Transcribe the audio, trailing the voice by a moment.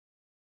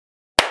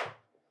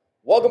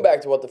Welcome back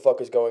to What the Fuck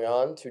is Going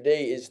On.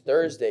 Today is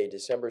Thursday,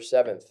 December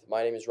 7th.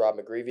 My name is Rob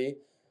McGreevy.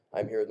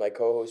 I'm here with my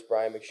co-host,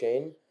 Brian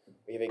McShane.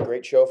 We have a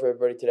great show for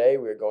everybody today.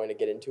 We're going to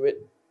get into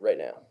it right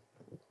now.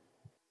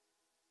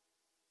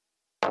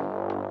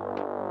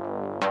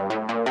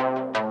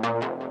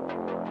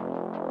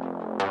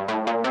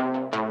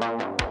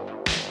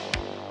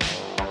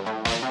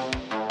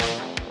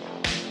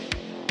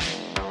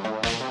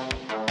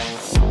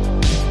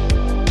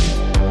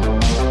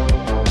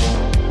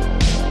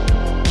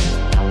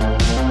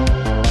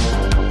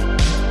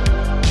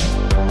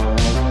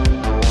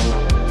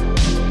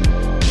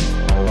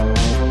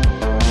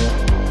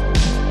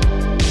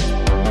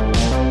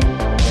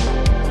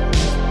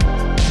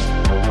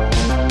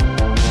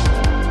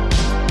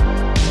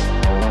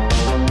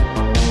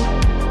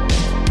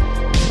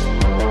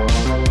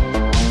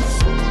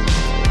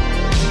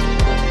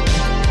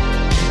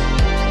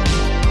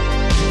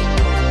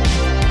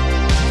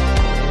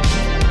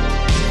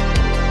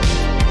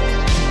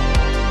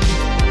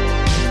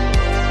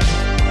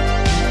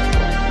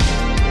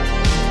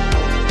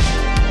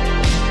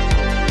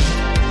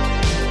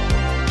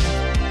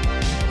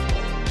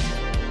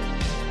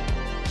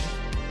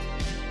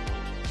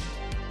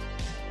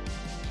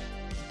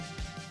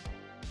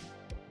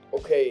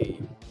 Okay,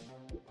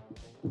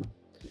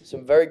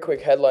 some very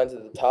quick headlines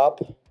at the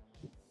top.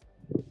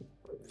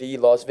 The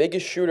Las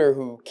Vegas shooter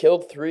who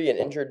killed 3 and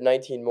injured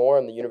 19 more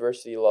on the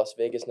University of Las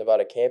Vegas,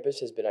 Nevada campus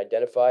has been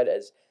identified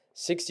as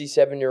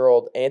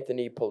 67-year-old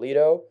Anthony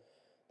Polito.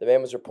 The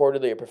man was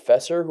reportedly a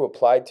professor who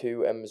applied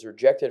to and was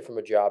rejected from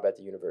a job at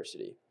the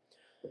university.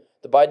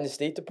 The Biden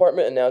State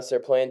Department announced their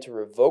plan to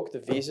revoke the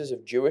visas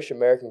of Jewish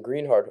American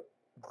green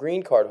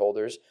card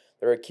holders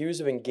that are accused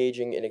of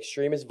engaging in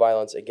extremist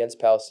violence against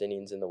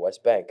Palestinians in the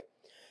West Bank.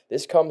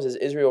 This comes as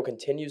Israel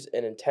continues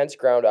an intense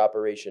ground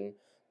operation,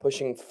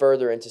 pushing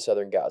further into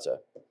southern Gaza.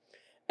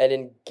 And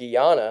in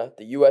Guyana,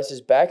 the U.S.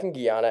 is back in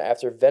Guyana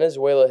after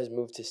Venezuela has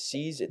moved to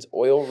seize its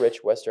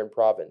oil-rich western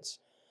province.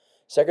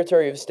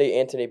 Secretary of State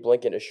Antony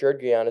Blinken assured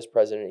Guyana's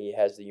president he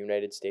has the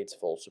United States'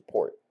 full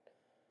support.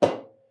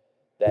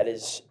 That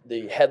is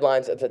the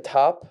headlines at the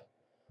top.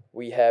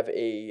 We have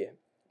a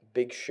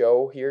big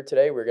show here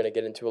today. We're going to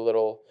get into a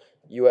little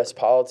U.S.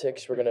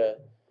 politics. We're going to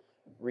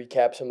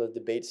recap some of the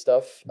debate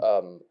stuff.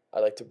 I'd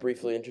like to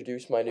briefly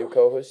introduce my new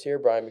co-host here,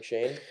 Brian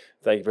McShane.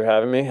 Thank you for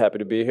having me. Happy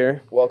to be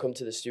here. Welcome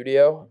to the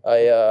studio.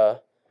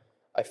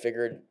 I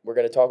figured we're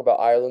going to talk about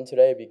Ireland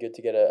today. It'd be good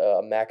to get a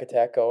Mac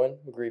attack going.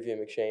 McGreevy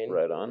and McShane.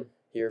 Right on.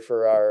 Here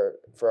for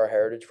our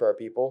heritage, for our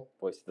people.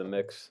 Voice of the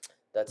mix.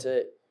 That's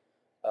it.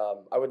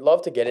 I would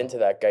love to get into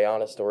that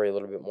Guyana story a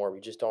little bit more. We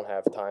just don't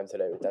have time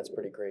today, but that's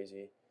pretty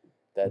crazy.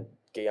 That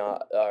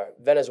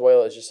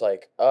Venezuela is just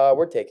like,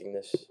 we're taking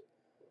this.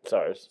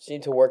 Sorry.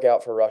 Seemed to work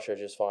out for Russia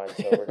just fine,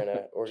 so we're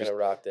gonna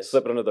rock this.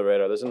 Slip it under the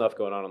radar. There's enough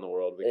going on in the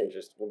world.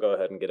 We'll go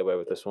ahead and get away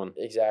with this one.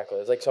 Exactly.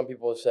 It's like some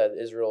people have said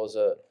Israel is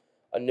a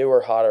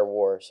newer, hotter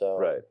war. So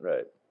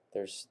right.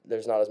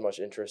 There's not as much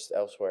interest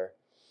elsewhere.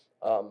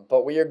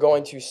 But we are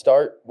going to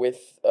start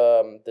with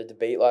the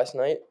debate last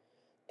night.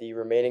 The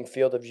remaining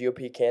field of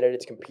GOP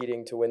candidates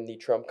competing to win the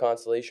Trump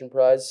Constellation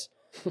Prize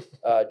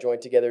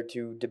joined together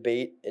to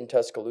debate in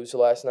Tuscaloosa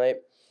last night.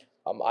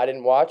 I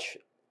didn't watch.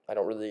 I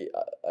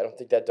don't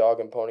think that dog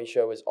and pony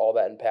show is all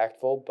that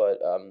impactful, but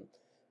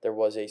there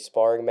was a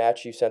sparring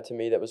match you sent to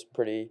me that was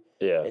pretty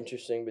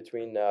interesting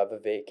between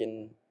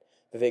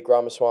Vivek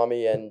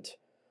Ramaswamy and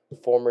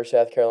former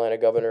South Carolina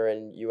governor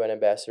and UN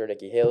ambassador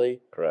Nikki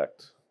Haley.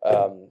 Correct.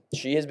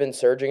 She has been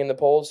surging in the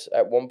polls.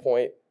 At one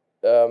point,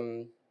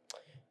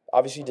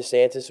 obviously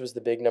DeSantis was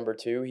the big number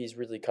 2. He's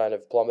really kind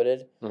of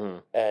plummeted. Mm-hmm.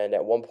 And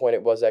at one point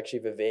it was actually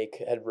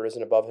Vivek had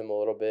risen above him a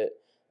little bit.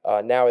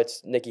 Now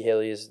it's Nikki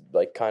Haley is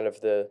like kind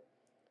of the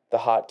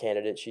hot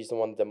candidate. She's the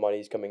one that the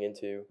money's coming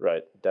into.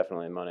 Right,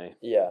 definitely money.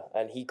 Yeah,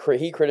 and he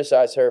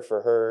criticized her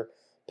for her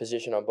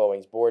position on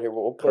Boeing's board. Here,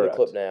 we'll play the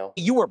clip now.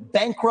 You were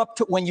bankrupt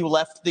when you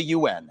left the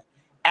UN.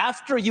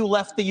 After you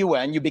left the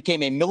UN, you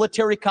became a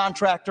military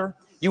contractor.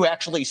 You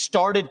actually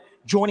started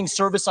joining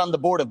service on the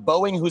board of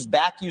Boeing, whose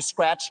back you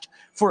scratched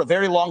for a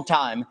very long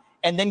time,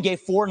 and then gave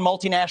foreign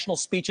multinational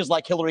speeches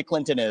like Hillary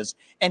Clinton is.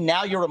 And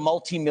now you're a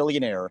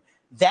multimillionaire.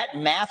 That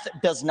math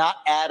does not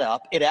add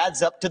up. It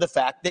adds up to the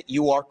fact that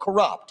you are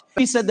corrupt.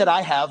 He said that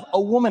I have a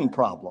woman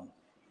problem.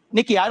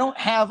 Nikki, I don't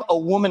have a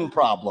woman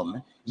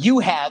problem. You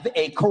have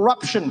a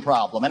corruption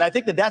problem. And I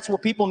think that that's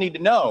what people need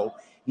to know.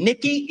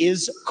 Nikki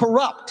is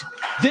corrupt.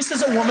 This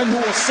is a woman who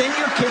will send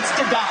your kids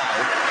to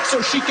die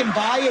so she can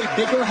buy a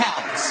bigger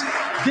house.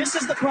 This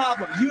is the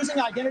problem. Using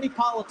identity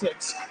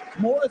politics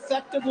more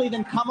effectively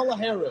than Kamala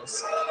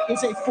Harris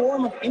is a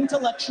form of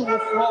intellectual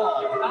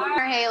fraud.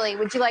 Haley,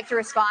 would you like to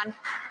respond?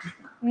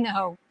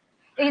 No,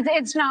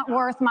 it's not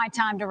worth my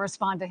time to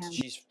respond to him.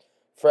 She's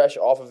fresh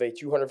off of a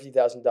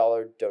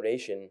 $250,000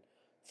 donation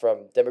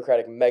from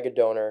Democratic mega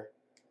donor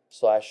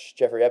 /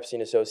 Jeffrey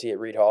Epstein associate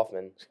Reid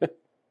Hoffman,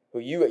 who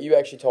you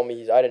actually told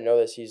me I didn't know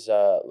this. He's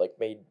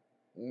made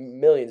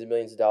millions and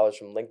millions of dollars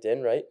from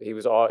LinkedIn, right? He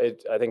was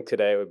I think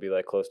today it would be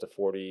like close to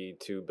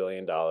 $42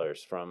 billion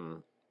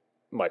from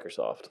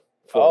Microsoft.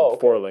 for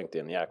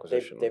LinkedIn, the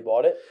acquisition. They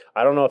bought it?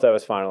 I don't know if that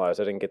was finalized.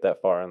 I didn't get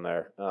that far in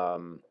there.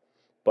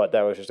 But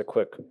that was just a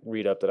quick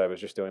read-up that I was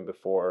just doing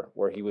before,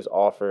 where he was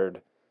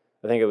offered,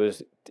 I think it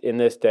was, in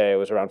this day, it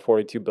was around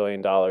 $42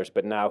 billion,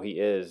 but now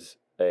he's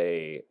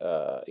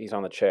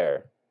on the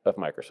chair of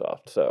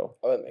Microsoft. So,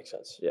 Oh, that makes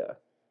sense. yeah.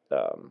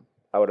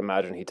 I would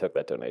imagine he took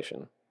that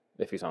donation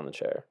if he's on the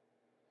chair.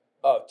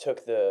 Oh,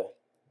 took the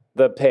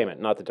payment,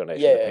 not the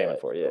donation, the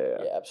payment for it.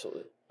 Yeah. Yeah,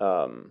 absolutely.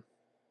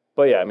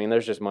 But yeah, I mean,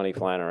 there's just money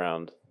flying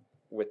around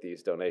with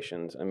these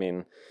donations. I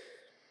mean,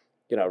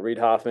 you know, Reid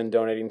Hoffman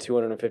donating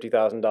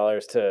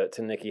 $250,000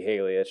 to Nikki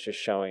Haley. It's just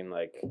showing,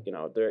 like, you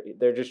know,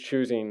 they're just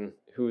choosing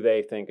who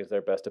they think is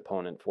their best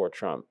opponent for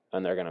Trump,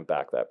 and they're going to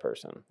back that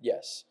person.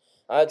 Yes.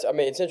 I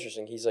mean, it's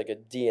interesting. He's like a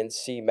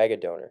DNC mega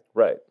donor.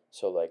 Right.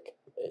 So, like,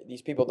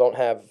 these people don't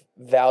have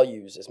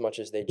values as much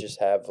as they just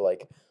have,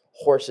 like,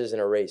 horses in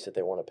a race that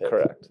they want to pick.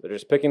 Correct. They're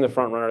just picking the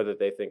front runner that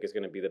they think is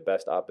going to be the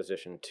best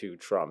opposition to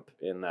Trump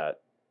in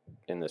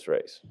this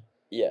race.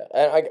 Yeah.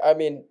 And, I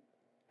mean,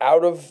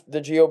 out of the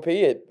GOP,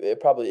 it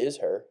probably is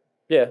her.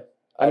 Yeah.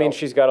 I mean,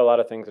 she's got a lot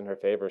of things in her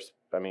favor.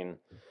 I mean,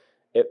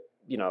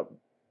 you know,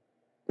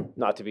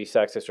 not to be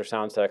sexist or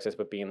sound sexist,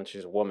 but being that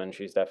she's a woman,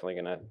 she's definitely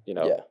going to, you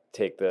know,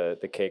 take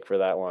the cake for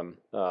that one.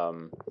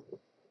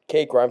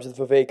 Cake rhymes with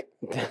Vivek.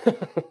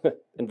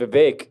 And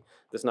Vivek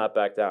does not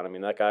back down. I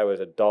mean, that guy was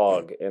a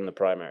dog in the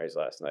primaries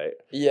last night.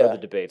 Yeah. Or the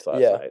debates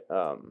last night.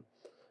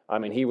 I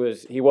mean, he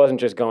wasn't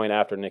just going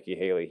after Nikki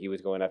Haley. He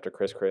was going after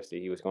Chris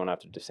Christie. He was going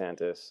after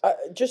DeSantis.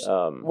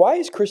 Why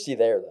is Christie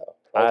there, though?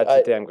 Like,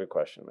 that's a damn good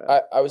question,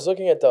 man. I was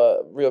looking at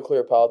the Real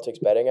Clear Politics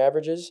betting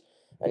averages,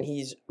 and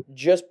he's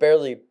just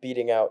barely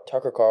beating out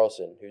Tucker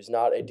Carlson, who's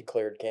not a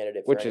declared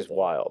candidate for Which anything. is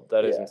wild.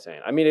 That is insane.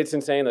 I mean, it's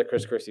insane that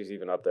Chris Christie's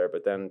even up there,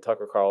 but then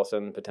Tucker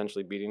Carlson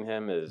potentially beating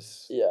him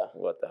is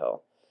what the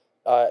hell?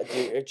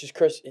 Dude, it's just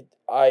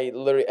I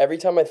literally, every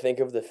time I think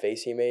of the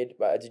face he made,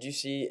 did you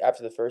see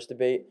after the first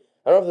debate?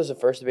 I don't know if it was the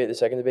first debate, the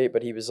second debate,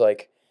 but he was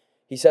like,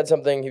 he said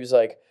something. He was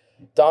like,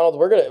 "Donald,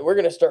 we're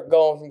gonna start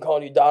going from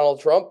calling you Donald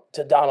Trump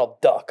to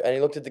Donald Duck," and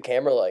he looked at the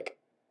camera like,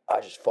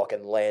 "I just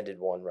fucking landed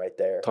one right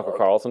there." Tucker like,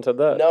 Carlson said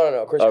that?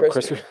 No, Chris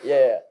Christie. Chris...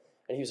 Yeah,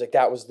 and he was like,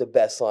 "That was the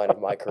best line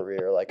of my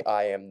career. Like,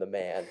 I am the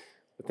man."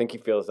 I think he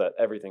feels that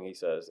everything he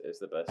says is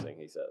the best thing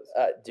he says.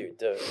 Dude,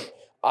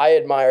 I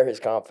admire his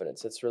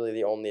confidence. That's really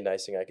the only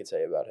nice thing I could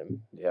say about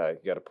him. Yeah, you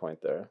got a point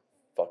there.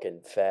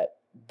 Fucking fat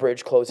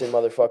bridge closing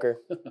motherfucker.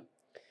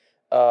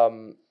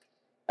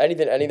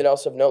 Anything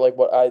else of note? Like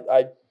what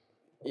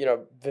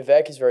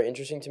Vivek is very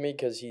interesting to me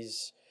because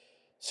he's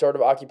sort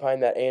of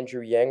occupying that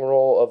Andrew Yang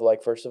role of,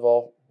 like, first of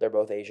all, they're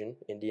both Asian.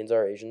 Indians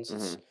are Asians.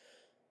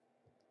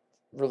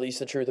 Mm-hmm. Release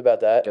the truth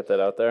about that. Get that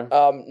out there.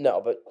 No,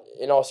 but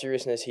in all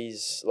seriousness,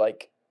 he's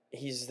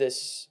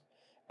this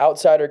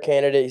outsider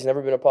candidate. He's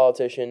never been a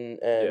politician,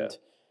 and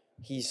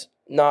he's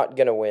not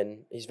gonna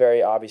win. He's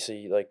very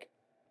obviously, like,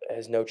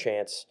 has no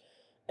chance.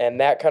 And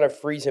that kind of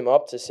frees him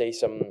up to say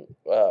some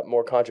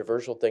more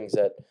controversial things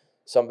that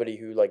somebody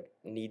who, like,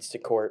 needs to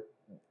court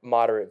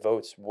moderate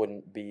votes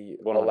wouldn't be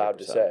 100%. Allowed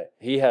to say.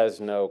 He has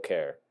no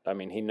care. I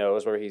mean, he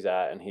knows where he's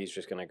at, and he's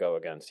just going to go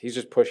against. He's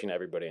just pushing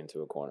everybody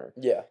into a corner.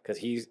 Yeah. Because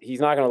he's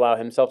not going to allow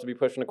himself to be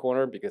pushed in a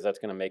corner, because that's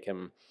going to make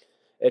him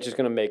 – it's just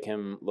going to make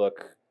him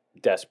look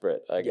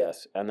desperate, I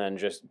guess. And then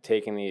just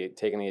taking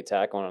the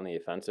attack on the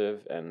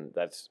offensive, and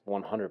that's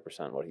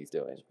 100% what he's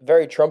doing.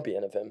 Very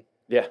Trumpian of him.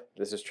 Yeah,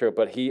 this is true.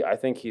 But I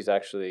think he's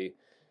actually,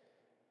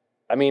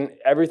 I mean,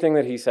 everything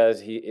that he says,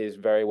 he is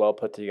very well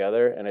put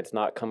together, and it's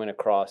not coming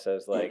across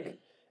as, like,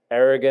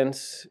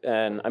 arrogance.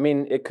 And, I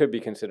mean, it could be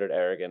considered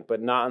arrogant,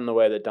 but not in the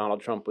way that Donald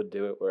Trump would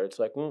do it, where it's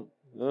like,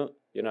 you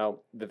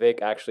know,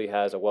 Vivek actually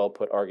has a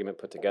well-put argument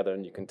put together,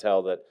 and you can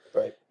tell that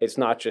it's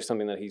not just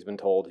something that he's been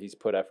told. He's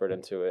put effort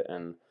into it,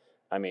 and,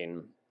 I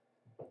mean,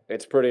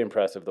 it's pretty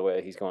impressive the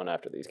way he's going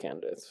after these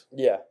candidates.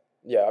 Yeah.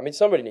 I mean,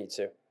 somebody needs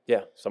to.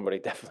 Yeah, somebody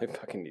definitely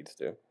fucking needs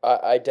to.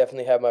 I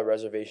definitely have my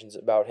reservations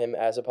about him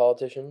as a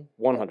politician.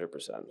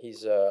 100%.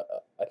 He's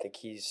I think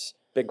he's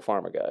big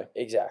pharma guy.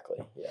 Exactly.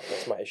 Yeah,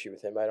 that's my issue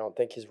with him. I don't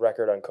think his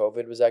record on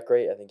COVID was that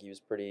great. I think he was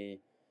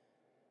pretty,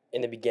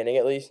 in the beginning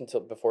at least,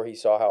 until before he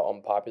saw how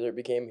unpopular it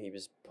became, he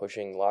was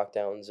pushing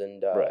lockdowns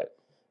and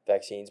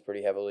vaccines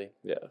pretty heavily.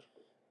 Yeah.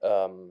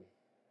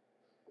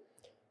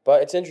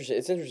 But it's interesting.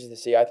 It's interesting to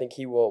see. I think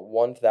he will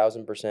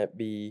 1,000%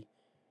 be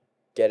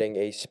getting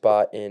a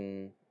spot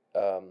in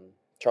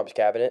Trump's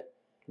cabinet.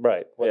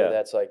 Right. Whether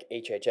that's like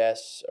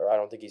HHS, or I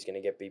don't think he's going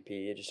to get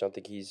BP. I just don't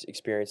think he's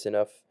experienced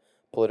enough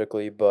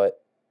politically.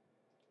 But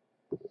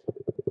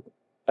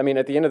I mean,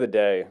 at the end of the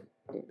day,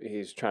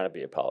 he's trying to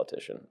be a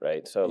politician,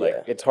 right? So,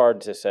 like, it's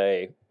hard to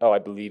say, oh, I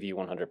believe you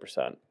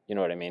 100%. You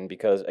know what I mean?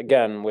 Because,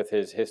 again, with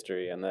his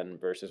history and then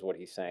versus what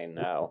he's saying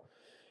now,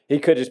 he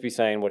could just be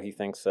saying what he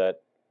thinks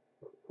that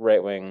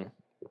right-wing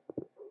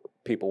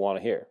people want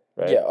to hear,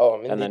 right? Yeah,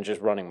 I mean, and then just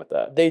running with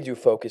that. They do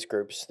focus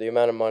groups. The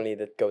amount of money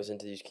that goes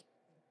into these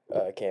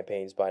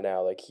campaigns by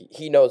now, like,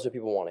 he knows what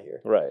people want to hear.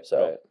 Right,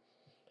 so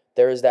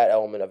there is that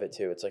element of it,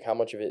 too. It's like, how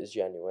much of it is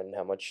genuine?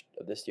 How much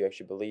of this do you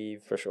actually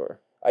believe? For sure.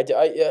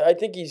 I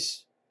think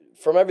he's,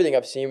 from everything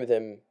I've seen with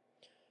him,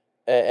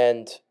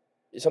 and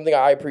something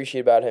I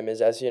appreciate about him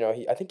is, as you know,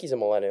 I think he's a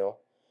millennial.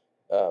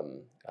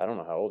 I don't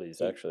know how old he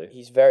is actually.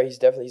 He's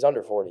definitely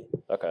under 40.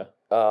 Okay.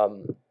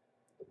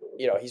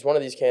 He's one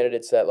of these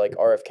candidates that like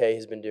RFK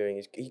has been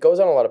doing. He goes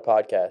on a lot of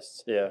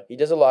podcasts. Yeah. He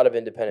does a lot of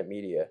independent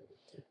media,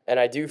 and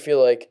I do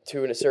feel like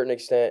to a certain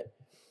extent,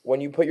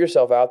 when you put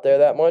yourself out there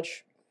that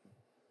much,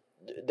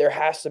 there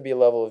has to be a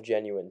level of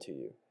genuine to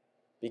you,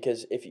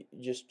 because if you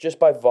just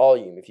by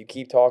volume, if you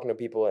keep talking to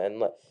people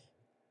and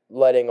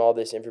letting all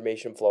this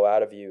information flow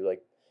out of you,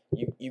 like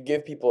you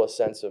give people a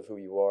sense of who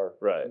you are.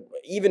 Right.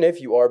 Even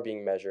if you are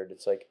being measured,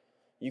 it's like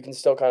you can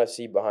still kind of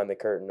see behind the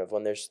curtain of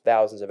when there's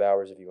thousands of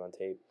hours of you on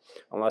tape.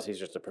 Unless he's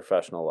just a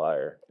professional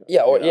liar.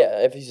 Yeah, or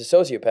if he's a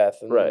sociopath,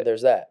 then Right.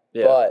 there's that.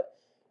 Yeah. But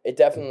it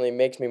definitely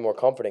makes me more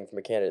comforting from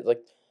a candidate.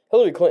 Like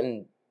Hillary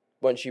Clinton,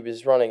 when she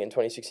was running in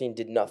 2016,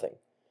 did nothing.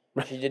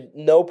 She did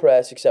no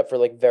press except for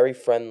like very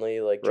friendly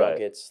like Right.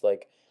 junkets,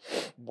 like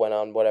went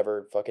on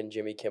whatever fucking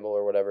Jimmy Kimmel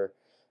or whatever.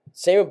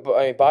 Same with,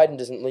 Biden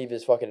doesn't leave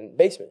his fucking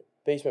basement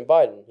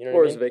Biden, you know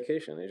Or what I his mean?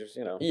 vacation. He just,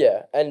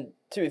 Yeah, and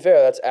to be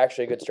fair, that's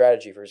actually a good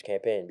strategy for his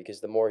campaign,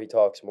 because the more he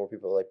talks, the more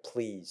people are like,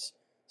 please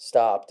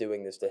stop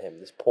doing this to him,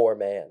 this poor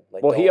man.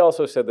 Like, Well, he don't-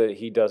 also said that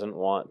he doesn't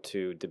want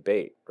to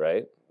debate,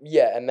 right?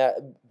 Yeah, and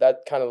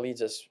that kind of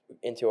leads us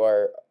into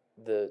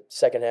the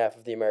second half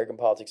of the American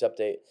Politics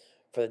Update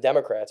for the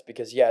Democrats,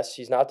 because yes,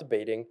 he's not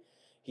debating.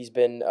 He's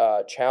been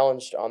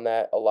challenged on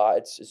that a lot.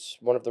 It's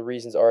one of the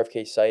reasons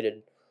RFK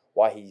cited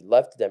why he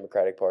left the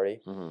Democratic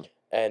Party. Mm-hmm.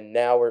 And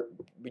now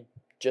we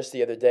just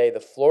the other day, the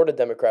Florida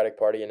Democratic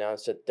Party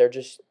announced that they're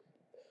just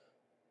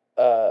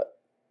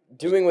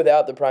doing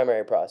without the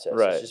primary process.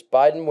 Right. It's just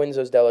Biden wins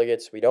those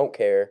delegates. We don't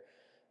care.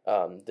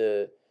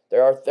 There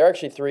are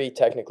actually three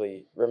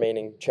technically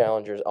remaining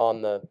challengers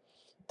on the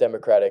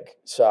Democratic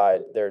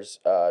side. There's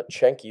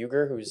Cenk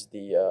Uygur, who's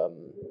the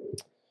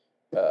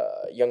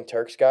Young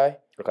Turks guy.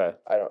 Okay.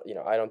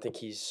 I don't think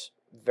he's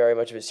very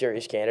much of a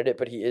serious candidate,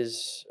 but he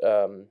is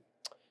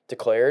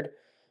declared.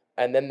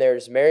 And then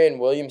there's Marianne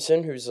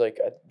Williamson, who's like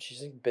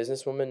she's a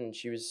businesswoman, and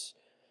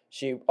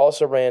she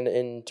also ran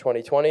in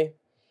 2020,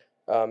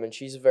 and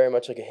she's very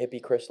much like a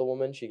hippie crystal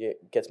woman. She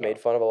gets made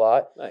fun of a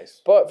lot.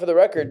 Nice. But for the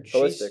record,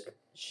 Holistic.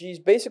 she's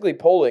basically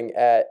polling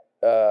at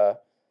the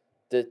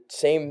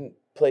same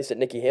place that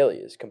Nikki Haley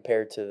is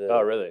compared to the.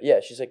 Oh, really?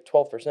 Yeah, she's like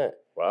 12%.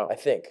 Wow. I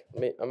think.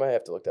 I might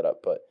have to look that up,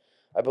 but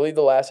I believe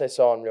the last I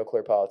saw on Real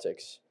Clear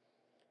Politics.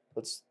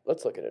 Let's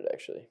look at it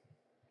actually.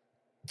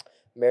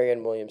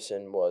 Marianne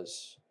Williamson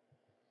was,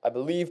 I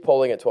believe,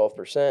 polling at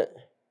 12%.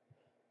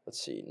 Let's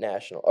see,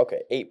 national.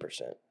 Okay,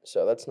 8%.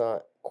 So that's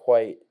not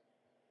quite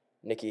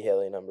Nikki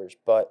Haley numbers,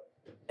 but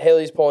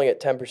Haley's polling at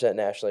 10%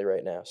 nationally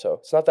right now. So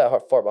it's not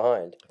that far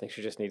behind. I think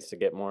she just needs to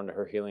get more into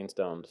her healing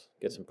stones,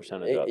 get some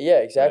percentage up. Yeah,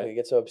 exactly. Right?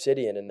 Get some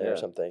obsidian in there or Yeah.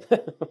 something.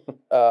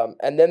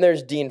 And then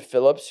there's Dean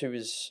Phillips,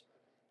 who's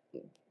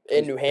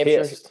in New Hampshire.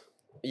 Pissed.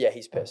 Yeah,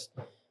 he's pissed.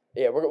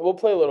 Yeah, we'll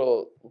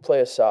play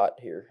a shot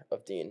here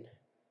of Dean.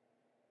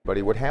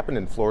 Buddy, what happened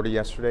in Florida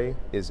yesterday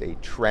is a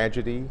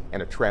tragedy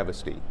and a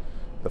travesty.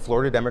 The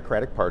Florida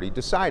Democratic Party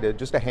decided,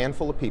 just a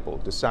handful of people,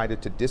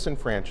 decided to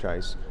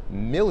disenfranchise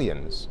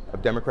millions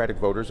of Democratic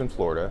voters in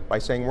Florida by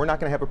saying we're not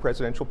going to have a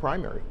presidential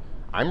primary.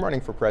 I'm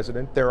running for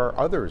president. There are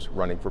others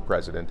running for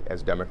president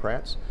as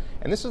Democrats.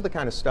 And this is the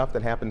kind of stuff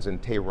that happens in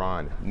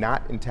Tehran,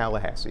 not in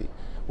Tallahassee.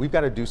 We've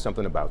got to do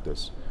something about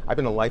this. I've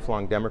been a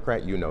lifelong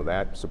Democrat, you know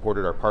that,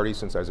 supported our party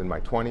since I was in my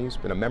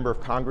 20s, been a member of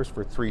Congress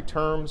for 3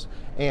 terms,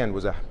 and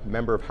was a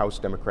member of House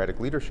Democratic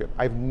leadership.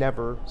 I've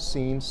never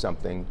seen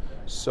something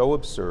so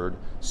absurd,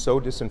 so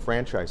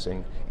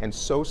disenfranchising, and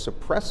so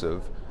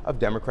suppressive of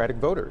Democratic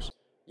voters.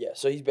 Yeah,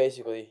 so he's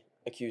basically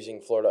accusing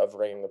Florida of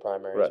rigging the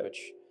primaries, Right.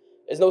 which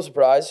is no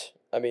surprise.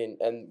 I mean,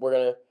 and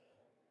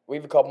we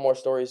have a couple more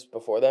stories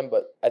before them,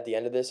 but at the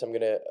end of this, I'm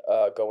going to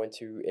go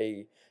into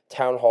a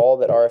town hall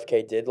that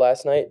RFK did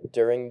last night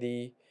during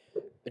the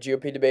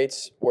GOP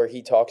debates, where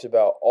he talks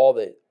about all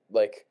the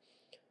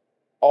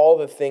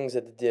things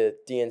that the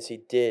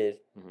DNC did,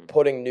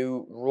 putting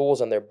new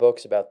rules on their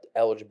books about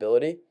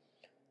eligibility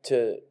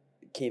to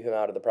keep him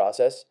out of the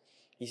process.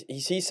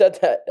 He said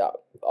that,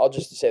 I'll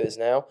just say this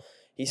now,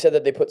 he said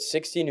that they put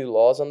 60 new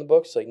laws on the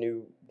books, like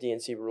new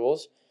DNC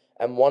rules,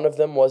 and one of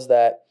them was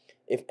that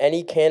if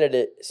any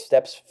candidate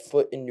steps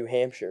foot in New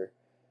Hampshire,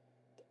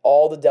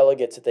 all the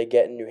delegates that they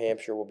get in New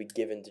Hampshire will be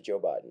given to Joe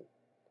Biden.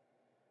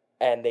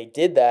 And they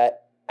did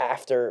that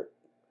after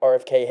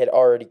RFK had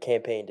already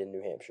campaigned in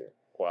New Hampshire.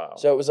 Wow.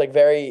 So it was like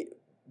very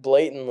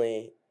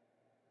blatantly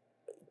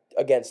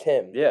against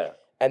him. Yeah.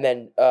 And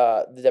then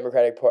the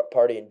Democratic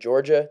Party in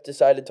Georgia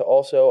decided to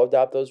also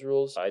adopt those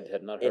rules. I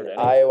had not heard In any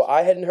Iowa, of this.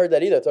 I hadn't heard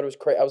that either. I thought it was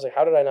crazy. I was like,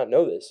 how did I not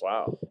know this?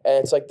 Wow. And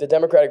it's like the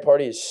Democratic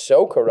Party is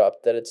so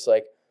corrupt that it's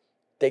like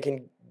they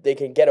can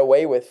get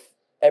away with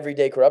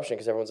everyday corruption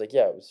because everyone's like,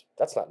 yeah,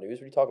 that's not news.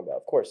 What are you talking about?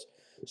 Of course,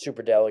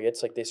 super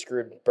delegates, like they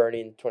screwed Bernie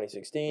in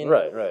 2016.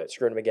 Right.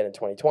 Screwed him again in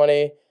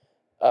 2020.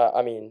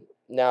 I mean,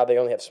 now they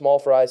only have small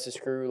fries to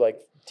screw, like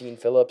Dean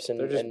Phillips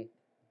and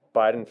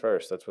Biden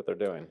first. That's what they're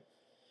doing.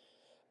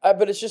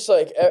 But it's just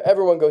like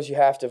everyone goes, you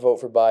have to vote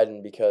for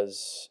Biden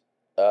because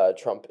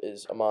Trump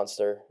is a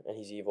monster and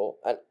he's evil.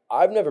 And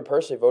I've never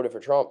personally voted for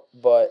Trump,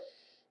 but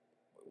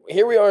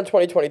here we are in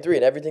 2023,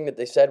 and everything that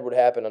they said would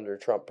happen under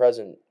Trump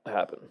president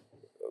happened.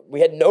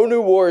 We had no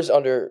new wars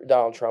under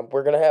Donald Trump.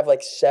 We're going to have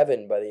like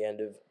 7 by the end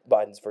of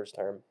Biden's first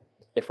term.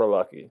 If we're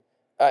lucky.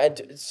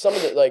 And some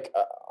of the,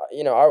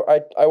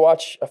 I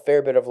watch a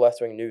fair bit of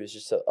left-wing news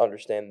just to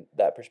understand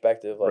that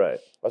perspective. Like, Right.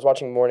 I was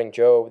watching Morning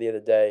Joe the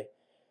other day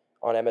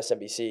on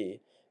MSNBC,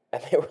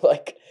 and they were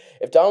like,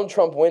 if Donald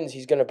Trump wins,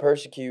 he's going to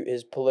persecute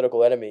his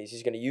political enemies.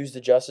 He's going to use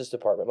the Justice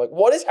Department. I'm like,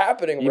 what is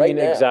happening You right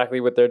mean now?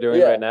 exactly what they're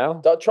doing right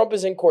now? Trump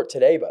is in court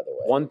today, by the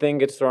way. One thing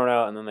gets thrown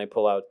out, and then they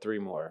pull out 3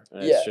 more.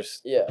 And it's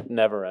just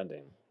never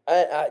ending.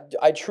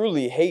 I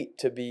truly hate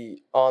to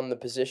be on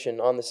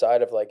the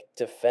side of like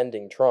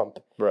defending Trump,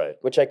 Right?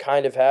 Which I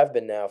kind of have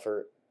been now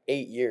for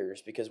 8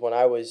 years, because when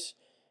I was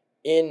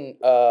in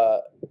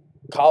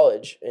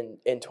college in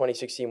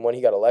 2016 when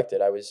he got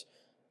elected, I was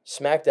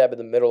smack dab in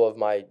the middle of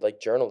my like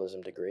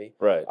journalism degree.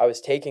 Right. I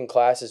was taking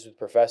classes with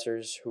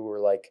professors who were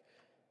like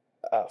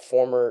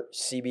former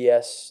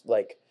CBS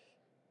like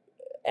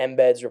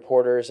embeds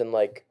reporters and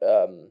like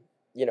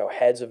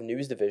heads of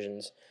news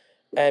divisions.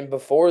 And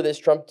before this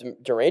Trump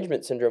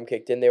derangement syndrome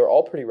kicked in, they were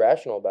all pretty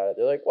rational about it.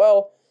 They're like,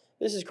 well,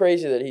 this is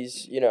crazy that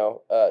he's,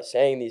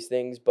 saying these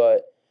things,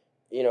 but,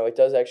 it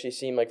does actually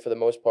seem like for the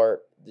most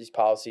part, these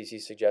policies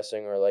he's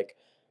suggesting are like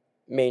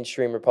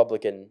mainstream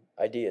Republican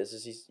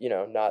ideas. He's,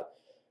 not.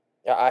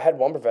 I had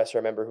one professor I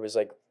remember who was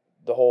like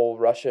the whole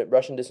Russian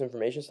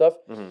disinformation stuff.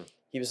 Mm-hmm.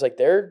 He was like,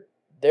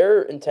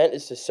 their intent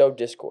is to sow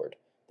discord.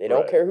 They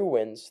don't care who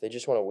wins. They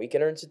just want to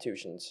weaken our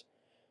institutions.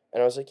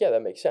 And I was like, yeah,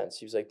 that makes sense.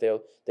 He was like,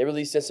 they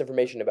released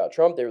disinformation about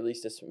Trump. They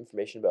released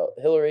disinformation about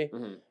Hillary.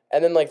 Mm-hmm.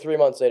 And then like 3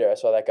 months later, I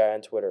saw that guy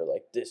on Twitter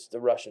like, the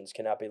Russians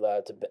cannot be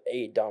allowed to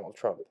aid Donald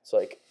Trump. It's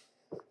like,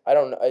 I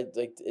don't know.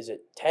 Is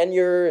it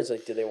tenure? Is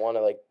like, do they want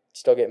to like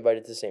still get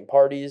invited to the same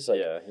parties?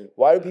 Like,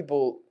 why do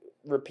people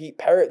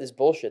parrot this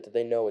bullshit that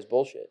they know is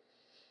bullshit?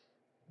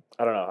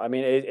 I don't know. I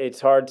mean, it's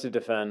hard to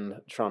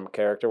defend Trump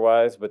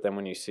character-wise, but then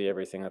when you see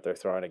everything that they're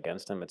throwing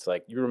against him, it's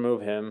like you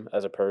remove him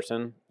as a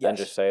person and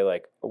just say,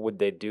 like, would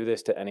they do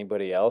this to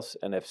anybody else?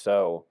 And if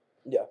so,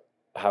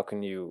 how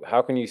can you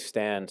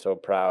stand so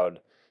proud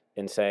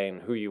in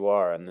saying who you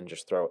are and then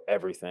just throw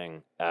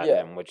everything at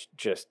him, which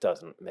just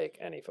doesn't make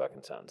any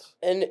fucking sense?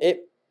 And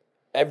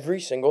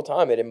every single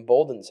time it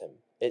emboldens him.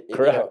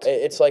 Correct.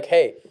 It's like,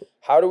 hey,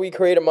 how do we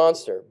create a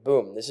monster?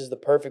 Boom, this is the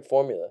perfect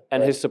formula.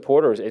 And his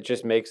supporters, it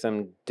just makes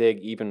them dig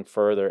even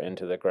further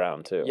into the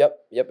ground too. Yep,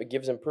 it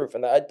gives them proof.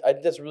 And I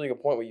think that's a really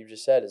good point. What you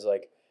just said is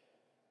like,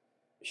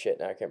 shit,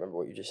 now I can't remember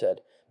what you just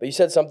said. But you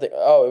said something,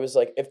 it was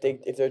like,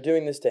 if they're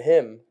doing this to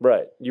him.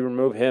 Right, you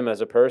remove him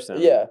as a person,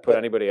 put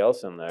anybody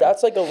else in there.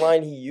 That's like a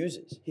line he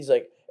uses. He's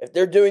like, if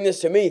they're doing this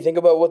to me, think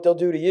about what they'll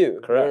do to you.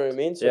 Correct. You know what I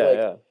mean?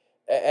 So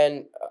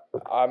and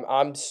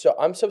I'm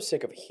so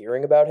sick of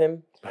hearing about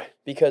him,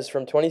 because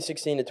from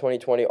 2016 to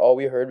 2020, all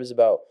we heard was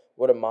about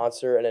what a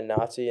monster and a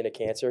Nazi and a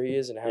cancer he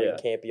is, and how he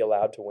can't be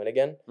allowed to win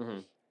again. Mm-hmm.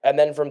 And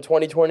then from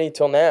 2020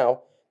 till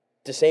now,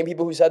 the same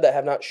people who said that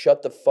have not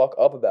shut the fuck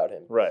up about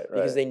him. Right.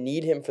 Because they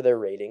need him for their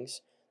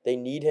ratings. They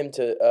need him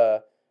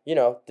to,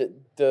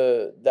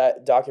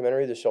 that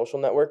documentary, The Social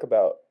Network,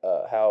 about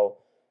how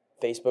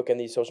Facebook and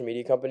these social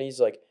media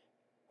companies like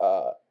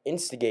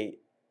instigate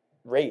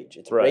rage.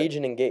 It's rage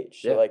and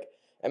engage. So like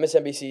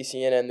MSNBC,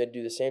 CNN, they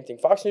do the same thing.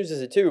 Fox News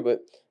does it too,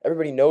 but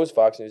everybody knows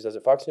Fox News does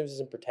it. Fox News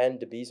doesn't pretend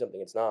to be something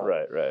it's not.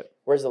 Right.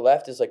 Whereas the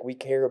left is like, we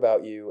care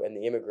about you and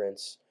the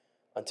immigrants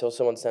until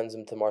someone sends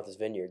them to Martha's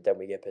Vineyard, then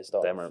we get pissed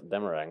off. Them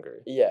are angry.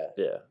 Yeah.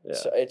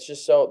 So it's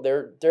just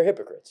they're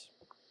hypocrites.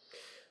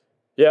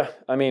 Yeah,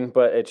 I mean,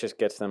 but it just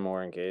gets them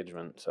more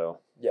engagement. So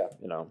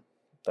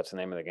that's the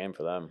name of the game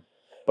for them.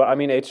 But I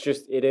mean, it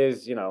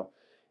is,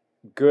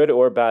 good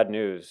or bad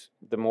news.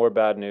 The more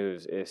bad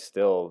news is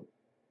still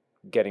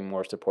getting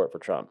more support for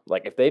Trump.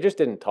 Like if they just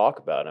didn't talk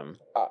about him,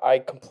 I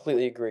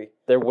completely agree.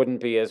 There wouldn't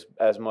be as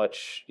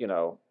much,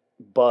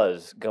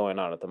 buzz going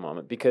on at the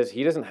moment, because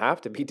he doesn't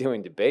have to be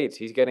doing debates.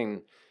 He's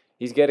getting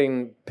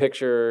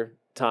picture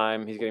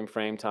time. He's getting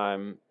frame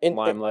time,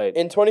 limelight.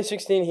 In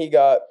 2016, he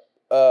got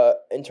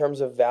in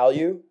terms of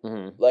value,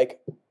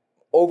 like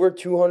over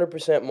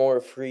 200% more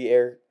free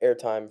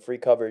airtime, free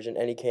coverage than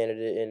any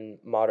candidate in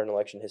modern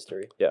election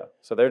history. Yeah,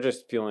 so they're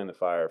just fueling the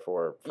fire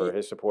for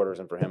his supporters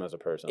and for him as a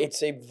person.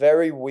 It's a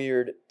very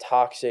weird,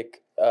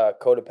 toxic,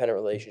 codependent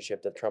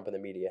relationship that Trump and the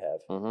media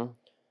have,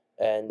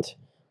 and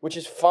which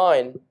is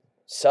fine.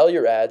 Sell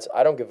your ads.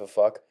 I don't give a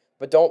fuck.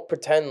 But don't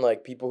pretend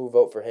like people who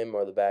vote for him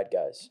are the bad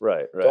guys.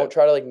 Right. Don't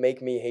try to like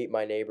make me hate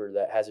my neighbor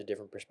that has a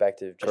different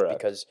perspective just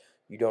because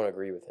you don't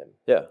agree with him.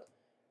 Yeah.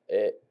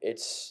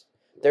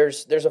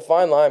 There's a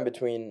fine line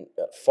between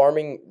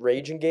farming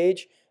rage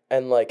engage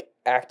and like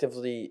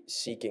actively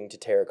seeking to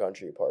tear a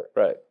country apart.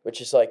 Right. Which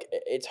is like,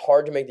 it's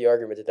hard to make the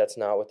argument that that's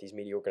not what these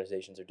media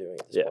organizations are doing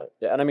at this point.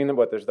 Yeah. And I mean,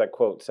 there's that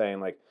quote saying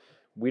like,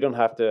 we don't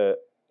have to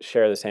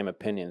share the same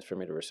opinions for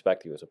me to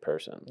respect you as a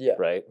person. Yeah,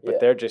 Right. But yeah.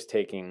 they're just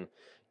taking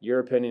your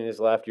opinion is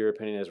left, your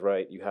opinion is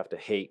right. You have to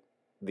hate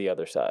the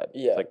other side.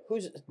 Yeah. Like,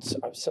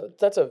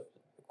 That's a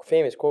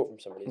famous quote from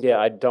somebody. yeah,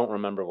 I don't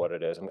remember what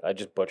it is. I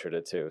just butchered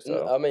it too.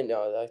 So I mean,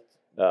 no,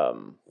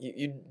 um,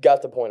 you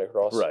got the point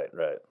across. right.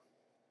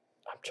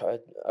 I'm trying.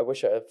 I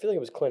feel like it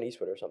was Clint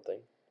Eastwood or something.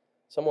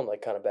 Someone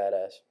like kind of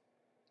badass.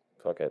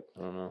 Fuck it.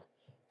 I don't know.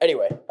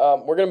 Anyway,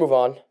 we're gonna move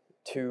on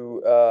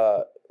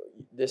to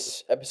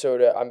this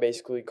episode. I'm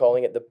basically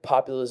calling it the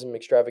Populism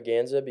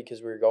Extravaganza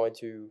because we're going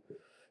to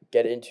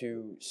get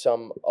into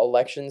some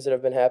elections that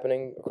have been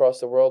happening across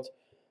the world.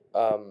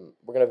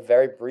 We're gonna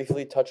very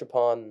briefly touch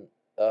upon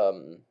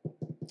the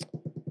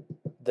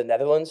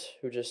Netherlands,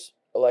 who just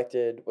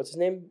elected what's his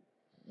name,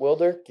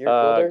 Geert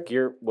Wilder.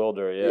 Geert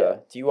Wilder. Yeah.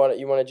 Do you want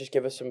to just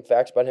give us some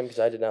facts about him because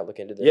I did not look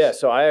into this. Yeah.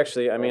 So I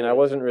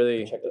wasn't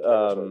really Check the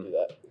cameras while we do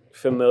that.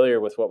 familiar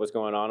with what was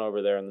going on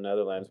over there in the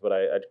Netherlands, but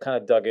I kind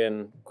of dug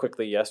in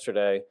quickly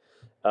yesterday.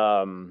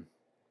 And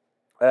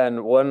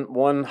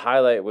one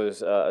highlight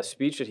was a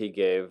speech that he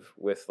gave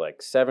with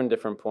like 7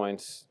 different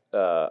points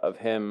of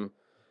him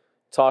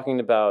talking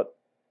about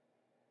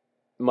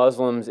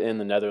Muslims in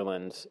the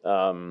Netherlands,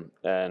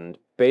 and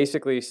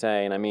basically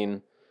saying, I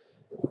mean,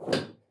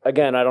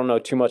 again, I don't know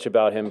too much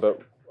about him, but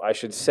I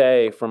should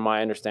say, from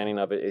my understanding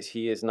of it, is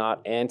he is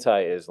not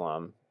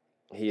anti-Islam.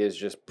 He is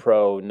just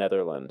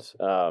pro-Netherlands.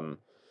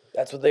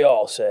 That's what they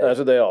all say. That's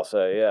what they all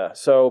say, yeah.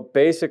 So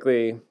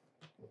basically,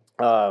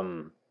 a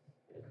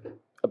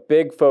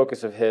big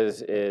focus of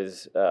his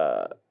is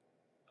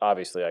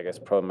obviously, I guess,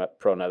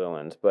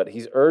 pro-Netherlands, but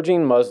he's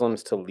urging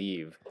Muslims to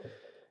leave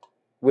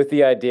with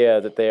the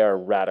idea that they are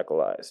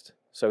radicalized.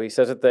 So he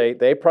says that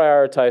they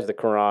prioritize the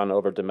Quran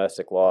over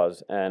domestic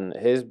laws, and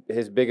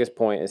his biggest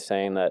point is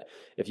saying that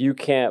if you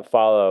can't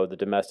follow the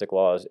domestic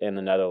laws in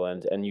the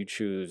Netherlands and you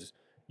choose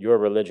your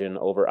religion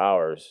over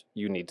ours,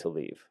 you need to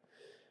leave.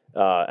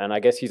 And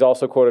I guess he's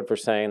also quoted for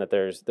saying that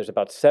there's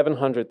about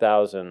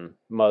 700,000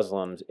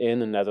 Muslims in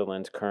the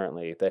Netherlands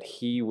currently that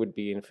he would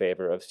be in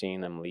favor of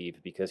seeing them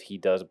leave because he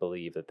does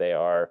believe that they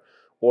are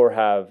or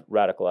have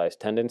radicalized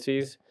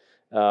tendencies.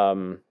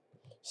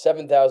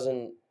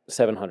 7,000.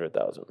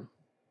 700,000.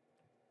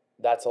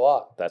 That's a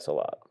lot. That's a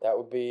lot. That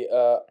would be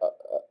a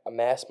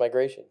mass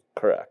migration.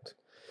 Correct.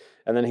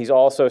 And then he's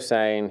also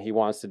saying he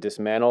wants to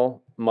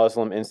dismantle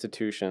Muslim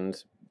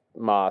institutions,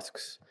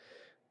 mosques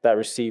that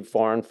receive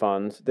foreign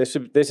funds. This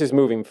is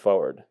moving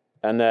forward.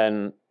 And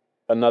then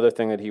another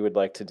thing that he would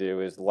like to do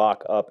is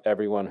lock up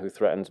everyone who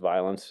threatens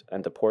violence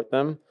and deport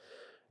them.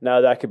 Now,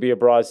 that could be a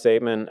broad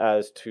statement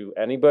as to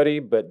anybody,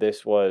 but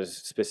this was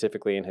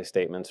specifically in his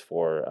statements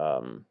for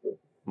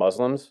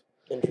Muslims.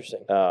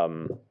 Interesting.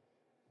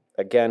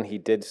 Again, he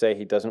did say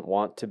he doesn't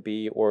want to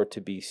be or to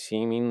be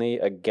seemingly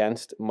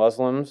against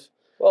Muslims.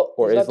 Well,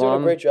 or he's not Islam.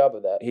 doing a great job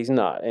of that. He's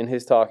not. In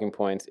his talking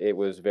points, it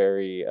was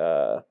very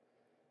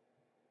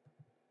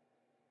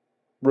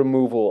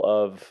removal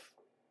of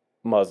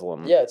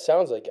Muslim. Yeah, it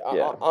sounds like.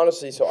 Yeah.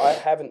 Honestly, so I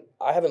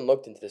haven't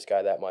looked into this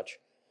guy that much.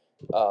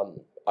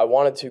 I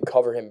wanted to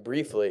cover him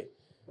briefly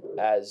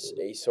as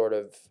a sort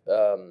of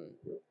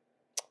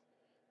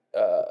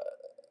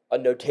a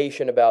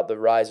notation about the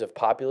rise of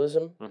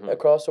populism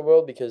across the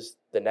world, because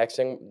the next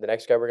guy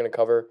we're going to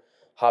cover,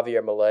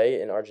 Javier Milei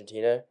in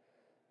Argentina,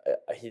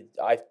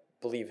 I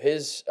believe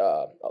his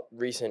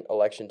recent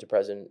election to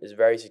president is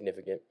very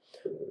significant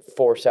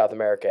for South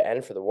America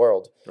and for the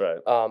world. Right.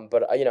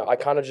 But I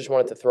kind of just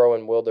wanted to throw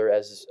in Wilder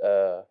as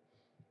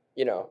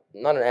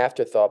not an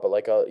afterthought, but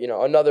like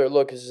another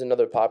look. This is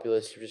another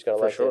populist who just got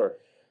elected. For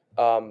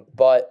sure.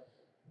 But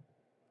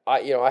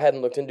I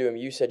hadn't looked into him.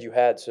 You said you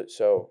had,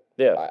 so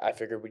Yeah. I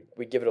figured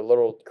we'd give it a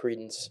little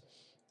credence.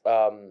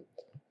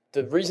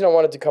 The reason I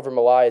wanted to cover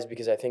Milei is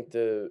because I think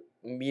the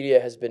media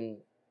has been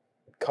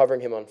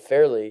covering him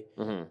unfairly,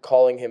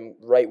 calling him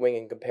right-wing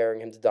and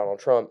comparing him to Donald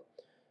Trump.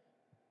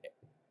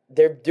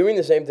 They're doing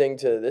the same thing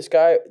to this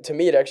guy. To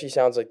me, it actually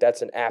sounds like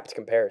that's an apt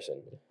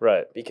comparison.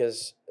 Right.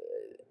 Because,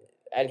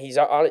 and he's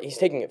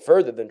taking it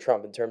further than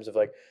Trump in terms of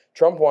like,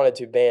 Trump wanted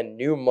to ban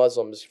new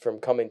Muslims from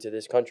coming to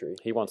this country.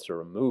 He wants to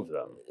remove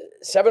them.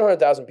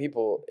 700,000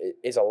 people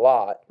is a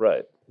lot.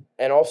 Right.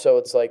 And also,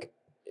 it's like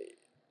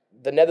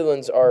the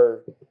Netherlands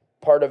are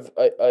part of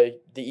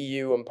the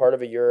EU and part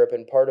of a Europe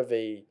and part of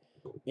a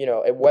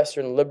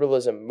Western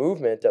liberalism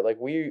movement that like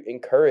we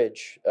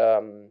encourage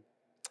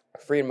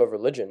freedom of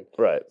religion,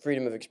 Right.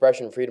 freedom of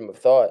expression, freedom of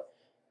thought.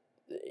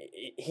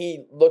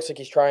 He looks like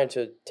he's trying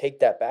to take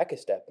that back a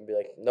step and be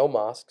like, no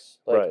mosques.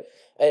 Like, Right.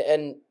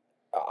 And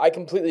I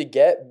completely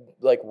get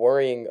like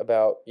worrying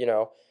about,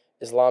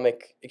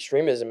 Islamic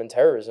extremism and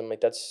terrorism.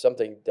 Like that's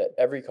something that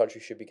every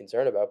country should be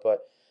concerned about. But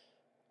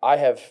I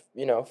have,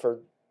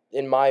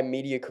 in my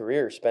media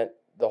career, spent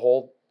the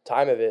whole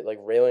time of it like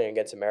railing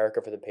against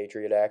America for the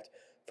Patriot Act,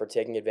 for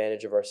taking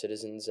advantage of our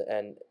citizens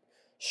and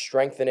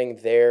strengthening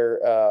their,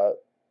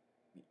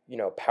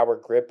 power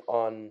grip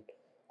on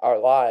our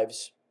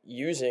lives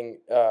using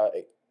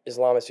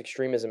Islamist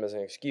extremism as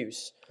an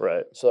excuse.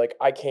 Right. So like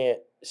I can't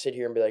sit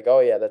here and be like, oh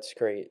yeah, that's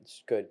great,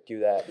 it's good, do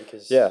that,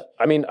 because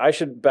I mean, I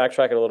should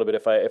backtrack it a little bit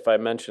if I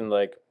mentioned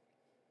like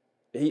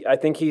I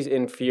think he's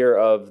in fear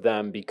of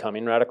them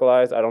becoming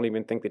radicalized. I don't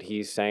even think that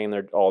he's saying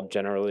they're all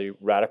generally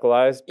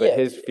radicalized, but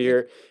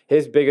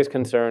his biggest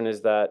concern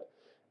is that,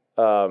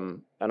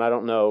 and I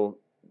don't know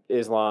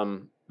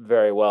Islam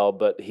very well,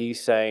 but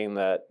he's saying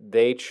that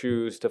they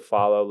choose to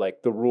follow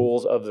like the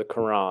rules of the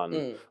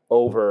Quran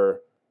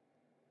over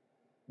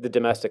the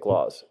domestic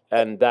laws,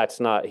 and that's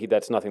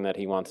nothing that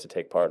he wants to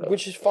take part of.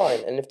 Which is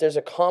fine, and if there's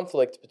a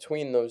conflict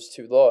between those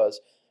two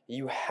laws,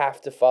 you have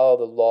to follow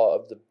the law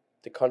of the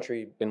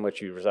country in which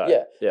you reside.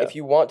 Yeah. If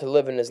you want to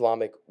live in an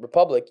Islamic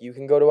republic, you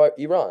can go to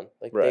Iran.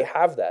 Like they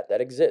have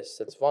that exists.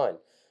 That's fine.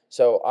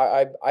 So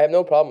I have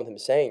no problem with him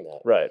saying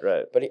that. Right.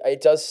 But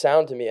it does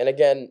sound to me, and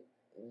again,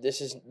 this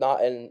is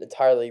not an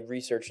entirely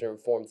researched and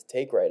informed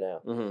take right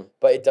now,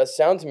 but it does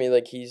sound to me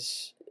like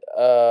he's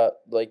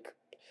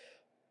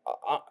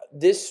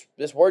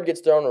this word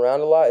gets thrown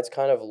around a lot. It's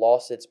kind of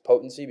lost its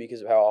potency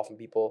because of how often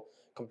people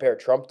compare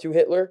Trump to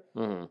Hitler.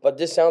 But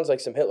this sounds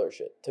like some Hitler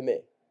shit to me.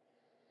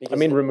 I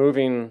mean,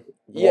 removing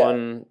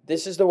one...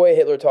 This is the way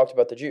Hitler talked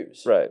about the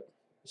Jews. Right.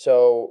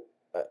 So,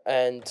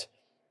 and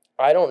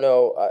I don't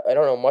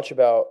know much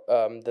about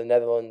the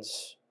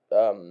Netherlands'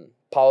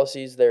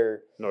 policies,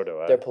 Nor do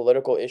I. their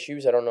political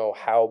issues. I don't know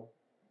how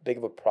big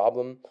of a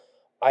problem.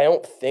 I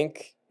don't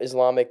think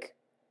Islamic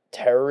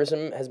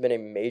terrorism has been a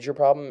major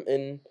problem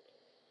in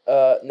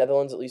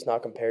Netherlands, at least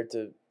not compared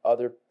to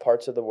other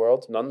parts of the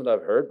world. None that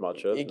I've heard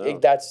much of. No.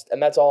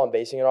 That's all I'm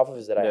basing it off of,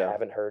 is that I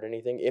haven't heard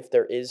anything. If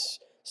there is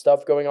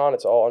stuff going on,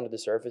 it's all under the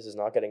surface. It's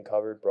not getting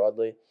covered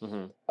broadly.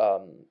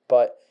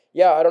 But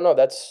yeah, I don't know.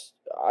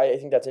 I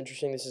think that's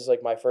interesting. This is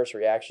like my first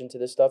reaction to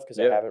this stuff because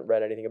I haven't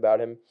read anything about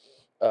him.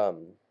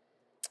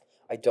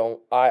 I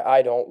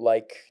don't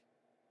like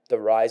the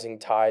rising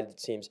tide. It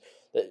seems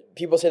that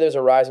people say there's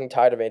a rising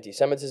tide of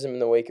anti-Semitism in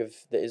the wake of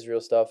the Israel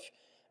stuff,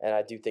 and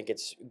I do think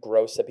it's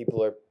gross that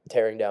people are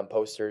tearing down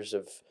posters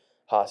of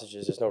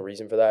hostages. There's no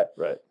reason for that.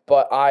 Right.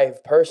 But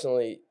I've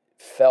personally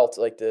felt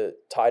like the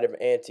tide of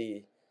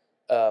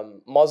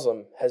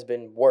Muslim has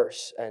been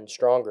worse and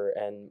stronger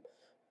and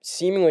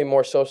seemingly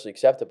more socially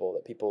acceptable,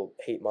 that people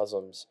hate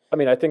Muslims. I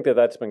mean, I think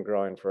that's been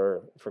growing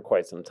for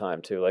quite some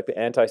time too. Like the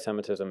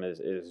anti-Semitism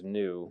is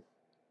new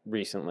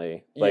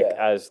recently, like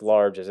as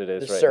large as it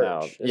is the right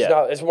surge.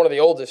 now. It's one of the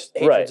oldest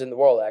hatreds in the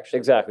world, actually.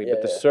 Exactly,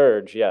 but the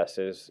surge, yes,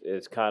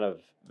 is kind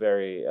of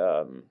very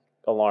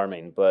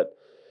alarming. But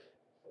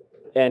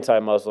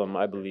anti-Muslim,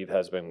 I believe,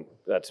 that's been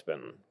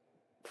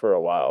for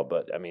a while.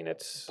 But I mean,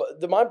 it's.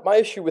 But my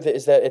issue with it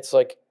is that it's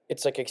like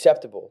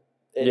acceptable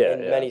in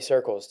many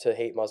circles to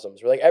hate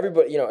Muslims. We're like,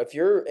 everybody, if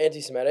you're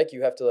anti-Semitic,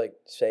 you have to like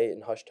say it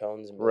in hushed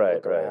tones and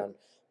look around.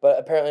 But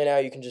apparently now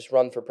you can just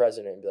run for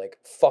president and be like,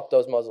 fuck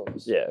those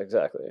Muslims. Yeah,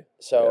 exactly.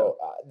 So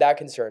that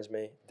concerns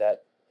me.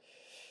 That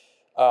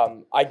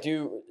I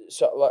do.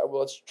 So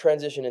let's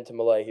transition into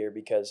Malay here,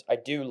 because I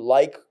do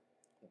like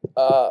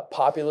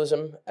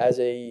populism as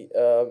a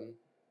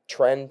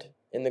trend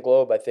in the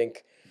globe. I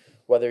think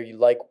whether you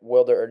like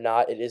Wilder or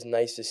not, it is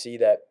nice to see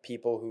that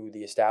people who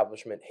the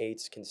establishment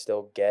hates can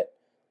still get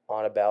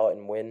on a ballot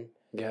and win.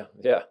 Yeah.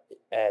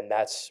 And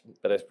that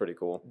is pretty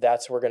cool.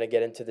 We're going to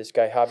get into this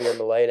guy, Javier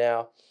Milei,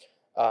 now.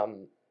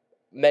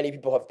 Many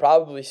people have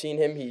probably seen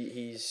him.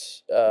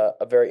 He's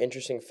a very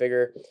interesting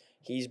figure.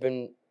 He's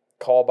been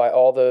called by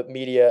all the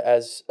media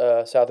as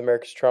South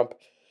America's Trump,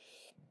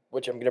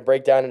 which I'm going to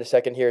break down in a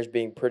second here as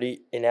being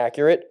pretty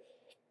inaccurate.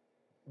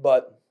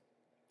 But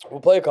we'll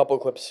play a couple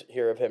of clips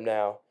here of him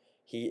now.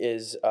 He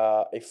is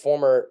a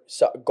former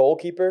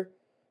goalkeeper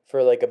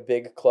for like a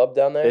big club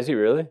down there. Is he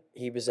really?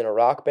 He was in a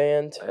rock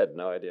band. I had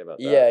no idea about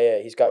that. Yeah.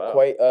 He's got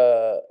quite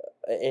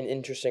an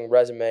interesting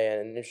resume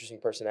and an interesting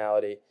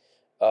personality.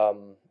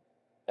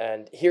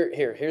 And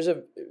here's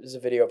a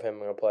video of him I'm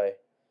going to play.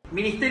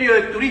 Ministerio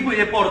de Turismo y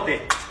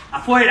Deporte,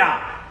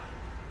 afuera.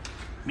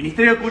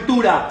 Ministerio de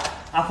Cultura,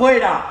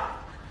 afuera.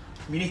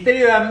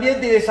 Ministerio de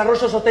Ambiente y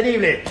Desarrollo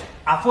Sostenible,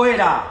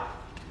 afuera.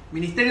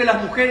 Ministerio de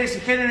las Mujeres y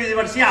Género y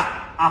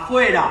Diversidad,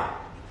 afuera.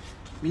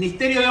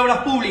 Ministerio de Obras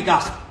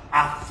Públicas,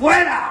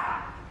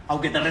 afuera.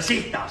 Aunque te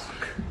resistas.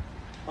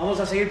 Vamos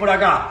a seguir por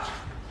acá.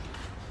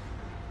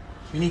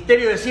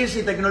 Ministerio de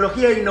Ciencia y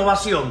Tecnología e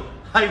Innovación.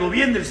 Algo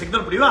bien del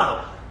sector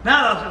privado.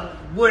 Nada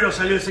bueno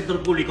salió del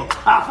sector público.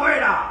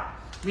 ¡Afuera!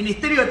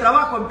 Ministerio de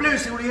Trabajo, Empleo y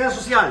Seguridad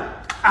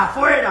Social.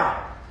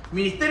 ¡Afuera!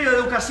 Ministerio de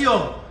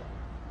Educación.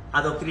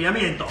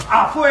 Adoctrinamiento.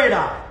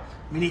 ¡Afuera!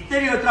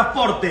 Ministerio de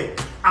Transporte.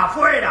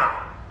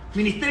 ¡Afuera!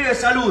 Ministerio de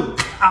Salud.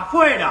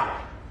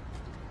 ¡Afuera!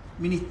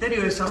 Ministerio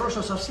de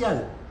Desarrollo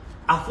Social.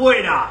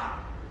 ¡Afuera!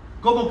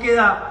 ¿Cómo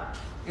queda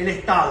el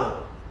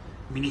Estado?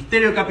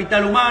 Ministerio de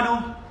Capital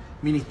Humano,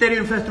 Ministerio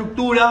de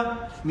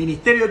Infraestructura,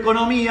 Ministerio de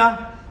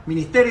Economía,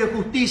 Ministerio de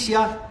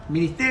Justicia,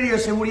 Ministerio de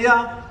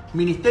Seguridad,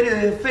 Ministerio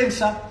de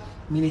Defensa,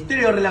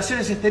 Ministerio de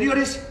Relaciones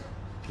Exteriores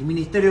y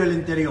Ministerio del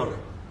Interior.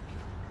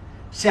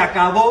 Se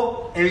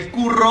acabó el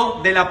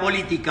curro de la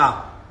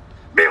política.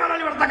 ¡Viva la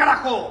libertad,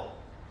 carajo!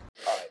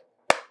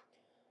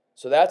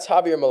 So that's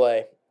Javier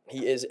Milei.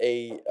 He is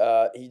he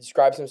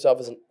describes himself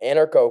as an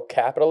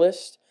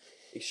anarcho-capitalist,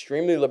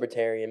 extremely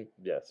libertarian.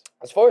 Yes.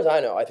 As far as I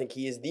know, I think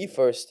he is the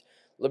first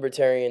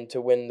libertarian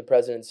to win the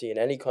presidency in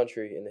any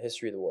country in the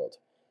history of the world.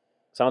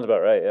 Sounds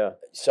about right, yeah.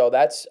 So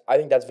I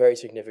think that's very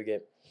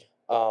significant.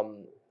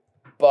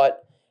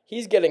 But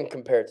he's getting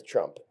compared to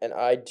Trump, and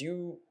I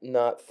do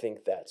not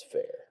think that's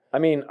fair. I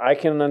mean, I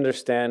can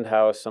understand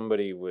how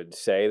somebody would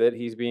say that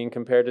he's being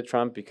compared to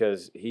Trump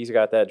because he's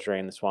got that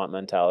drain the swamp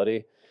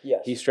mentality.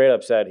 Yes. He straight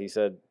up said,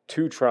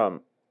 to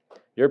Trump,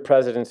 your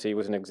presidency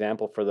was an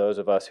example for those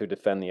of us who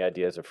defend the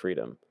ideas of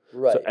freedom.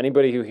 Right. So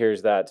anybody who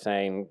hears that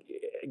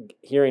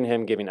hearing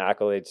him giving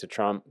accolades to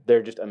Trump,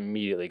 they're just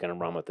immediately going to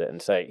run with it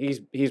and say,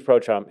 he's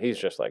pro-Trump, he's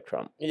just like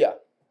Trump. Yeah.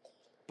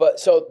 But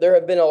so there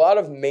have been a lot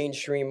of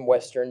mainstream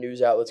Western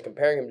news outlets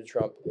comparing him to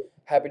Trump,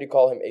 happy to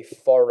call him a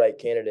far-right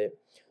candidate.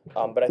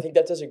 But I think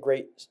that does a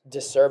great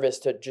disservice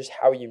to just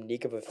how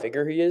unique of a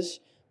figure he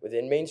is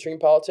within mainstream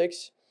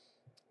politics.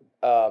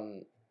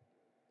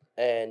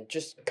 And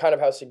just kind of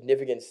how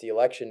significant the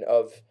election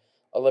of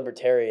a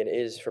libertarian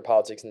is for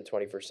politics in the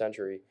 21st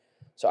century.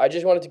 So I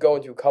just wanted to go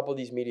into a couple of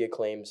these media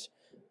claims,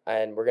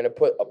 and we're going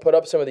to put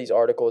up some of these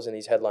articles and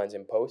these headlines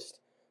in post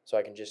so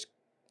I can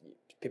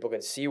people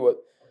can see what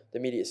the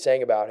media is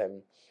saying about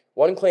him.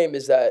 One claim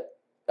is that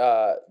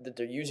that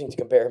they're using to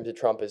compare him to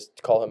Trump is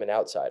to call him an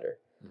outsider,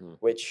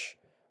 which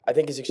I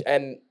think is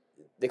and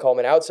they call him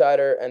an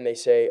outsider, and they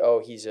say,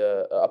 oh, he's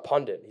a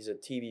pundit. He's a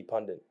TV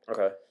pundit.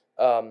 Okay.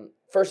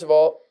 First of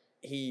all,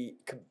 he,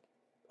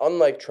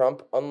 unlike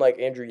Trump, unlike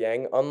Andrew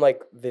Yang,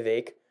 unlike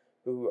Vivek,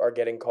 who are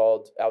getting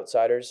called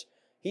outsiders,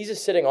 he's a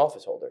sitting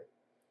office holder.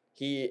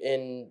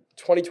 In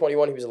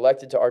 2021, he was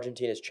elected to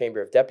Argentina's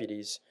Chamber of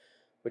Deputies,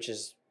 which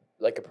is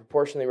like a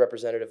proportionally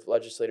representative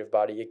legislative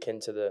body akin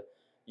to the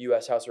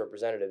U.S. House of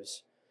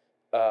Representatives.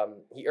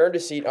 He earned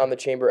a seat on the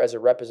chamber as a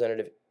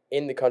representative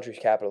in the country's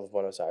capital of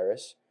Buenos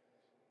Aires.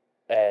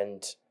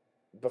 And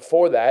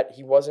before that,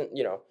 he wasn't,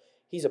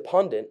 he's a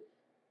pundit,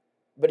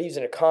 but he's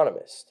an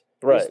economist.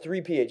 Right. He has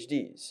 3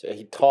 PhDs.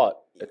 He taught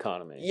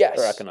economy. Yes.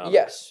 Or economics.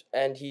 Yes.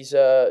 And he's,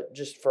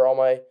 just for all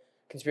my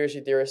conspiracy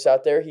theorists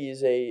out there,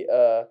 he's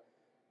a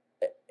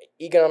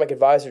economic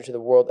advisor to the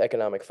World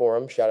Economic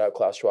Forum. Shout out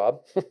Klaus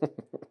Schwab.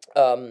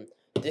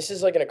 This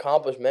is like an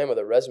accomplished man with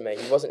a resume.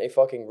 He wasn't a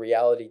fucking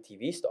reality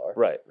TV star.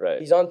 Right.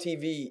 He's on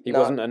TV. He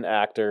wasn't an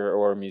actor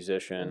or a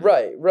musician.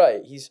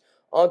 Right. He's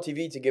on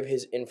TV to give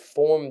his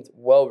informed,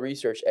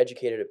 well-researched,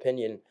 educated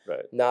opinion,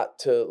 not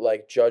to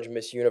like judge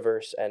Miss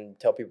Universe and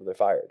tell people they're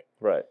fired.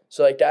 Right.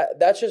 So like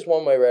that's just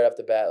one way right off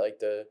the bat. Like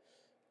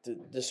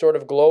the sort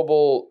of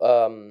global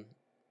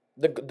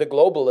the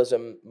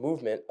globalism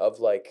movement of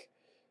like,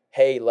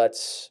 hey,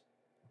 let's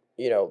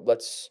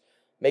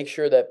make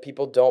sure that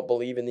people don't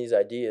believe in these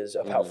ideas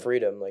about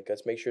freedom. Like,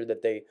 let's make sure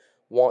that they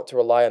want to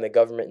rely on the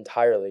government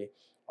entirely,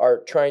 are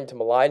trying to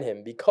malign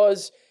him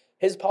because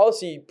his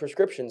policy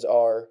prescriptions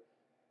are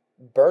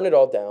burn it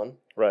all down.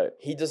 Right.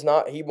 He does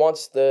not. He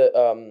wants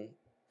the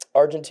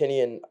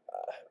Argentinian.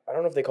 I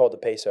don't know if they call it the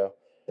peso,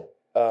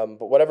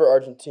 but whatever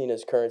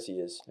Argentina's currency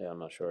is. Yeah, I'm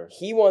not sure.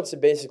 He wants to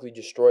basically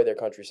destroy their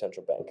country's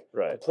central bank.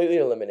 Right. Completely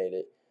eliminate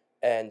it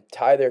and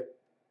tie their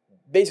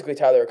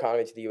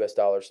economy to the U.S.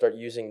 dollar. Start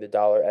using the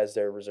dollar as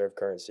their reserve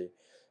currency.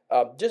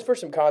 Just for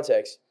some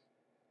context,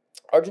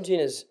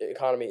 Argentina's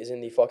economy is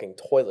in the fucking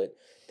toilet.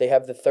 They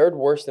have the 3rd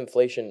worst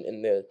inflation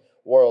in the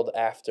world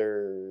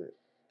after,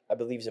 I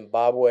believe,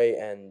 Zimbabwe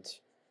and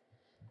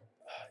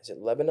is it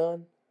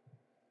Lebanon?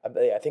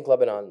 I think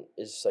Lebanon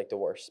is like the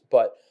worst.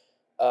 But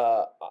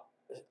I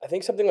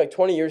think something like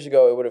 20 years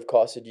ago, it would have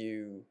costed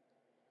you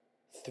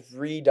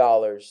 $3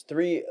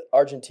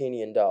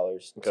 Argentinian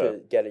dollars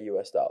to get a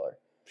U.S. dollar.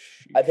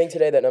 I think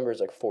today that number is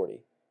like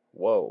 40.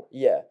 Whoa.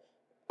 Yeah.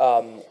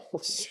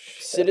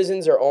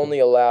 Citizens are only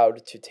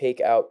allowed to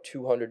take out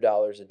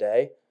 $200 a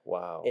day.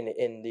 Wow.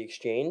 In the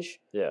exchange.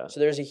 Yeah. So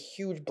there's a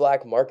huge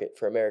black market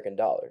for American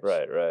dollars.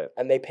 Right.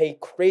 And they pay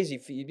crazy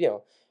fees.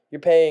 You're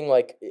paying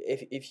like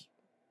if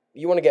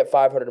you want to get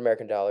 500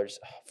 American dollars.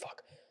 Oh,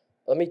 fuck.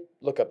 Let me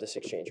look up this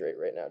exchange rate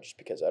right now, just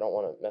because I don't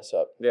want to mess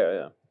up.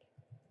 Yeah.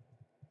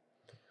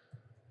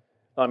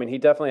 I mean, he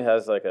definitely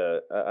has like I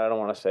don't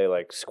want to say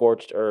like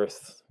scorched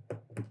earth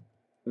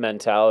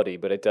mentality,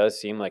 but it does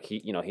seem like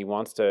he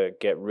wants to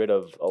get rid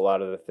of a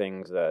lot of the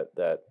things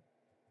that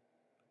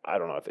I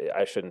don't know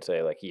I shouldn't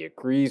say like he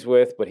agrees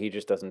with, but he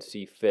just doesn't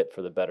see fit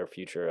for the better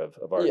future of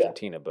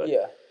Argentina. But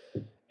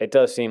it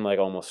does seem like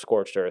almost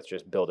scorched earth,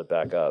 just build it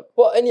back up.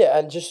 Well,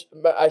 and just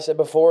I said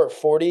before,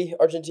 40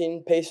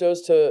 Argentine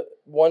pesos to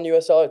 $1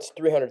 US, it's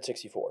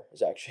 364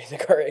 is actually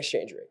the current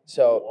exchange rate.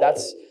 So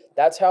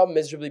that's how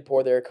miserably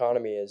poor their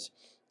economy is,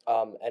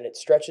 and it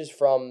stretches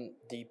from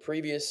the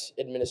previous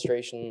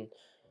administration.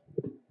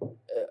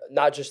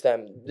 Not just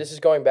them. This is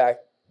going back,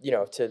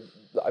 to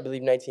I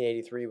believe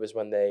 1983 was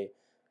when they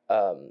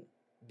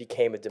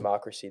became a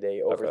democracy.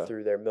 They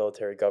overthrew their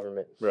military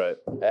government. Right.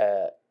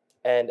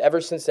 And ever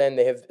since then,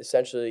 they have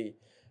essentially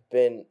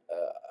been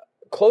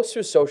close to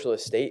a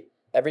socialist state.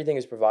 Everything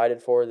is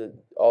provided for,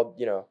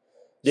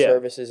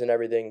 services and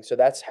everything. So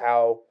that's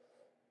how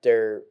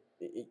their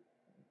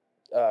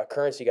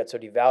currency got so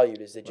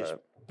devalued is they just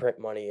Right. print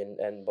money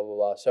and blah, blah,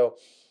 blah. So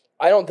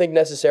I don't think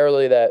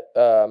necessarily that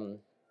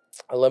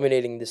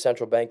eliminating the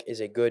central bank is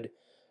a good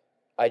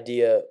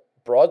idea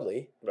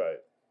broadly. Right.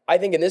 I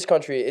think in this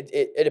country,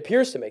 it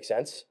appears to make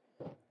sense,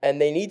 and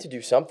they need to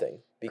do something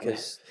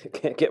because It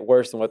can't get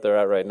worse than what they're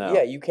at right now.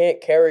 yeah, you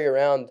can't carry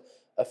around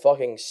a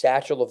fucking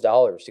satchel of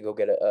dollars to go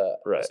get a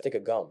Right. stick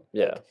of gum.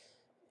 Yeah. Like,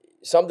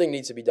 something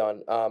needs to be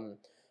done.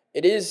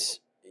 It is.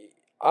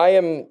 I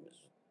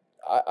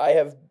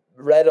have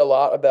read a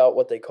lot about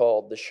what they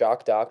call the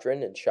shock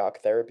doctrine and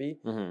shock therapy,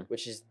 Mm-hmm.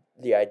 which is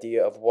the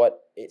idea of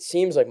what it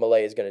seems like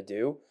Malay is going to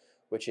do,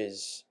 which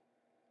is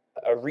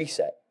a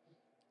reset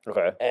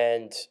Okay.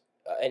 and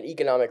an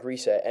economic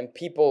reset, and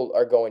people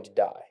are going to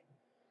die.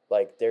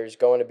 Like there's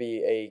going to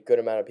be a good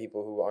amount of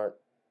people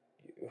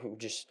who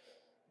just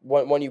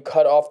when you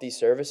cut off these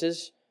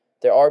services,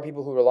 there are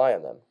people who rely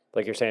on them.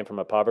 Like you're saying from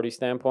a poverty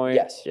standpoint?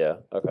 Yes. Yeah.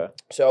 Okay.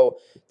 So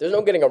there's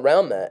no getting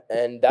around that,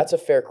 and that's a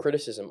fair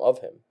criticism of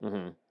him.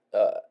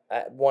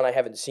 Mm-hmm. One I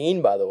haven't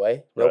seen, by the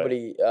way. Right.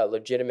 Nobody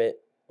legitimate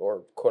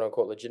or quote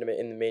unquote legitimate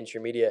in the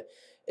mainstream media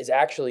is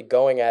actually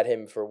going at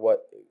him for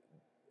what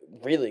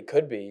really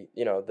could be,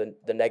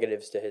 the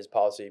negatives to his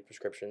policy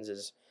prescriptions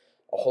is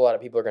a whole lot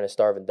of people are going to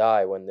starve and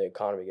die when the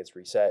economy gets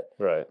reset.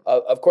 Right.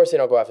 Of course, they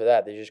don't go after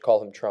that. They just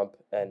call him Trump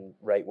and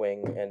right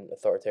wing and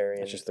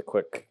authoritarian. It's just the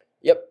quick.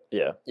 Yep.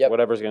 Yeah. Yep.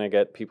 Whatever's going to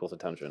get people's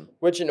attention.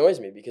 Which annoys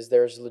me because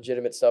there's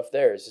legitimate stuff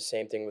there. It's the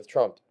same thing with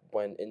Trump.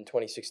 When in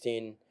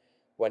 2016,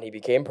 when he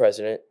became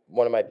president,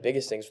 one of my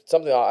biggest things,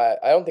 something I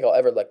don't think I'll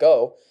ever let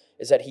go,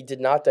 is that he did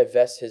not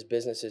divest his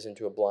businesses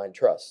into a blind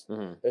trust.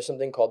 Mm-hmm. There's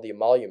something called the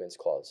emoluments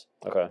clause,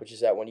 Okay. which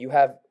is that when you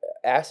have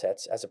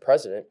assets as a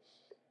president,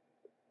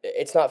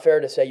 it's not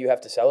fair to say you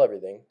have to sell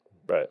everything.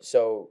 Right.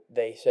 So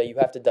they say you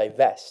have to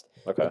divest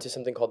Okay. into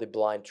something called the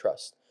blind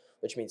trust,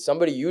 which means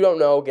somebody you don't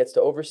know gets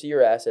to oversee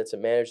your assets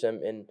and manage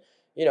them in,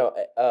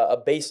 a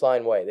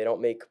baseline way. They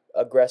don't make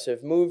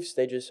aggressive moves.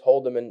 They just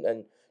hold them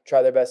and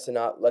try their best to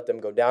not let them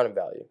go down in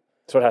value.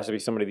 So it has to be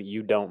somebody that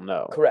you don't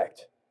know.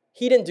 Correct.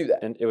 He didn't do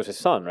that. And it was his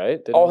son,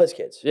 right? All his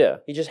kids. Yeah.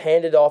 He just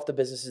handed off the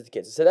businesses to the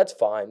kids and said, that's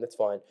fine,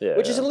 Yeah,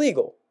 which is yeah.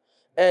 illegal.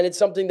 And it's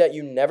something that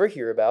you never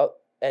hear about,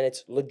 and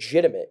it's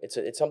legitimate.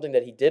 It's something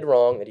that he did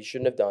wrong, that he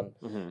shouldn't have done.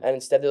 Mm-hmm. And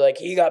instead they're like,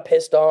 he got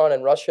pissed on,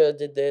 and Russia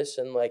did this,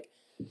 and like,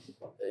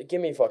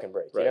 give me a fucking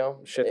break, Right. you know?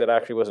 Shit that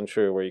actually wasn't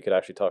true, where you could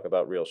actually talk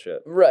about real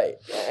shit. Right.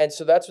 And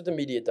so that's what the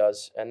media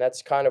does, and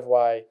that's kind of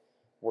why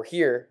we're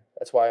here.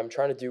 That's why I'm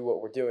trying to do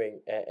what we're doing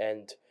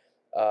and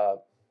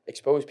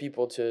expose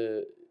people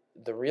to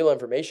the real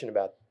information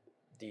about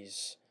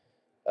these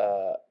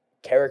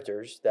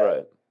characters that,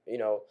 Right.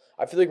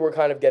 I feel like we're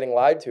kind of getting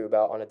lied to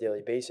about on a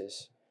daily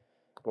basis.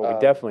 Well, we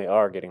definitely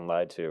are getting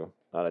lied to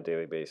on a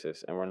daily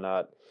basis, and we're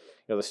not.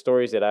 The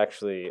stories that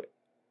actually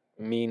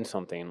mean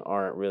something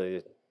aren't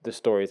really the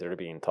stories that are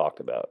being talked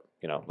about.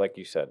 Like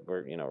you said,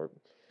 we're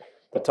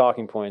the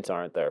talking points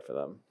aren't there for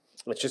them.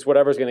 It's just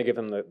whatever's going to give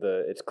them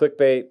the it's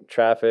clickbait,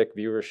 traffic,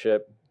 viewership,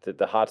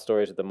 the hot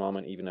stories at the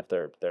moment, even if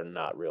they're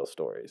not real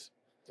stories.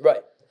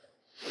 Right.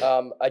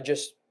 I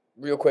just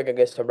real quick, I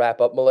guess to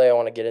wrap up Malay, I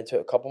want to get into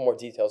a couple more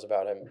details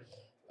about him.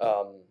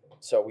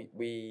 So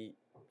we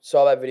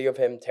saw that video of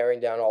him tearing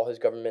down all his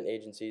government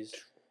agencies.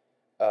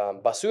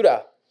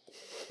 Basura.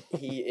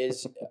 He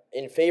is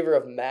in favor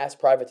of mass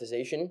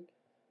privatization.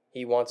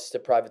 He wants to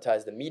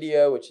privatize the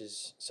media, which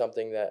is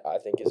something that I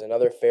think is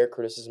another fair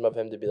criticism of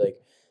him, to be like,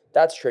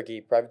 that's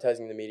tricky.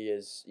 Privatizing the media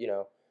is,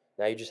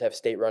 now you just have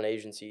state-run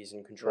agencies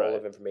and control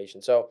of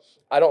information. So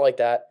I don't like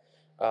that.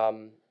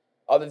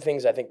 Other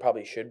things I think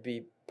probably should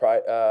be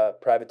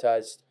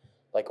privatized,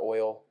 like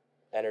oil,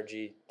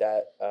 energy,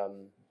 that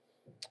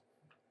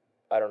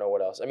I don't know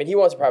what else. I mean, he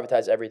wants to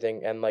privatize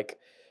everything, and like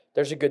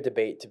there's a good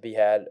debate to be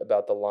had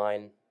about the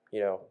line,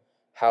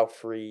 how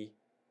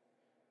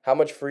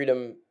much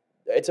freedom.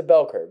 It's a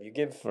bell curve. You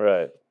give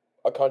Right.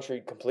 a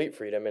country complete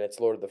freedom, and it's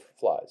Lord of the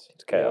Flies.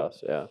 It's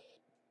chaos, yeah.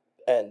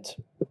 And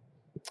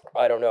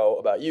I don't know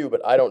about you, but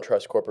I don't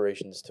trust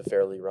corporations to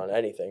fairly run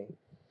anything.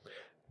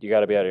 You got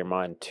to be out of your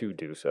mind to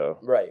do so.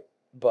 Right.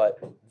 But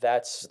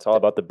It's all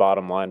about the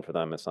bottom line for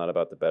them. It's not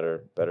about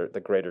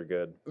the greater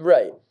good.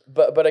 right.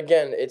 But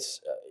again, it's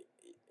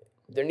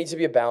there needs to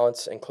be a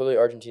balance, and clearly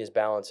Argentina's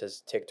balance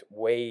has ticked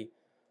way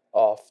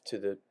off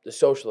to the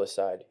socialist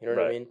side. You know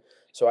what I Right. mean?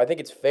 So I think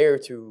it's fair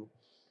to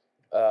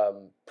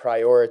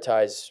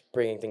prioritize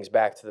bringing things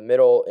back to the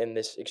middle in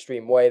this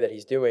extreme way that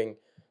he's doing.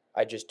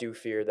 I just do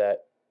fear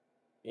that,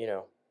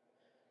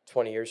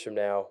 20 years from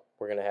now,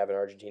 we're going to have an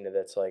Argentina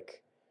that's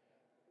like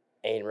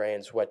Ayn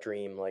Rand's wet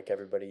dream. Like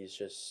everybody's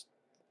just,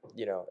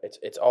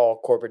 it's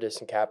all corporatist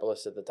and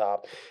capitalist at the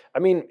top. I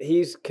mean,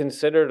 he's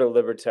considered a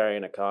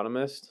libertarian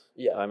economist.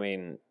 Yeah. I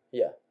mean,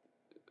 Yeah.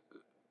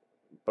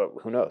 but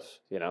who knows?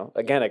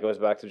 Again, it goes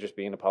back to just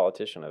being a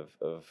politician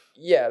of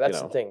Yeah,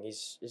 that's the thing.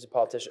 He's a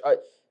politician.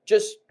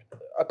 Just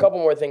a couple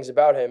more things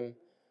about him.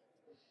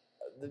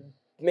 The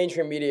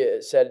mainstream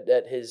media said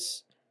that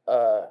his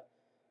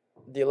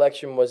the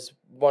election was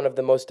one of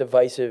the most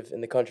divisive in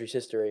the country's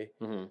history.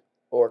 Mm-hmm.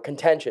 or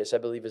contentious, I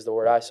believe is the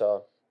word I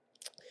saw.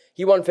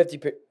 He won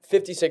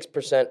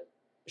 56%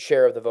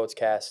 share of the votes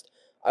cast.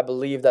 I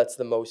believe that's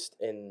the most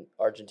in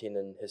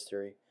Argentinian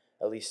history,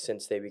 at least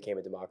since they became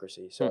a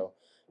democracy. So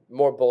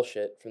more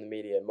bullshit from the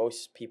media.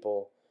 Most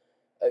people,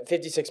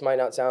 56 might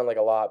not sound like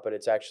a lot, but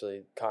it's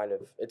actually kind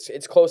of,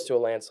 it's close to a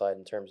landslide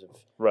in terms of,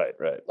 Right.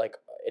 like,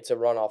 it's a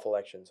runoff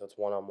election, so it's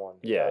one-on-one.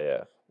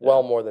 Yeah.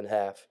 Well more than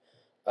half.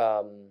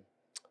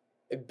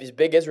 He's a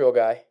big Israel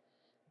guy,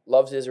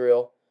 loves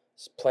Israel,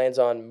 plans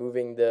on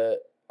moving the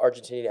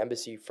Argentinian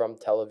embassy from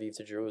Tel Aviv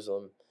to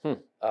Jerusalem.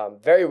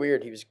 Very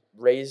weird. He was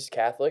raised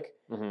Catholic,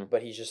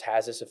 but he just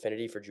has this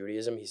affinity for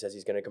Judaism. He says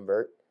he's going to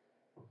convert.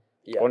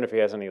 Yeah. I wonder if he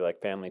has any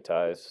like family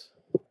ties.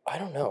 I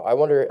don't know. I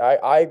wonder.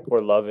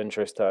 Or love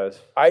interest ties.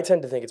 I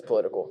tend to think it's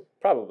political.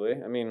 Probably.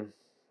 I mean,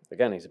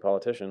 again, he's a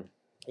politician.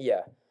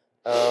 Yeah.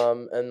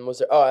 And was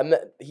there? Oh, and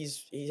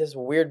he has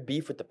weird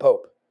beef with the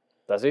Pope.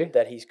 Does he?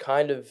 That he's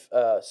kind of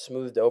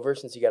smoothed over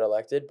since he got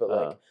elected, but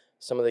like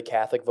some of the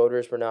Catholic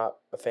voters were not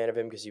a fan of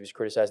him because he was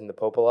criticizing the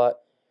Pope a lot.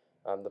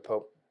 The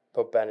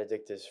Pope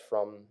Benedict is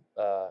from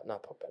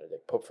not Pope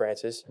Benedict. Pope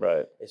Francis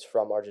is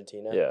from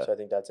Argentina. Yeah. So I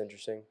think that's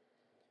interesting.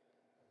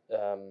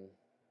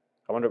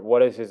 I wonder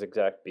what is his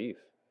exact beef.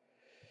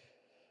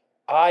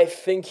 I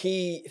think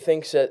he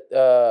thinks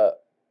that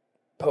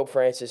Pope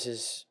Francis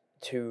is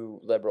too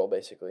liberal,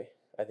 basically.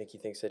 I think he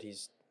thinks that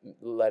he's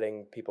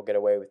letting people get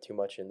away with too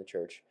much in the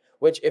church.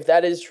 Which, if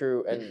that is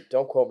true, and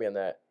don't quote me on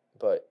that,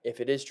 but if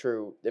it is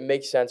true, it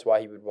makes sense why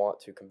he would want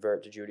to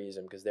convert to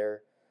Judaism, because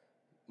they're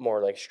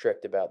more like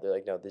strict about. They're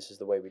like, no, this is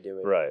the way we do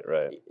it.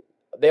 Right.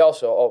 They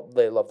also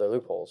they love their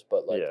loopholes,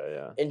 but like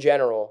in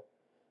general,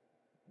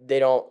 they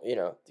don't. You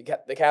know,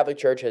 the Catholic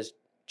Church has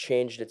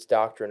changed its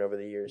doctrine over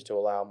the years to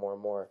allow more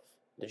and more.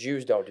 The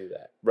Jews don't do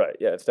that. Right.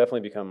 Yeah, it's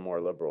definitely become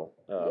more liberal.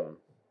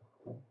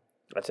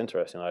 That's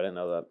interesting. I didn't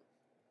know that.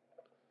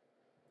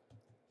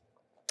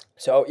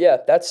 So yeah,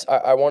 that's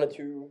I wanted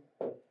to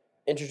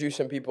introduce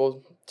some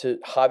people to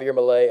Javier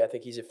Milei. I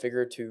think he's a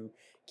figure to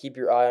keep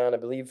your eye on. I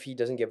believe he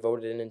doesn't get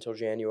voted in until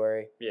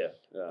January. Yeah.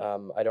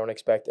 I don't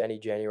expect any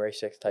January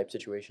 6th type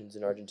situations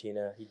in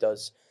Argentina. He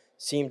does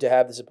seem to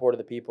have the support of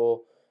the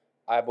people.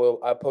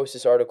 I'll post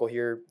this article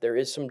here. There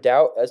is some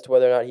doubt as to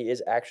whether or not he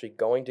is actually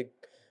going to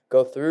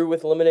go through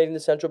with eliminating the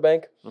central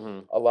bank.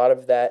 A lot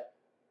of that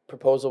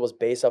proposal was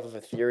based off of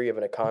a theory of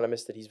an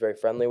economist that he's very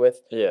friendly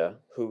with. Yeah.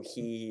 Who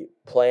he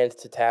planned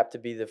to tap to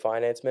be the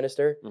finance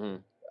minister.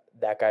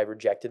 That guy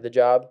rejected the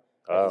job.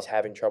 And he's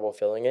having trouble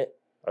filling it.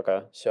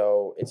 Okay.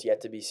 So it's yet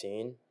to be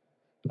seen.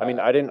 I mean,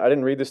 I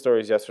didn't read the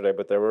stories yesterday,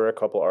 but there were a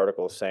couple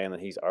articles saying that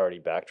he's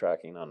already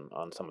backtracking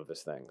on some of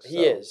his things.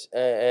 He is,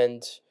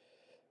 and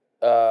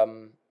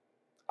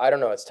I don't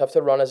know. It's tough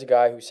to run as a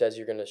guy who says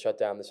you're going to shut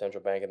down the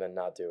central bank and then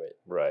not do it.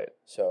 Right.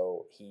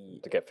 So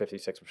to get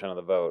 56% of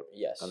the vote.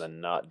 Yes. And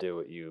then not do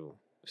what you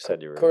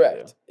said you were correct.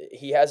 going to do.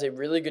 He has a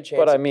really good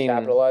chance to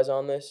capitalize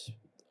on this.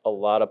 A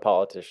lot of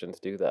politicians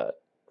do that.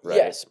 Right?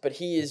 Yes, but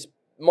he is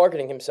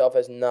marketing himself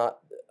as not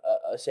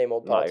a same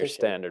old politician. Not your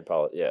standard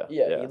politician.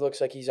 Yeah. He looks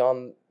like he's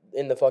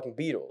in the fucking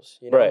Beatles.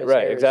 You know?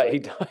 Right. Exactly.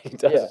 Like, he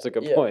does. It's a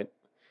good point.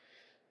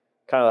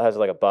 Kind of has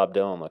like a Bob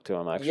Dylan look to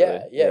him, actually.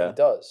 Yeah, he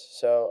does.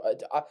 So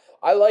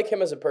I like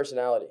him as a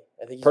personality.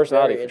 I think he's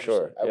personality very for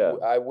sure.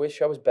 I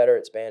wish I was better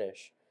at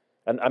Spanish.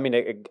 And I mean,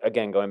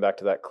 again, going back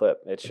to that clip,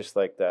 it's just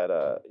like that.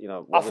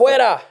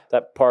 Afuera.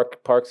 That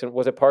Parks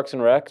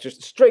and Rec?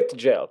 Just straight to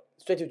jail.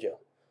 Straight to jail.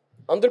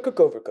 Undercook,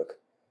 overcook.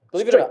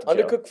 Believe it or not,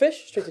 undercooked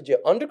fish, straight to jail.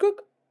 Undercook,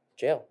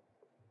 jail.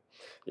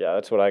 Yeah,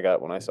 that's what I got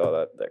when I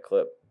saw that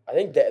clip. I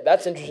think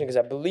that's interesting because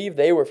I believe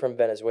they were from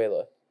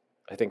Venezuela.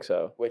 I think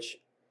so. Which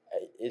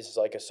is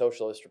like a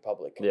socialist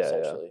republic,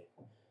 essentially.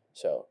 Yeah.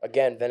 So,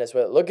 again,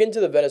 Venezuela. Look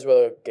into the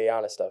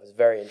Venezuela-Guyana stuff. It's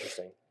very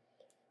interesting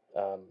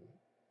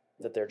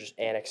that they're just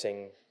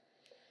annexing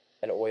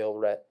an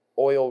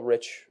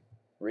oil-rich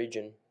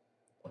region.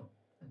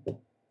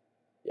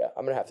 Yeah,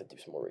 I'm going to have to do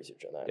some more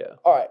research on that. Yeah.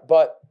 All right,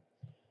 but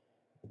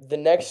the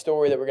next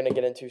story that we're going to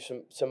get into,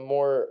 some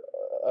more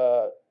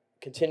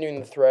continuing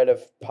the thread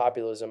of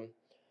populism,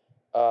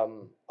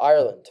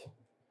 Ireland,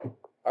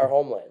 our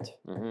homeland.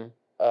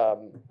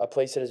 A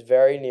place that is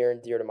very near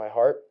and dear to my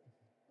heart,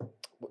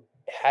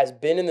 has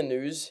been in the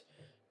news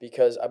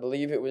because I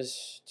believe it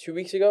was 2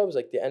 weeks ago. It was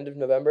like the end of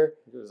November.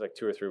 It was like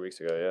 2 or 3 weeks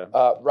ago,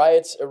 yeah.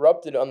 Riots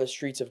erupted on the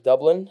streets of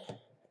Dublin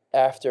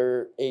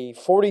after a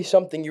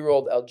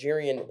 40-something-year-old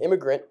Algerian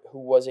immigrant who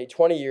was a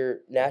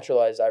 20-year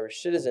naturalized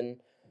Irish citizen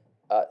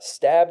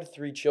stabbed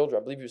 3 children.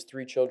 I believe it was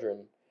 3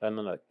 children. And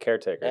then a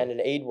caretaker. And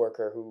an aid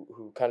worker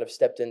who kind of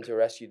stepped in to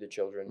rescue the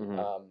children.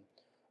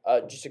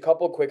 Just a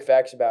couple of quick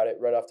facts about it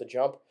right off the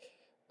jump.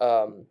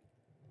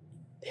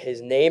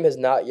 His name has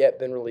not yet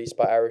been released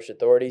by Irish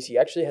authorities. He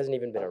actually hasn't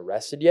even been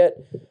arrested yet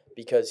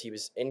because he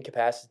was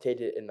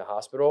incapacitated in the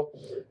hospital.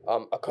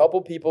 A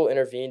couple people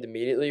intervened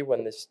immediately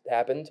when this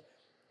happened,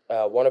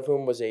 one of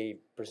whom was a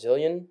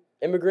Brazilian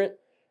immigrant,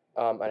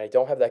 and I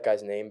don't have that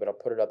guy's name, but I'll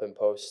put it up in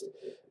post,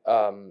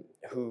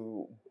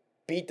 who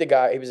beat the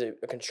guy. He was a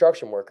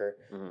construction worker.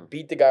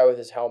 Beat the guy with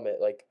his helmet,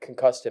 like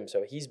concussed him.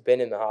 So he's been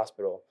in the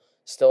hospital.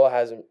 Still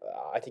hasn't.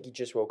 I think he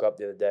just woke up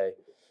the other day.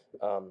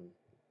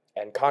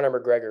 And Conor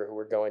McGregor, who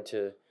we're going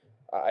to,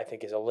 I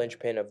think, is a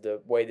linchpin of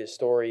the way this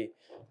story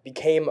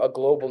became a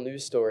global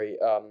news story.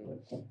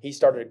 He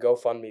started a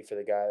GoFundMe for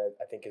the guy that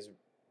I think has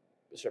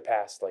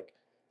surpassed like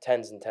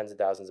tens and tens of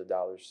thousands of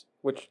dollars.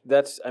 Which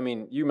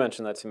you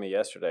mentioned that to me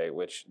yesterday,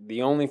 which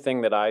the only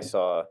thing that I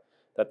saw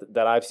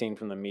that I've seen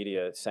from the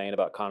media saying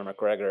about Conor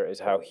McGregor is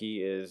how he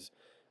is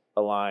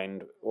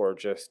aligned or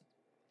just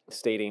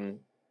stating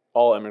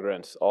all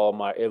immigrants, all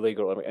my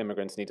illegal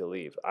immigrants need to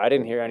leave. I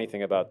didn't hear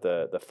anything about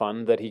the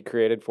fund that he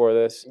created for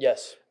this.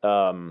 Yes.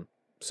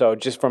 So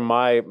just from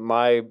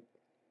my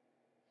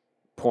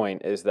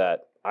point is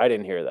that I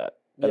didn't hear that.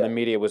 And the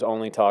media was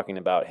only talking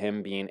about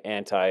him being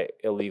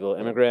anti-illegal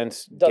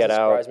immigrants, Doesn't get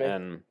out, surprise me.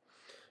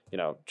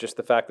 and just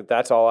the fact that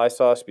that's all I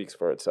saw speaks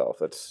for itself.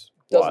 That's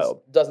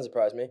wild. Doesn't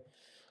surprise me.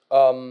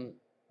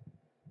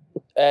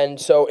 And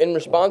so in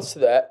response to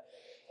that,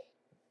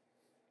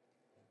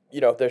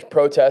 there's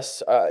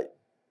protests.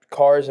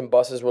 Cars and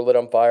buses were lit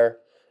on fire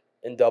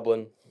in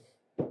Dublin.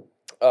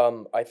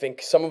 I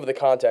think some of the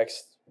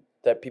context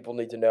that people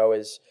need to know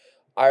is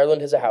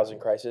Ireland has a housing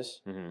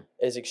crisis. It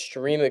is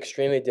extremely,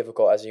 extremely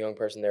difficult as a young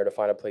person there to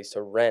find a place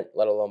to rent,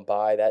 let alone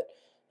buy. That,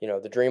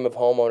 the dream of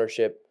home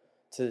ownership,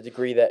 to the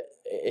degree that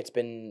it's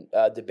been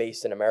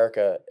debased in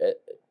America,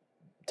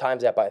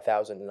 times that by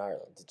 1,000 in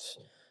Ireland.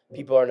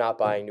 People are not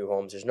buying new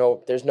homes.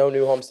 There's no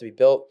new homes to be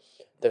built.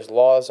 There's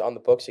laws on the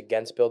books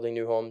against building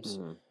new homes.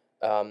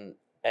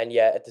 And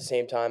yet, at the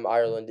same time,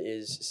 Ireland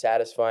is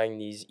satisfying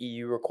these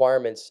EU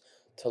requirements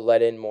to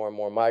let in more and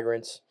more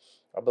migrants.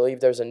 I believe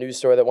there's a news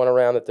story that went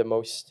around that the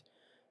most,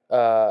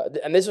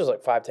 and this was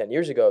like 5-10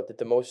 years ago, that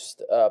the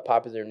most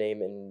popular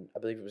name in, I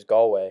believe it was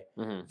Galway,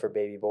 for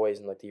baby boys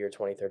in like the year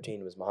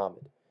 2013 was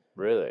Muhammad.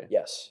 Really?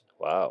 Yes.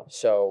 Wow.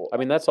 So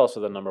that's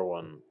also the number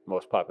one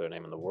most popular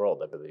name in the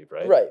world, I believe,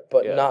 right? Right,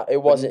 but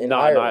it wasn't in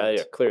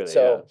Ireland. Clearly.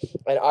 So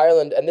in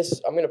Ireland, and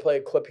this, I'm going to play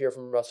a clip here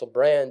from Russell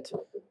Brand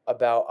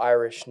about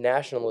Irish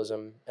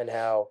nationalism and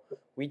how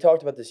we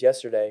talked about this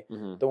yesterday.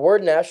 The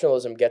word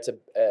nationalism gets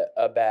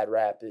a bad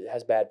rap. It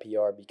has bad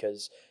PR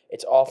because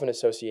it's often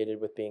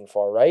associated with being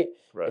far right.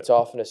 It's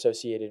often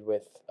associated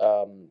with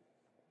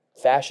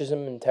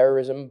fascism and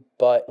terrorism.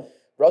 But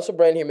Russell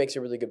Brand here makes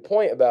a really good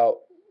point about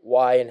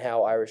why and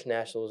how Irish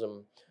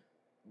nationalism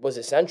was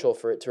essential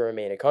for it to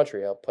remain a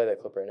country. I'll play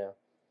that clip right now.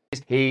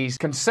 He's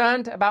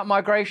concerned about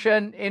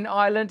migration in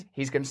Ireland.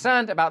 He's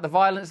concerned about the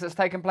violence that's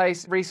taken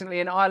place recently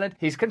in Ireland.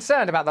 He's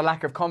concerned about the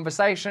lack of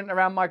conversation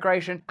around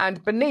migration.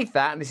 And beneath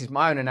that, and this is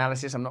my own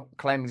analysis, I'm not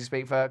claiming to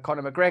speak for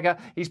Conor McGregor,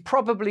 he's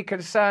probably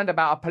concerned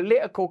about a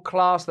political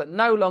class that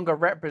no longer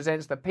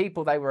represents the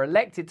people they were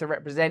elected to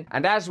represent.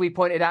 And as we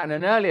pointed out in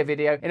an earlier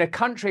video, in a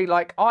country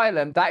like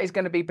Ireland, that is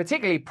going to be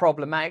particularly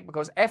problematic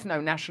because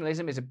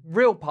ethno-nationalism is a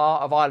real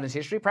part of Ireland's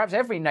history, perhaps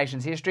every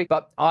nation's history.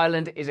 But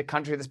Ireland is a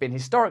country that's been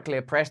historically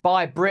oppressed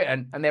by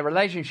Britain, and their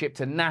relationship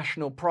to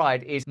national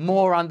pride is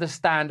more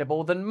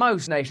understandable than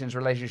most nations'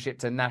 relationship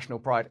to national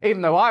pride.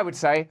 Even though I would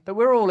say that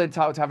we're all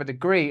entitled to have a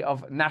degree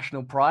of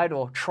national pride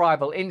or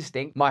tribal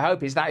instinct, my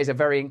hope is that is a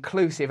very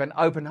inclusive and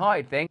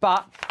open-hearted thing,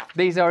 but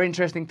these are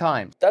interesting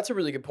times. That's a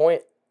really good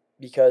point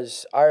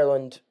because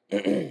Ireland,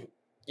 we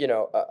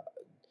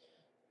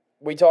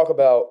talk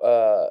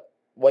about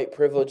white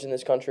privilege in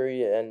this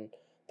country and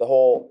the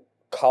whole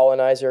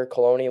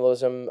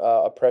colonialism,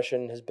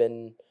 oppression has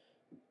been,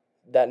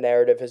 that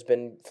narrative has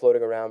been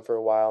floating around for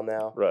a while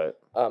now. Right.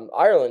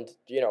 Ireland,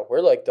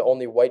 we're like the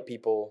only white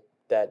people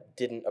that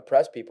didn't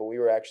oppress people. We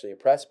were actually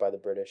oppressed by the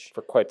British.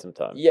 For quite some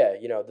time. Yeah,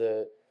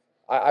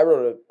 I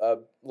wrote a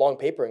long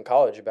paper in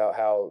college about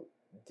how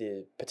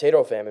the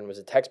potato famine was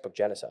a textbook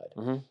genocide.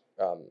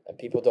 And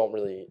people don't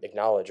really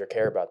acknowledge or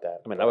care about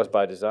that. That was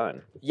by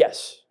design.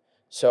 Yes.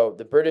 So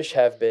the British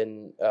have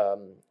been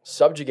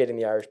subjugating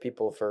the Irish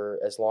people for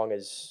as long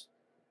as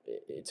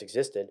it's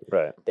existed.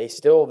 Right. They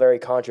still very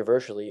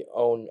controversially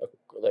own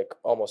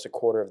almost a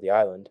quarter of the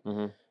island.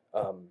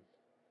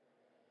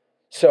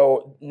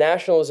 So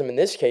nationalism in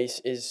this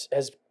case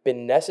has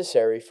been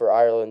necessary for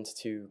Ireland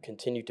to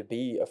continue to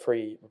be a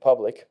free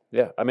republic.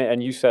 Yeah,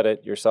 and you said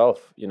it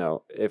yourself.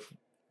 If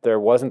there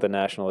wasn't the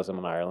nationalism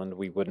in Ireland,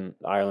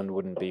 Ireland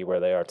wouldn't be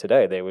where they are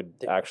today. They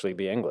would actually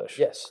be English.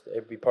 Yes, it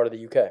would be part of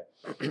the UK.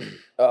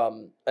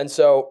 And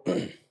so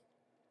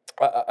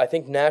I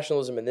think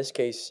nationalism in this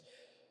case,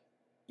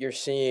 you're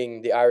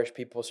seeing the Irish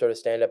people sort of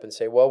stand up and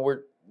say, well,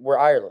 we're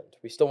Ireland.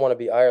 We still want to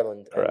be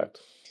Ireland. Correct.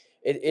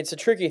 And it's a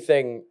tricky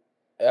thing,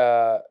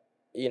 the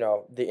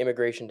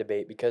immigration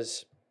debate,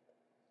 because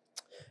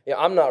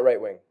I'm not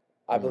right-wing.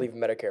 I believe in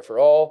Medicare for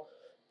all,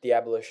 the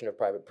abolition of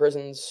private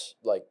prisons,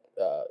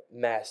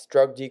 mass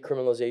drug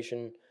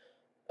decriminalization.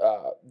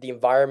 The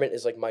environment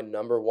is my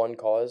number one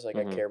cause. I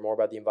care more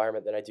about the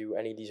environment than I do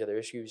any of these other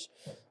issues.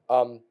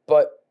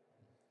 But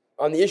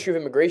on the issue of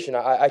immigration,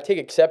 I take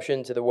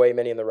exception to the way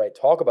many on the right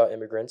talk about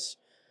immigrants.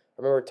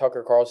 I remember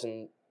Tucker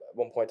Carlson at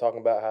one point talking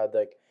about how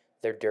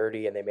they're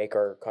dirty and they make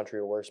our country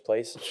a worse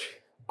place.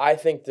 I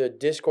think the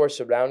discourse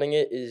surrounding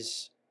it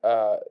is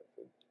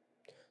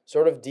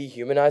sort of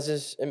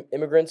dehumanizes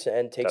immigrants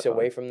and takes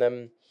Definitely. away from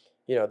them,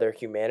 their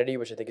humanity,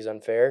 which I think is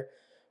unfair.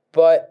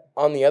 But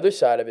on the other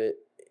side of it,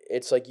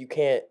 it's like you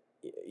can't,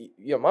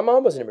 my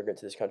mom was an immigrant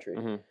to this country,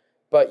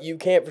 but you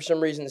can't for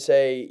some reason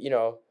say,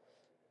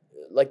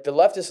 like the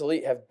leftist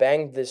elite have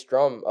banged this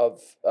drum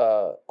of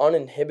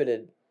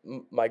uninhibited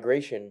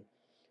migration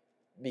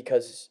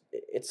because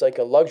it's like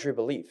a luxury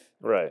belief.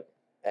 Right.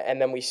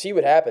 And then we see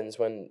what happens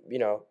when,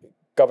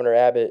 Governor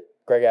Abbott,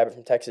 Greg Abbott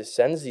from Texas,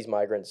 sends these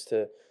migrants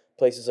to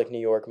places like New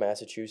York,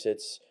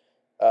 Massachusetts.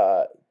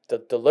 The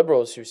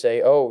liberals who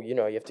say, oh, you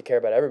have to care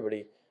about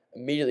everybody,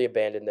 immediately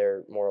abandon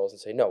their morals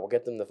and say, no, we'll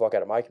get them the fuck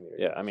out of my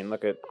community. Yeah, I mean,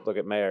 look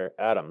at Mayor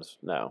Adams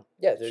now.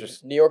 Yeah,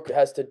 New York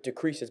has to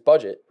decrease its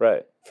budget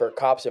for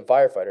cops and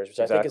firefighters, which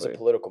I think is a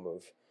political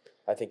move.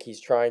 I think he's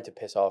trying to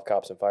piss off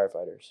cops and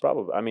firefighters.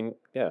 Probably. I mean,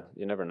 yeah,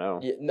 you never know.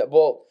 Yeah,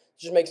 well,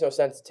 it just makes no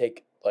sense to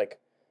take like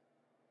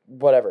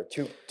whatever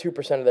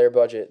 2% of their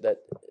budget. That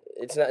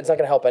it's not going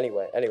to help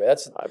anyway. Anyway,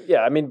 that's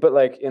yeah. I mean, but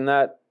like in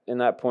that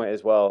point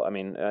as well. I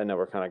mean, I know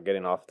we're kind of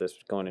getting off this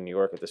going to New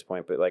York at this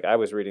point, but like I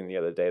was reading the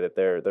other day that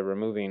they're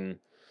removing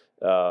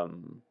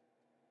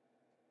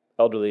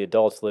elderly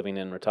adults living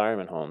in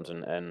retirement homes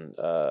and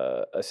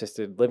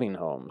assisted living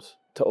homes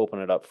to open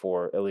it up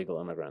for illegal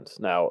immigrants.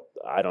 Now,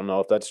 I don't know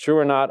if that's true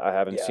or not. I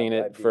haven't seen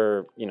it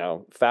for,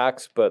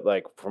 facts, but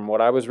like from what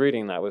I was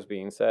reading, that was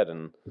being said.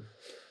 And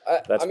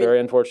that's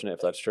very unfortunate if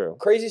that's true.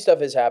 Crazy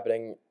stuff is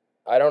happening.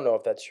 I don't know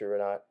if that's true or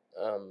not.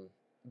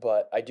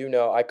 But I do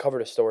know, I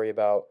covered a story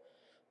about,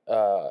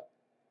 I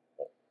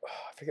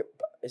forget,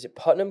 is it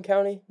Putnam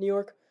County, New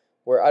York?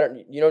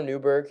 Where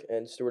Newburgh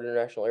and Stewart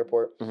International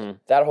Airport,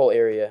 that whole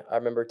area. I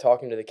remember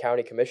talking to the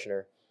county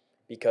commissioner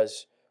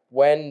because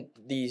when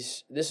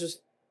this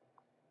was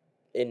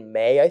in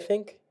May, I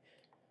think,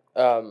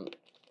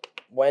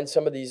 when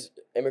some of these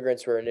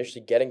immigrants were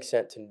initially getting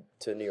sent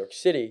to New York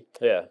City.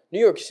 Yeah. New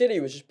York City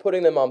was just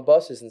putting them on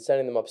buses and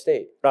sending them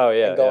upstate. Oh,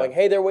 yeah. And going,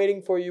 hey, they're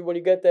waiting for you when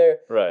you get there.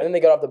 Right. And then they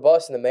got off the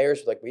bus and the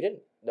mayors were like, we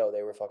didn't know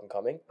they were fucking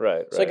coming.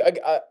 Right. It's like,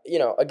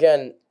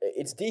 again,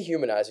 it's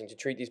dehumanizing to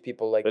treat these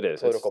people like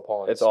political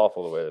pawns. It's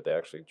awful the way that they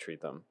actually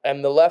treat them.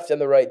 And the left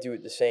and the right do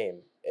it the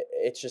same.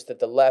 It's just that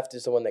the left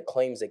is the one that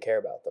claims they care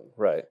about them.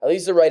 Right. At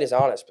least the right is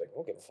honest. Like, we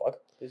don't give a fuck.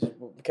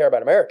 We care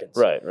about Americans.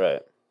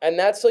 Right. And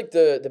that's like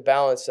the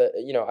balance that,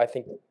 I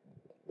think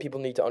people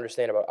need to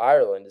understand about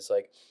Ireland is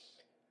like,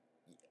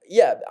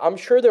 yeah, I'm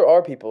sure there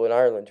are people in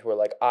Ireland who are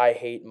like, I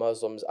hate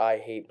Muslims, I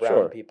hate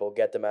brown people,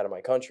 get them out of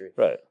my country.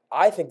 Right.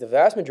 I think the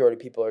vast majority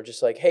of people are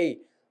just like, hey,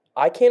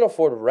 I can't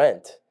afford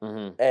rent,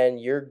 and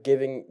you're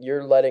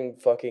letting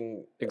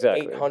fucking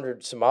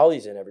 800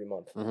 Somalis in every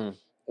month.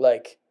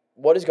 Like,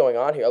 what is going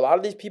on here? A lot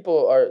of these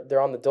people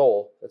they're on the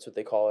dole. That's what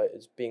they call it.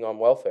 It's being on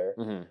welfare,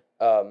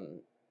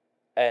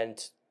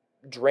 and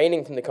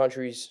draining from the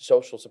country's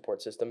social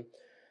support system.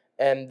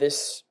 And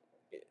this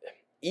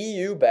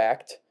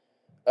EU-backed,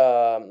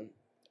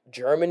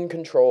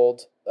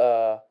 German-controlled,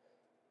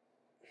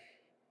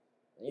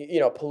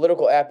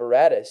 political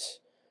apparatus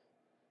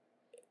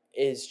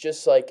is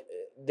just like,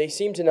 they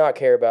seem to not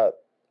care about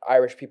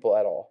Irish people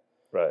at all.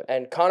 Right.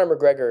 And Conor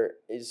McGregor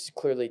is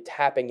clearly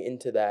tapping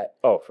into that.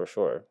 Oh, for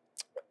sure.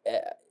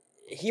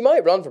 He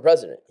might run for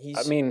president.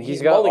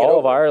 He's got all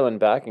of Ireland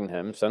backing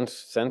him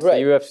since the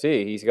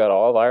UFC. He's got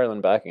all of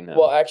Ireland backing him.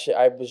 Well, actually,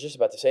 I was just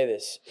about to say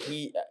this.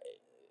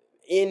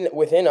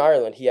 Within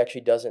Ireland, he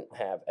actually doesn't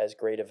have as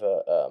great of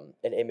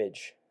an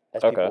image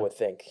as people would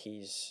think.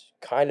 He's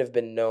kind of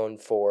been known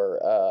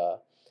for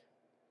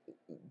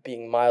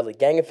being mildly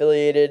gang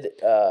affiliated.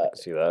 I can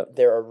see that.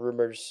 There are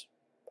rumors,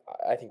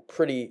 I think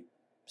pretty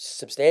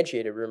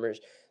substantiated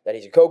rumors, that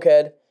he's a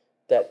cokehead.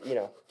 That,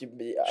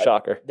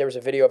 shocker. There was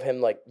a video of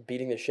him like not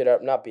beating the shit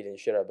out,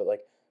 but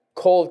like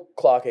cold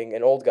clocking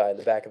an old guy in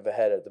the back of the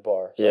head at the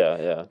bar.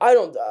 Yeah.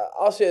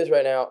 I'll say this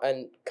right now,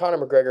 and Conor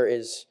McGregor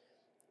is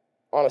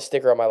on a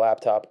sticker on my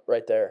laptop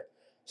right there.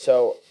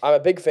 So I'm a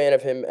big fan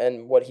of him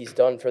and what he's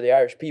done for the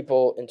Irish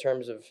people in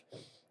terms of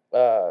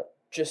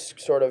just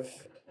sort of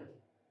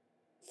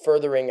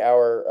furthering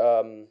our,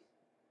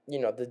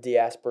 the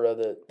diaspora,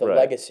 the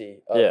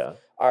legacy of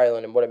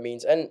Ireland and what it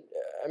means. And,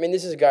 I mean,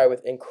 this is a guy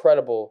with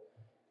incredible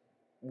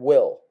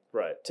will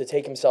to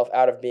take himself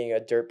out of being a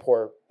dirt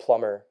poor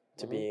plumber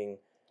to being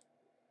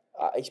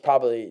he's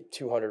probably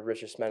 200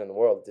 richest men in the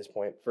world at this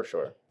point. For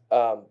sure.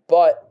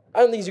 But I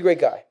don't think he's a great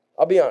guy.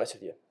 I'll be honest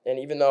with you. And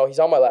even though he's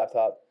on my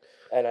laptop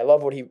and I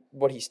love what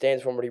he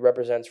stands for and what he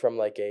represents from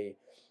like a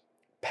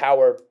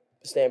power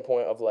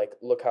standpoint of like,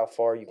 look how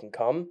far you can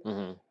come.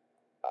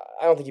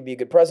 I don't think he'd be a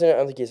good president. I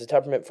don't think he has a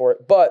temperament for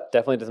it, but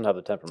definitely doesn't have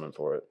the temperament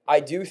for it. I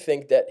do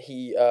think that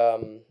he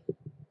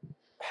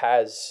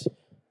has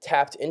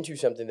tapped into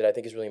something that I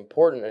think is really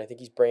important, and I think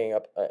he's bringing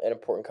up an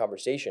important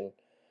conversation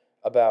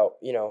about,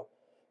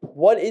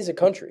 what is a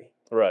country?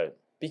 Right.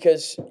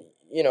 Because,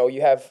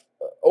 you have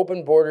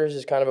open borders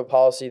is kind of a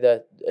policy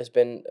that has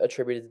been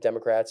attributed to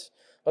Democrats.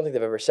 I don't think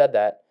they've ever said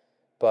that,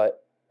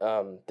 but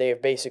they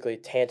have basically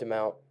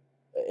tantamount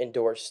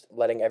endorsed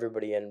letting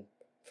everybody in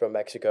from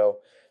Mexico.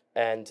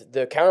 And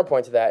the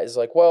counterpoint to that is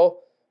like, well,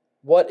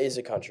 what is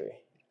a country?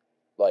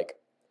 Like,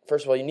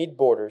 first of all, you need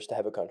borders to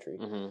have a country.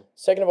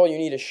 Second of all, you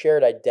need a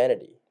shared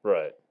identity.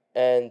 Right.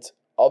 And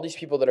all these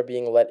people that are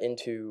being let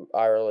into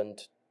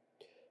Ireland,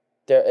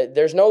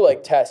 there's no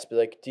like test. But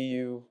like, do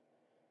you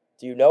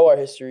know our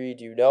history?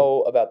 Do you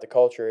know about the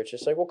culture? It's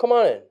just like, well, come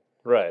on in.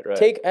 Right.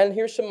 Right. And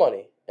here's some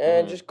money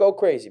and just go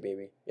crazy,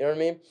 baby. You know what I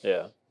mean?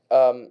 Yeah.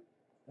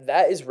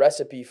 That is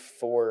recipe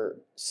for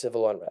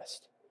civil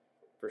unrest.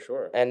 For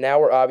sure. And now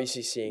we're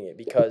obviously seeing it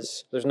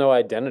because there's no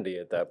identity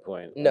at that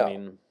point. No. I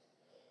mean,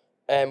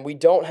 and we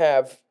don't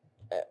have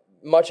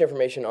much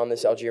information on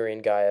this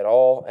Algerian guy at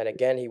all. And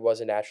again, he was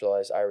a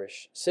naturalized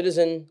Irish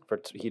citizen.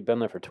 He'd been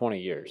there for 20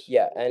 years.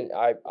 Yeah, and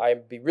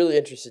I'd be really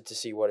interested to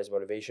see what his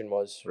motivation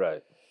was.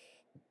 Right.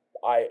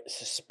 I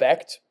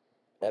suspect,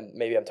 and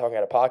maybe I'm talking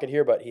out of pocket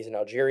here, but he's an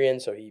Algerian,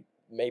 so he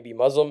may be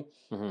Muslim.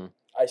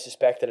 I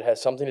suspect that it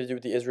has something to do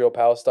with the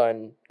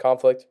Israel-Palestine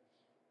conflict.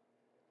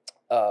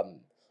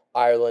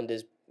 Ireland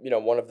is,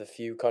 one of the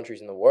few countries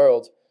in the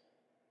world,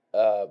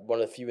 one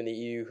of the few in the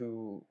EU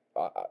who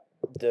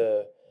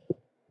the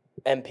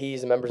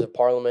MPs, the members of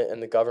parliament,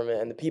 and the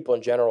government, and the people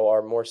in general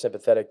are more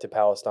sympathetic to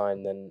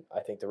Palestine than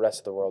I think the rest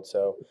of the world.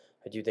 So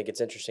I do think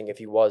it's interesting if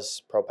he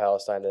was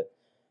pro-Palestine that,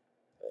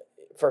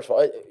 first of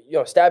all,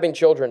 stabbing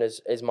children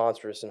is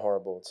monstrous and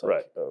horrible. It's like,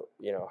 right.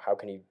 How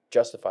can you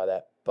justify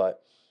that?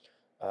 But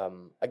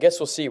I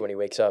guess we'll see when he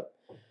wakes up.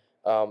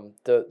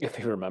 If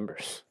he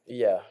remembers.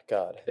 Yeah,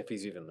 God. If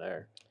he's even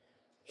there.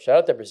 Shout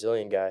out that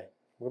Brazilian guy.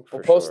 We'll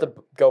post the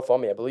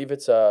GoFundMe. I believe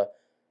it's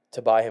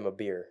to buy him a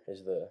beer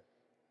is the...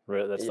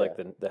 Really? That's like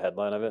the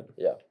headline of it?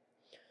 Yeah.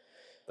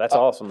 That's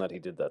awesome that he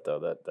did that, though.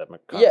 That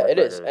yeah, it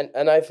is.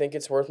 And I think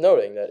it's worth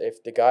noting that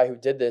if the guy who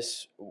did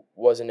this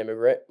was an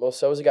immigrant, well,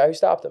 so was the guy who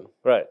stopped him.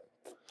 Right.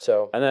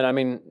 So... And then, I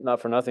mean,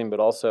 not for nothing,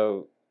 but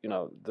also,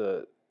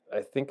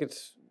 I think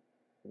it's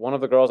one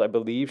of the girls, I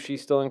believe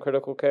she's still in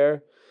critical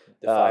care.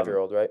 The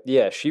 5-year-old, right?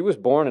 Yeah, she was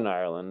born in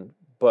Ireland,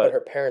 but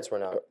her parents were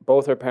not.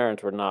 Both her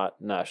parents were not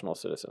national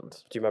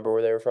citizens. Do you remember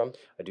where they were from?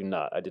 I do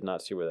not. I did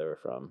not see where they were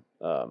from.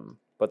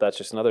 But that's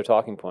just another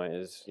talking point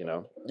is,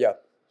 Yeah.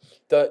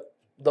 The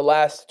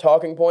last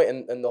talking point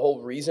and the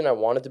whole reason I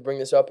wanted to bring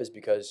this up is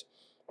because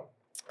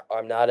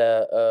I'm not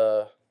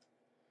an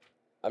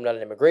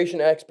immigration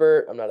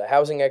expert. I'm not a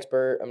housing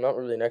expert. I'm not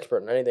really an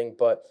expert in anything.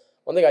 But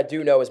one thing I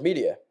do know is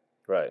media.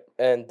 Right.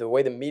 And the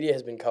way the media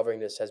has been covering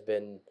this has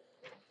been,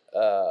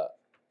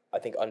 I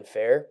think,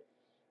 unfair.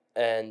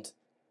 And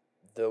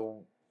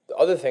the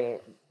other thing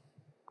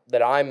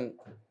that I'm,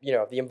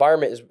 the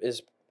environment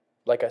is,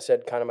 like I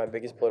said, kind of my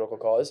biggest political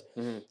cause.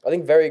 I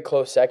think very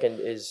close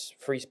second is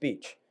free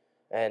speech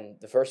and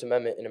the First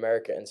Amendment in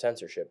America and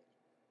censorship.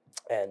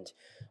 And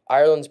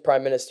Ireland's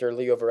Prime Minister,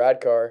 Leo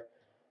Varadkar,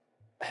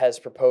 has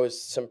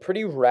proposed some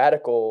pretty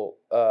radical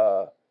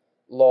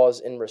laws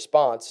in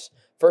response.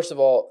 First of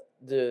all,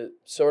 the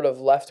sort of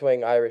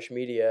left-wing Irish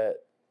media,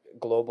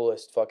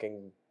 globalist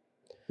fucking,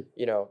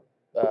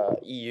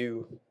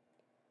 EU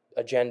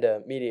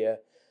agenda media,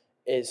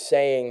 is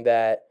saying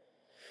that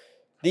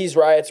these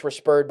riots were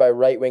spurred by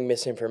right-wing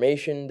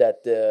misinformation,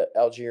 that the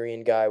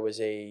Algerian guy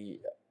was an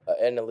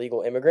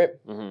illegal immigrant.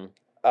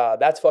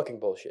 That's fucking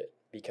bullshit,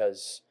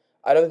 because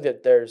I don't think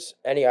that there's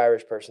any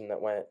Irish person that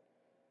went,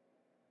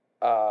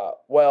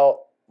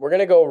 well, we're going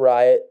to go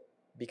riot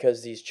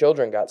because these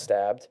children got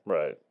stabbed.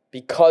 Right.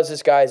 Because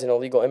this guy is an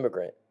illegal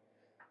immigrant.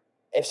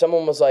 If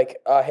someone was like,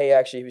 hey,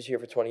 actually, he was here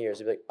for 20 years,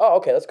 they'd be like, oh,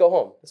 okay, let's go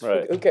home.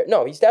 Right. Who cares?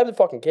 No, he stabbed a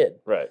fucking kid.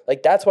 Right.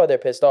 Like, that's why they're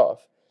pissed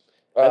off.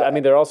 I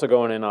mean, they're also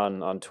going in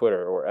on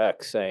Twitter or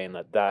X saying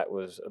that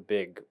was a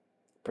big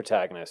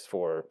protagonist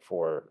for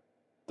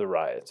the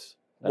riots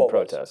and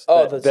protests.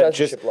 The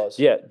censorship laws.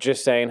 Yeah,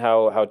 just saying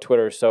how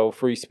Twitter is so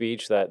free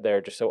speech that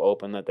they're just so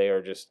open that they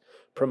are just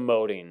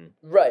promoting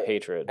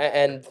hatred.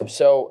 And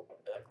so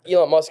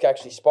Elon Musk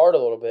actually sparred a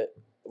little bit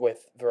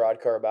with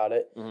Varadkar about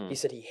it. He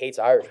said he hates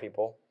Irish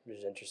people, which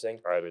is interesting.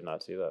 I did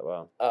not see that.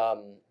 Wow.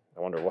 I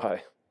wonder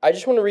why. I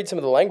just want to read some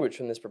of the language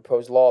from this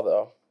proposed law,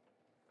 though.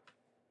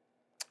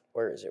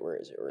 Where is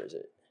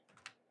it?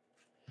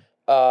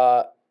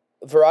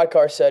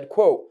 Varadkar said,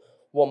 quote,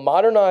 "We'll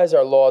modernize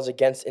our laws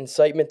against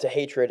incitement to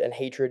hatred and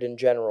hatred in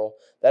general.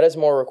 That is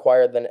more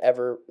required than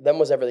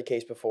was ever the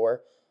case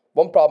before.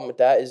 One problem with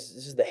that is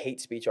this is the hate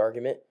speech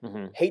argument.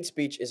 Hate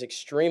speech is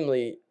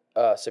extremely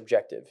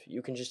subjective.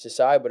 You can just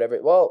decide whatever.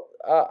 Well,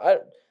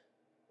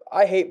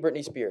 I hate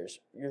Britney Spears.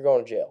 You're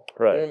going to jail.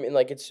 Right. You know what I mean?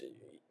 Like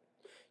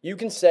you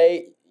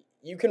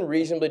can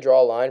reasonably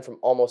draw a line from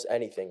almost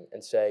anything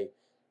and say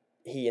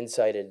he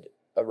incited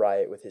a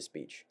riot with his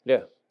speech.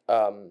 Yeah.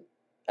 And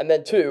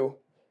then 2,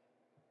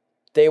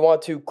 they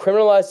want to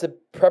criminalize the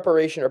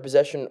preparation or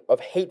possession of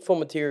hateful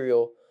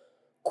material,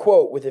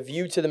 quote, with a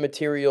view to the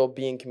material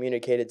being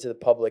communicated to the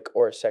public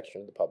or a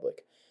section of the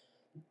public.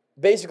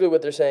 Basically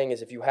what they're saying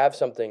is if you have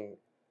something,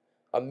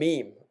 a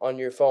meme on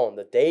your phone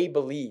that they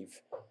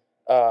believe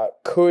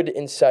could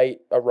incite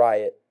a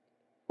riot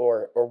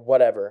or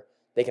whatever,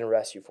 they can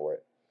arrest you for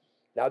it.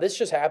 Now, this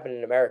just happened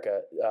in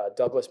America.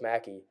 Douglas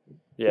Mackey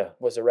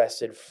was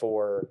arrested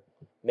for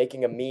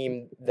making a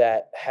meme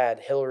that had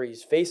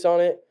Hillary's face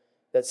on it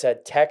that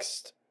said,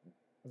 text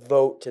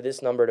vote to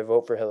this number to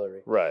vote for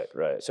Hillary. Right.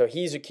 So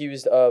he's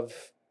accused of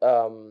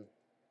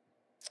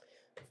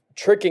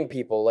tricking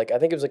people. Like, I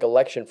think it was like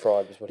election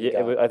fraud was what he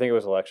got. I think it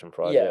was election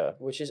fraud, yeah.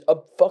 Which is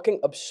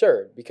fucking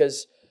absurd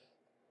because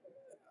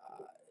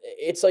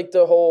it's like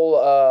the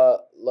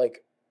whole,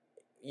 like,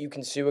 you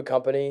can sue a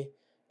company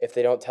if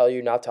they don't tell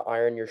you not to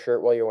iron your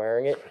shirt while you're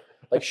wearing it.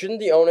 Like, shouldn't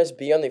the onus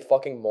be on the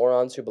fucking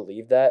morons who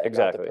believe that?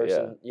 Exactly, not the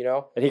person, you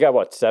know? And he got,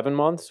 what, 7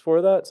 months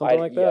for that? Something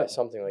like that? Yeah,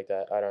 something like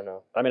that. I don't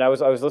know. I mean, I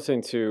was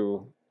listening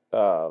to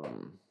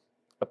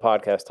a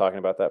podcast talking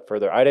about that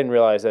further. I didn't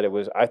realize that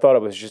I thought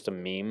it was just a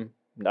meme.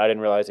 I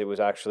didn't realize it was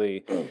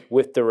actually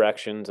with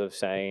directions of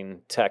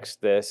saying,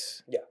 text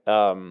this.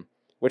 Yeah.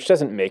 Which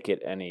doesn't make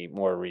it any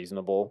more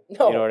reasonable.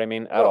 No. You know what I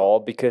mean? At all.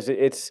 Because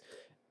it's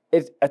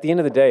at the end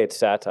of the day, it's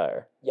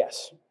satire.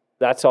 Yes.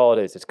 That's all it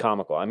is. It's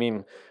comical. I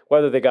mean,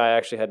 whether the guy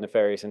actually had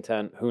nefarious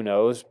intent, who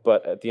knows?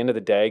 But at the end of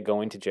the day,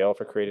 going to jail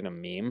for creating a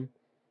meme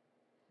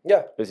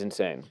is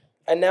insane.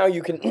 And now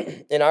you can,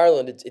 in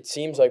Ireland, it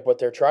seems like what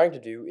they're trying to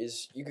do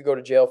is you could go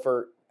to jail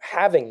for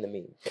having the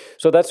meme.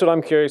 So that's what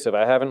I'm curious of.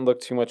 I haven't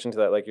looked too much into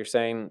that. Like you're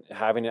saying,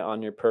 having it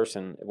on your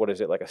person, what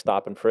is it, like a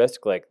stop and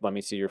frisk? Like, let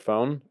me see your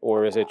phone?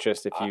 Or is it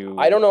just if you...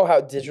 I don't know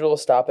how digital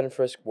stop and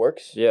frisk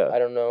works. Yeah. I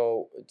don't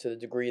know to the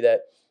degree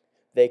that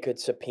they could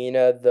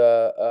subpoena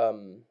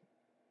the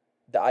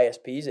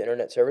ISPs, the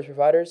internet service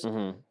providers,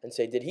 and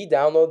say, did he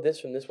download this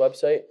from this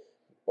website?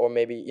 Or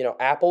maybe, you know,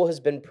 Apple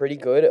has been pretty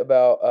good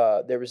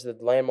about, there was the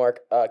landmark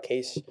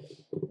case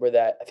where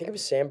I think it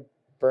was Sam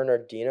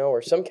Bernardino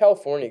or some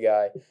California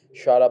guy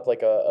shot up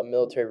like a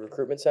military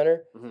recruitment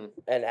center,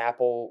 and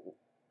Apple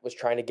was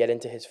trying to get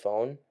into his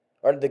phone.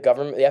 Or the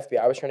government, the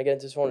FBI was trying to get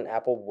into his phone, and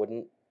Apple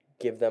wouldn't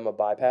give them a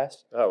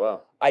bypass. Oh,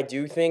 wow. I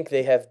do think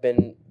they have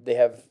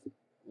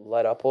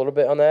let up a little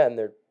bit on that, and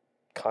they're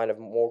kind of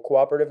more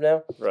cooperative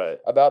now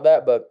about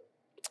that. But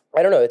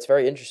I don't know. It's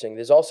very interesting.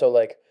 There's also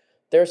like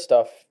there's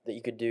stuff that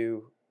you could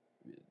do.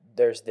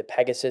 There's the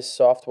Pegasus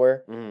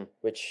software,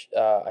 which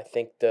I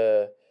think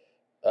either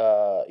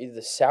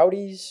the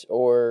Saudis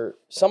or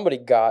somebody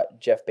got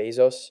Jeff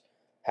Bezos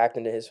hacked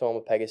into his phone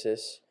with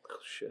Pegasus. Oh,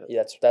 shit.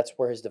 Yeah, that's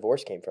where his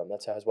divorce came from.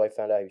 That's how his wife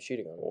found out he was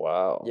cheating on her.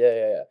 Wow.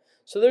 Yeah.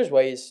 So there's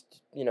ways,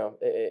 you know,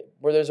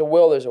 where there's a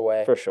will, there's a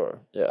way. For sure.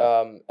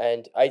 Yeah.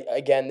 And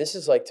again, this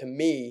is like, to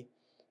me,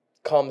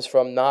 comes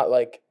from not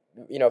like,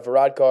 you know,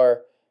 Varadkar,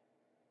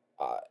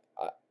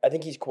 I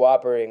think he's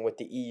cooperating with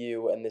the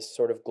EU and this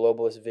sort of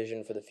globalist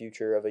vision for the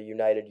future of a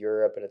united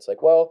Europe. And it's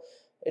like, well,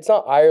 it's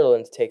not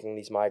Ireland taking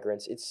these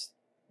migrants. It's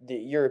the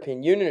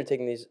European Union are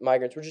taking these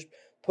migrants. We're just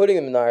putting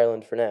them in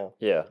Ireland for now.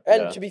 Yeah.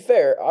 And to be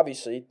fair,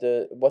 obviously,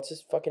 what's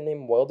his fucking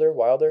name?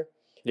 Wilder?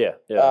 Yeah.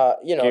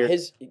 You know,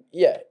 his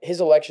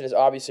election is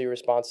obviously a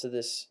response to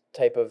this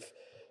type of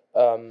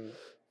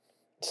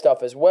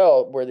stuff as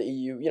well, where the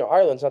EU, you know,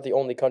 Ireland's not the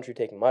only country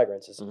taking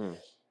migrants.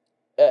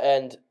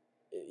 And,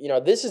 you know,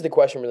 this is the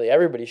question really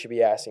everybody should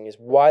be asking is,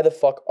 why the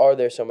fuck are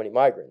there so many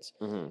migrants?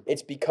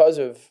 It's because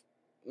of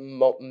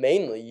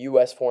mainly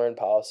U.S. foreign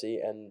policy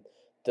and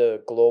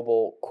the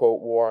global,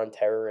 quote, war on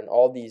terror and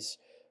all these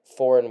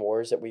foreign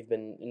wars that we've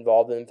been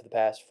involved in for the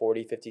past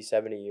 40, 50,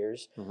 70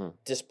 years,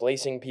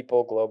 displacing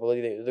people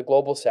globally. The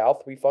global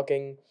south, we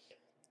fucking,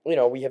 you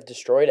know, we have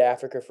destroyed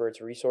Africa for its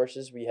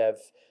resources. We have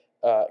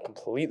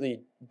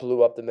completely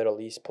blew up the Middle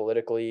East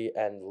politically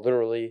and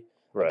literally,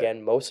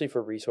 again, mostly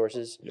for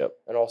resources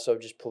and also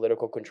just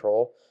political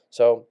control.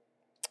 So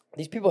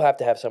these people have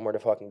to have somewhere to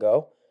fucking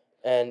go.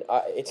 And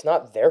it's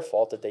not their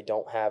fault that they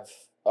don't have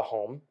a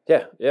home.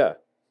 Yeah.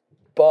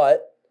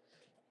 But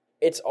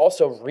it's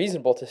also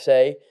reasonable to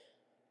say,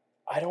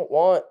 I don't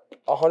want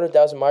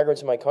 100,000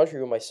 migrants in my country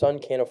when my son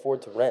can't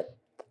afford to rent.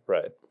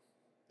 Right.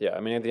 Yeah, I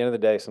mean, at the end of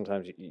the day,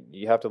 sometimes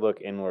you have to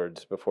look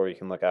inwards before you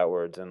can look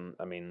outwards. And,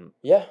 I mean,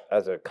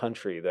 as a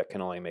country, that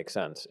can only make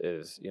sense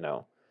is, you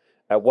know,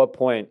 at what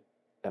point,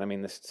 and I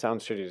mean, this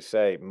sounds shitty to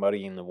say,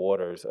 muddying the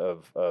waters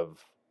of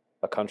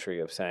a country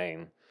of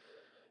saying,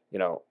 you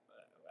know,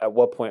 at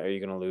what point are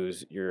you going to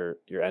lose your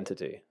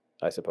entity,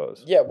 I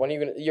suppose? Yeah, when are you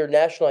going to, your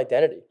national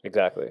identity.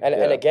 Exactly. And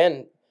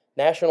again,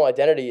 national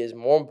identity is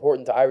more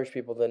important to Irish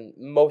people than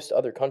most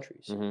other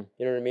countries. You know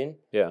what I mean?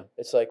 Yeah.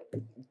 It's like,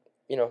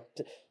 you know,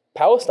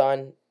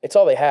 Palestine, it's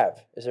all they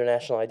have is their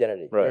national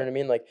identity. You know what I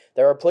mean? Like,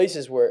 there are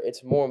places where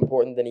it's more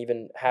important than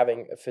even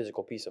having a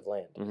physical piece of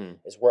land.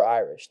 Is we're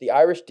Irish. The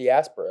Irish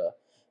diaspora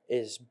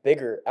is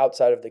bigger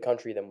outside of the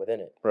country than within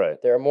it. Right.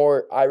 There are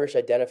more Irish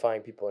identifying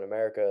people in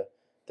America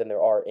than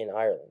there are in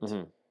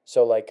Ireland.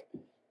 So, like,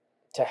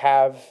 to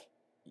have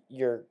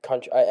your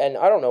country, and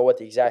I don't know what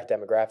the exact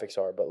demographics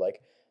are, but,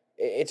 like,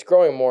 it's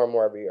growing more and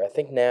more every year. I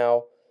think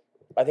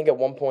at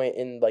one point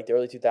in, like, the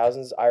early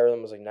 2000s,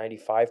 Ireland was, like,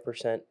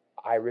 95%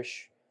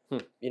 Irish.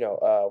 You know,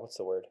 what's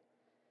the word?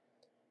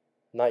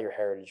 Not your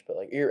heritage, but,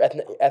 like, your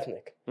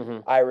ethnic.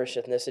 Irish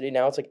ethnicity.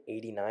 Now it's, like,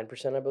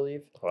 89%, I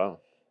believe. Wow.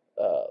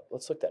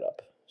 Let's look that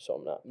up. so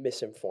I'm not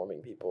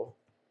misinforming people.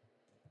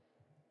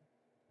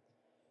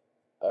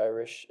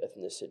 Irish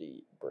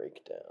ethnicity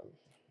breakdown.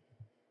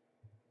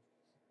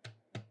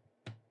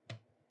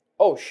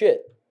 Oh,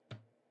 shit.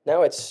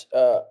 Now it's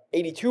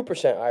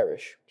 82%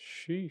 Irish,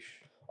 Sheesh.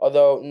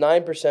 although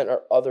 9%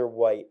 are other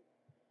white.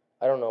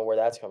 I don't know where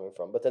that's coming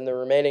from. But then the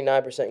remaining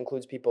 9%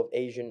 includes people of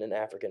Asian and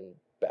African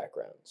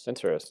backgrounds.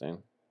 Interesting.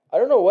 I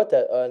don't know what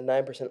that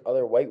 9%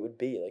 other white would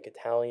be. Like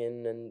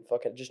Italian and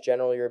fucking just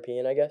general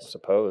European, I I guess.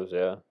 suppose,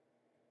 yeah.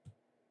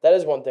 That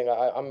is one thing.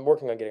 I'm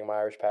working on getting my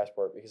Irish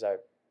passport because I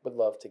would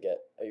love to get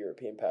a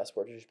European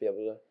passport to just be able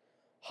to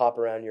hop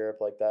around Europe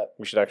like that.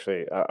 We should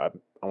actually, I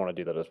want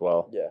to do that as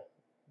well. Yeah.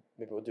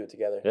 Maybe we'll do it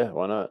together. Yeah,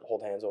 why not?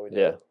 Hold hands while we do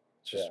Yeah, it.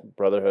 it's just Yeah.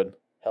 brotherhood.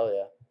 Hell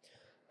yeah.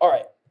 All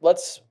right,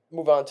 let's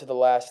move on to the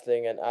last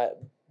thing, and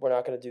we're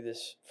not going to do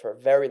this for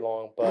very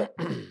long, but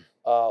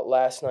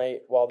last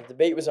night while the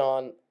debate was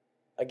on,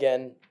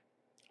 again,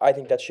 I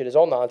think that shit is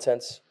all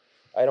nonsense.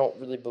 I don't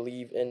really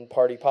believe in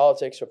party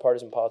politics or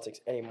partisan politics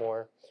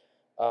anymore.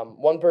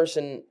 One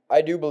person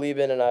I do believe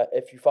in, and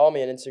if you follow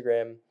me on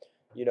Instagram,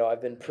 you know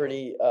I've been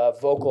pretty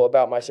vocal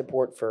about my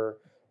support for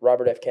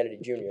Robert F. Kennedy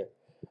Jr.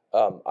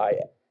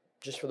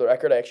 Just for the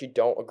record, I actually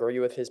don't agree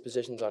with his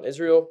positions on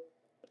Israel.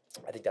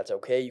 I think that's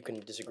okay. You can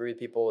disagree with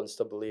people and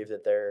still believe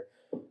that they're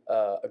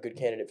a good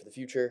candidate for the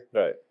future.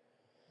 Right.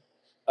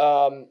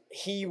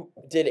 He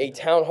did a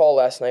town hall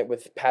last night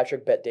with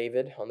Patrick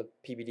Bet-David on the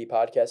PBD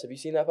podcast. Have you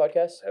seen that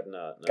podcast? I have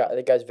not. No.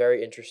 That guy's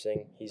very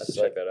interesting. He's Let's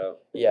like, check that out.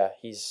 yeah,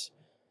 he's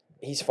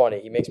funny.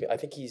 He makes me. I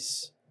think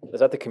he's. Is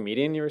that the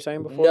comedian you were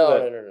saying before?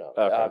 No.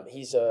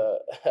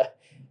 Okay.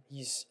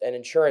 He's an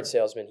insurance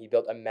salesman. He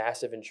built a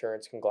massive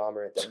insurance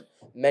conglomerate that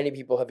many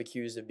people have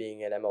accused of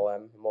being an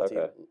MLM,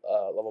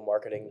 multi-level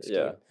marketing scheme.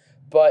 Yeah.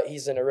 But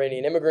he's an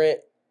Iranian immigrant.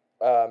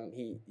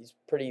 He's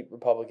pretty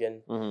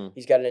Republican. Mm-hmm.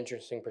 He's got an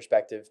interesting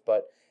perspective,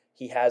 but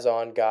he has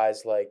on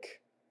guys like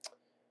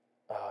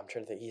I'm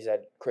trying to think. He's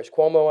had Chris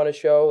Cuomo on his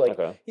show. Like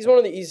he's one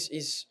of the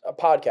he's a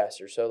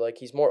podcaster, so like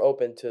he's more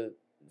open to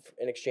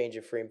an exchange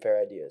of free and fair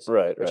ideas,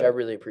 which I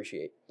really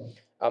appreciate.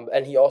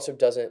 And he also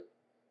doesn't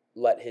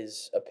let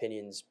his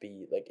opinions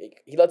be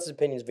he lets his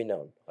opinions be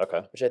known.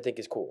 Which I think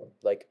is cool.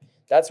 Like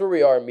that's where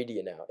we are in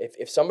media now.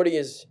 If somebody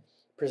is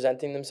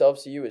presenting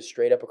themselves to you as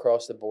straight up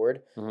across the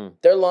board,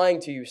 they're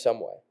lying to you some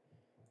way.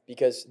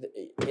 Because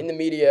in the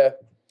media,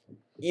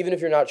 even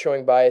if you're not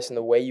showing bias in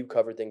the way you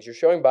cover things, you're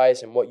showing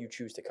bias in what you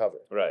choose to cover.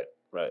 Right.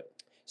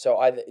 So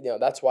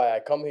that's why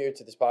I come here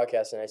to this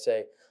podcast and I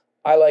say,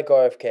 I like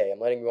RFK. I'm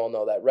letting you all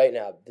know that right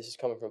now. This is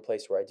coming from a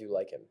place where I do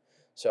like him.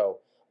 So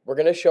we're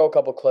gonna show a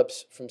couple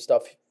clips from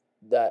stuff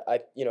that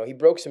he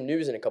broke some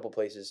news in a couple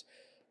places.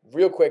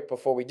 Real quick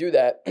before we do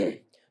that,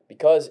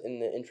 because in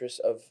the interest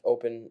of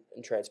open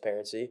and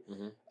transparency,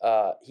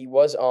 he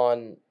was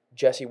on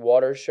Jesse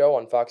Waters' show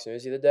on Fox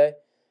News the other day,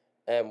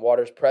 and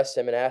Waters pressed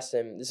him and asked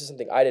him, this is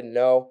something I didn't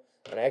know,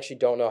 and I actually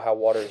don't know how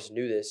Waters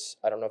knew this.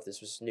 I don't know if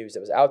this was news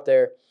that was out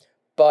there,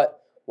 but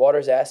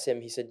Waters asked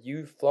him, he said,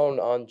 you've flown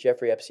on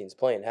Jeffrey Epstein's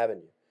plane,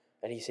 haven't you?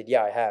 And he said,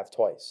 yeah, I have,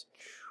 twice.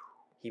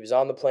 He was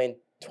on the plane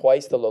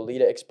twice, the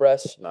Lolita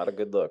Express. Not a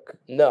good look.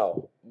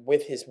 No,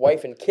 with his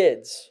wife and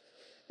kids.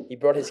 He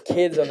brought his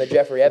kids on the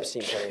Jeffrey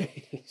Epstein plane.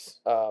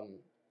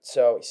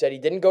 So he said he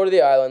didn't go to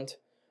the island,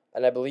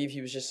 and I believe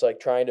he was just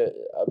trying to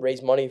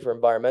raise money for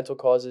environmental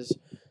causes.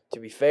 To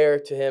be fair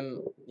to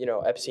him,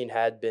 Epstein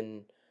had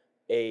been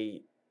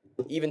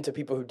even to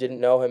people who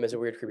didn't know him as a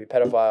weird, creepy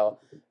pedophile,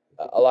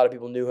 a lot of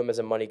people knew him as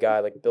a money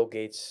guy. Like Bill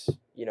Gates,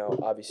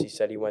 obviously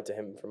said he went to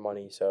him for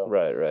money. So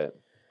Right.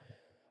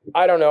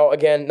 I don't know.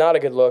 Again, not a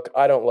good look.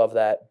 I don't love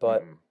that,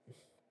 but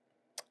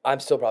I'm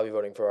still probably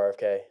voting for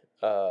RFK.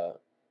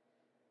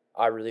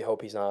 I really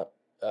hope he's not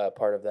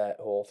part of that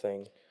whole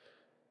thing.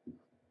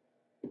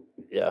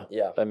 Yeah.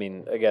 I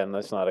mean, again,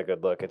 that's not a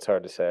good look. It's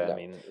hard to say. No. I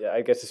mean,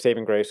 I guess the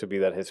saving grace would be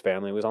that his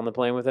family was on the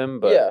plane with him,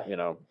 but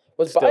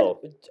was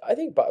still.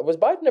 Was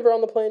Biden ever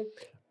on the plane?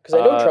 Because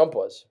I know Trump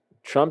was.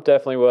 Trump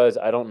definitely was.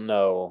 I don't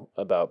know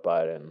about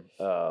Biden.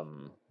 That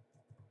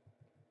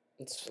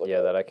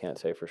I can't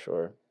say for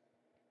sure.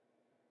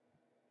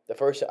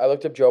 I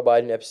looked up Joe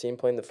Biden Epstein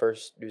plane. The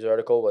first news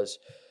article was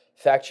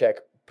fact check.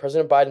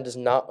 President Biden does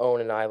not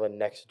own an island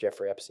next to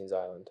Jeffrey Epstein's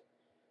island.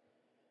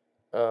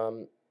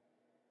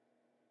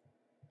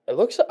 It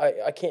looks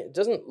it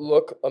doesn't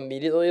look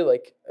immediately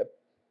like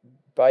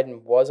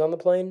Biden was on the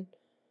plane,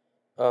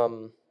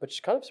 which is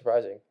kind of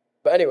surprising.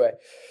 But anyway,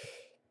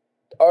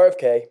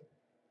 RFK,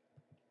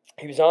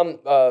 he was on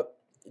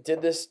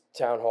did this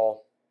town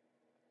hall.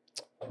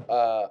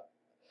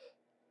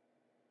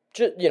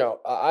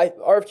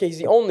 RFK, he's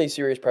the only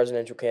serious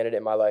presidential candidate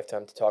in my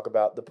lifetime to talk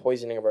about the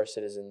poisoning of our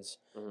citizens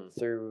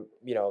through,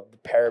 the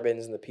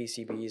parabens and the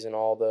PCBs and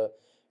all the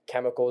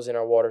chemicals in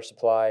our water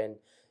supply. And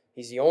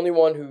he's the only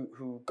one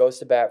who goes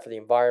to bat for the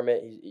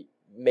environment. He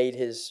made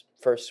his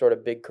first sort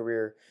of big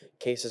career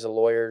case as a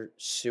lawyer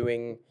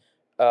suing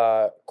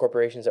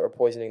corporations that were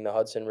poisoning the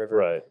Hudson River.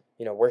 Right.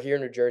 We're here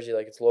in New Jersey,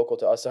 it's local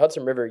to us. The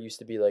Hudson River used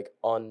to be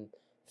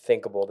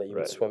unthinkable that you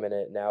would swim in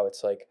it. Now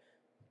it's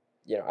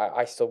you know,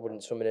 I still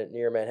wouldn't swim in it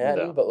near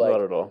Manhattan, No, but like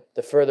not at all.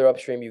 the further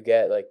upstream you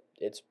get, like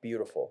it's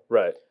beautiful.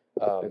 Right.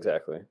 Exactly.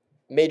 Exactly.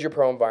 Major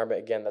pro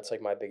environment again. That's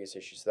like my biggest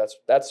issue. So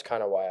that's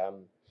kind of why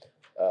I'm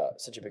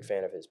such a big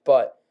fan of his.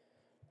 But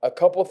a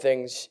couple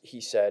things he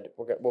said.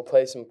 We'll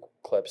play some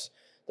clips.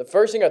 The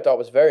first thing I thought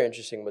was very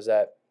interesting was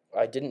that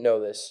I didn't know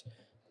this.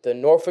 The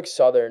Norfolk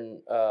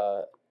Southern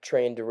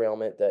train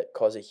derailment that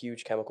caused a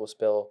huge chemical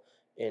spill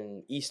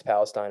in East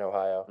Palestine,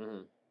 Ohio.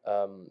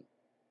 Mm-hmm.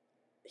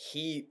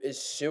 He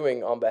is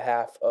suing on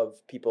behalf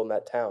of people in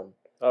that town.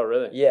 Oh,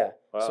 really? Yeah.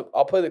 Wow. So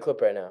I'll play the clip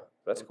right now.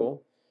 That's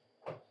cool.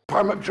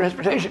 Department of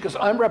Transportation, because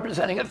I'm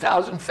representing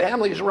 1,000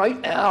 families right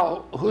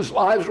now whose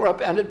lives were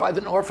upended by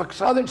the Norfolk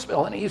Southern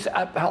spill in East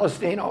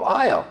Palestine,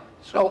 Ohio.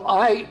 So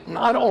I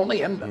not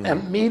only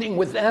am meeting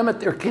with them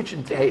at their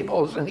kitchen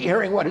tables and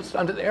hearing what it's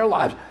done to their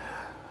lives,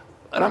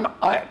 but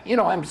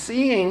I'm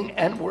seeing,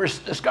 and we're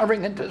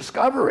discovering in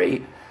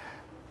Discovery,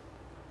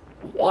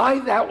 why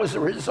that was a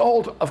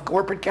result of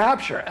corporate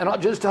capture. And I'll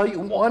just tell you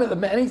one of the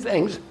many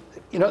things.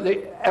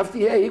 The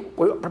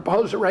FDA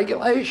proposed a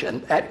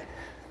regulation that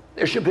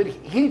there should be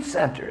heat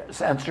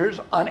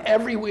sensors on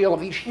every wheel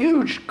of these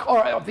huge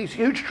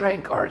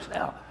train cars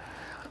now.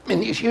 I mean,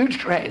 these huge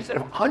trains that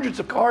have hundreds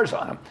of cars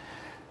on them,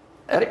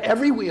 that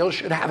every wheel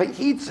should have a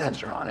heat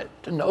sensor on it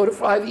to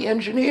notify the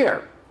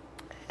engineer,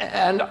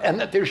 and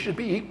that there should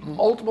be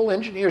multiple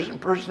engineers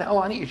and personnel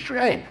on each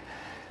train.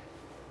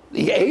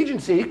 The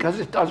agency, because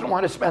it doesn't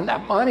want to spend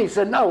that money,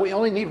 said, no, we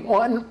only need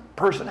one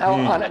personnel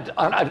on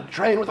a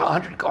train with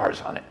 100 cars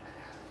on it.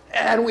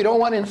 And we don't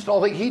want to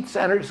install the heat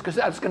sensors because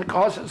that's going to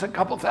cost us a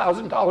couple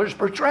 $1,000s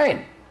per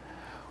train.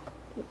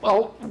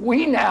 Well,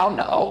 we now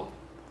know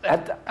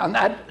that on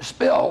that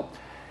spill,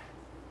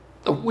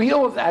 the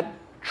wheel of that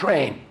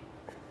train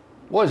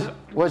was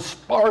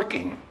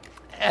sparking,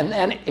 and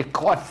then it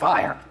caught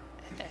fire.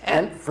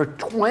 And for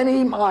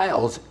 20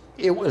 miles,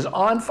 it was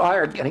on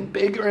fire, getting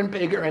bigger and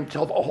bigger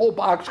until the whole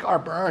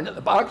boxcar burned, and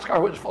the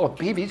boxcar was full of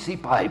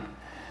PVC pipe,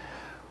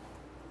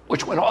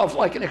 which went off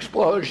like an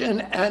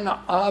explosion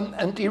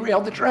and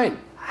derailed the train.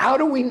 How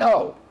do we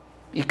know?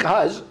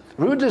 Because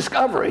through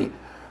Discovery,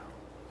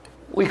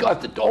 we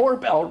got the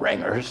doorbell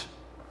ringers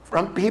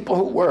from people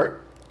who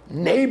were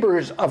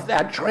neighbors of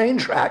that train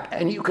track,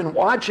 and you can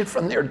watch it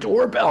from their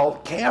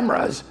doorbell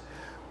cameras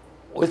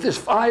with this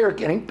fire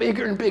getting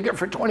bigger and bigger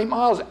for 20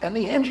 miles, and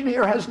the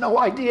engineer has no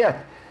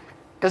idea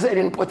because they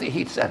didn't put the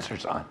heat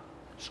sensors on.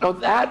 So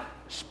that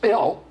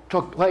spill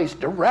took place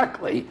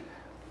directly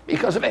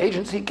because of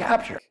agency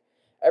capture.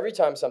 Every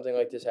time something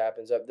like this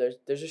happens,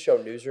 there's a show,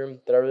 Newsroom,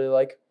 that I really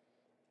like.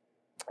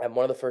 And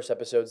one of the first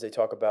episodes, they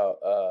talk about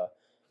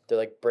they're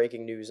like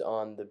breaking news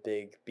on the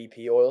big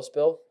BP oil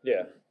spill.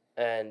 Yeah.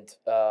 And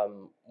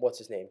what's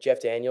his name?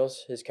 Jeff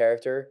Daniels, his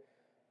character,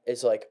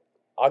 is like,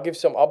 I'll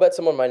bet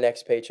someone my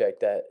next paycheck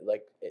that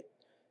like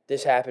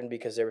this happened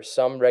because there was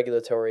some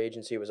regulatory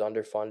agency was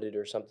underfunded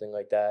or something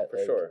like that. For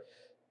like, sure.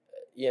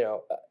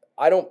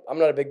 I'm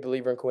not a big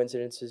believer in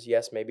coincidences.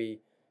 Yes, maybe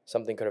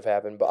something could have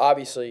happened, but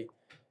obviously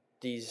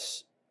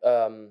these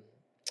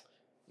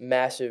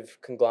massive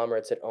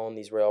conglomerates that own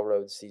these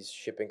railroads, these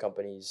shipping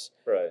companies,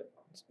 right?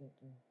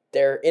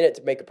 They're in it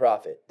to make a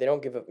profit. They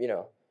don't give a,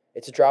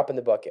 it's a drop in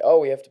the bucket. Oh,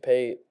 we have to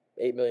pay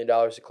 $8 million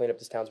to clean up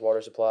this town's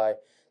water supply.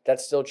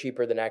 That's still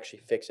cheaper than actually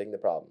fixing the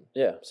problem.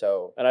 Yeah.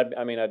 So, and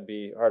I'd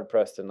be hard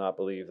pressed to not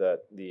believe that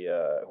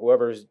the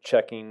whoever's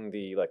checking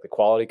the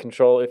quality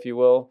control, if you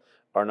will,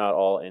 are not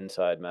all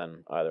inside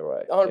men either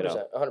way.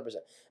 100%, 100%.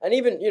 And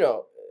even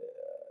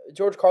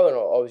George Carlin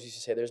always used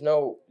to say,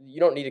 you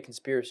don't need a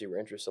conspiracy where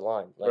interests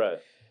align. Right.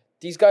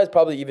 These guys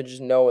probably even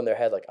just know in their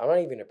head, like, I'm not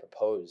even going to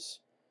propose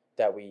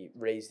that we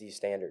raise these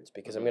standards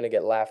because I'm going to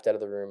get laughed out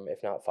of the room,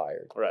 if not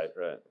fired. Right.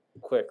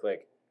 Quick,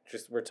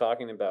 we're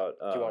talking about.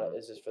 Do you want to?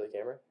 Is this for the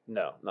camera?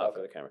 No, not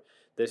for the camera.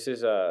 This is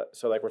so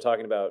we're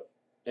talking about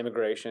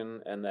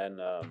immigration, and then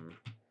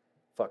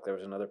there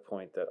was another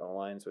point that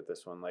aligns with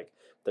this one. Like,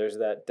 there's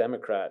that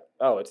Democrat.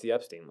 Oh, it's the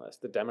Epstein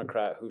list. The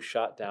Democrat who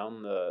shot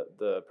down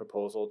the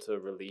proposal to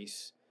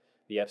release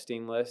the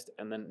Epstein list,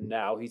 and then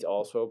now he's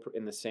also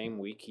in the same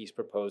week he's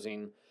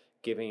proposing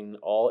giving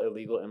all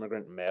illegal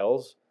immigrant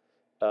males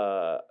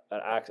a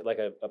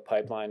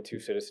pipeline to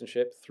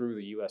citizenship through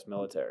the U.S.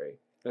 military.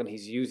 And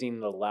he's using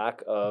the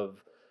lack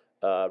of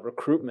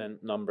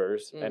recruitment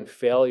numbers and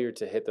failure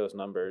to hit those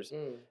numbers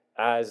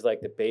as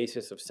the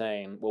basis of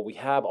saying, well, we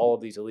have all of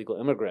these illegal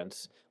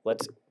immigrants.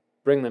 Let's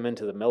bring them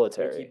into the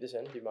military. Can we keep this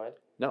in? Do you mind?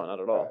 No, not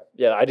at all. Right.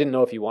 Yeah, I didn't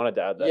know if you wanted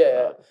to add that.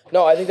 Yeah.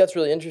 No, I think that's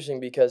really interesting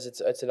because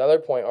it's another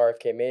point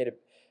RFK made.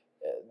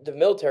 The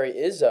military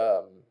is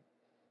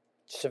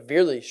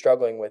severely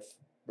struggling with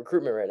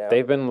recruitment right now.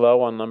 They've been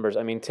low on numbers.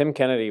 I mean, Tim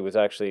Kennedy was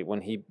actually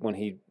when he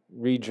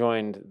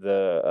rejoined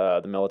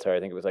the military, I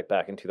think it was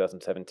back in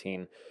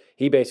 2017,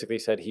 he basically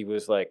said he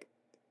was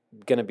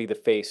going to be the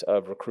face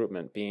of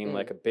recruitment, being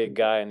a big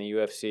guy in the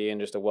UFC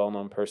and just a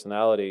well-known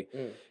personality.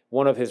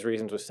 One of his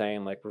reasons was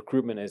saying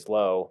recruitment is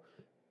low.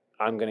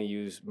 I'm going to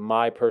use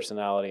my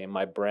personality and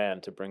my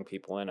brand to bring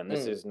people in. And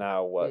this is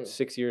now,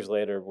 6 years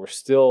later, we're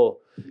still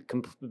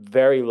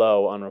very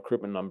low on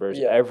recruitment numbers.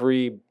 Yeah.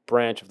 Every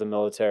branch of the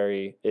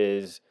military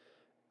is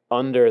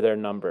under their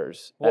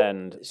numbers. Well,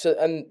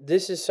 and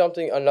this is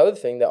another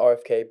thing that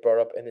RFK brought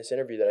up in this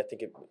interview that I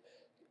think it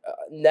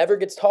never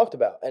gets talked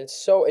about. And it's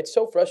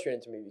so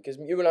frustrating to me because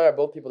you and I are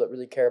both people that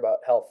really care about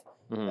health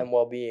and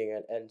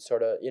well-being and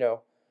sort of,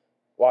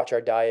 watch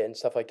our diet and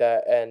stuff like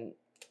that. And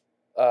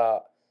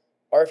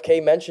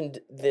RFK mentioned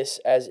this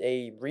as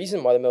a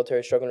reason why the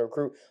military is struggling to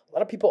recruit. A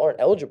lot of people aren't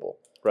eligible.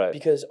 Right.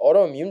 Because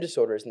autoimmune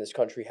disorders in this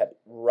country have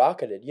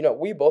rocketed.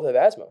 We both have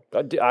asthma.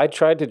 I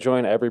tried to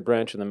join every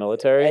branch in the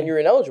military. And you're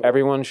ineligible.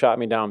 Everyone shot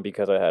me down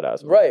because I had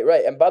asthma.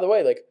 Right. And by the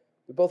way,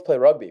 we both play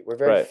rugby. We're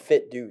very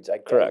fit dudes.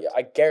 Correct.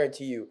 I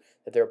guarantee you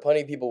that there are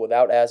plenty of people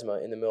without asthma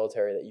in the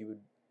military that you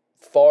would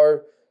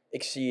far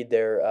exceed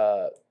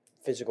their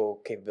physical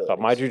capabilities. But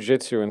my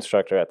jiu-jitsu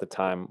instructor at the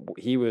time,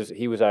 he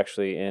was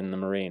actually in the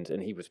Marines,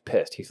 and he was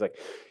pissed. He's like,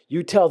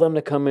 "You tell them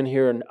to come in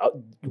here and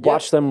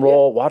watch them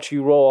roll, watch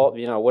you roll,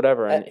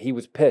 whatever." And he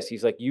was pissed.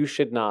 He's like, "You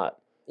should not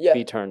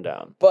be turned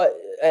down." But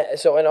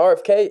so in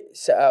RFK,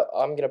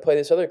 I'm gonna play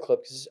this other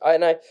clip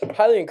and I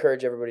highly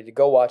encourage everybody to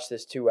go watch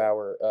this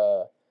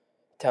 2-hour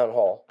town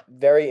hall.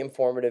 Very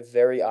informative,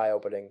 very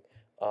eye-opening.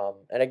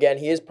 And again,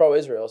 he is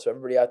pro-Israel, so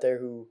everybody out there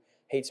who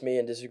hates me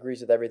and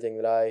disagrees with everything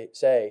that I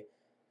say,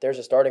 there's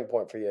a starting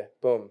point for you.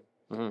 Boom.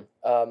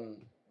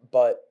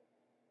 But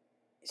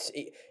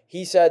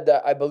he said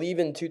that I believe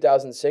in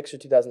 2006 or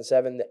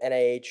 2007, the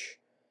NIH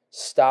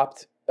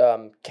stopped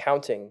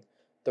counting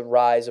the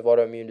rise of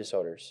autoimmune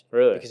disorders.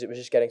 Really? Because it was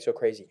just getting so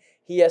crazy.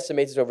 He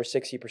estimates that over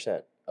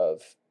 60%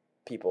 of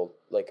people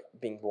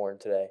being born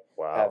today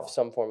have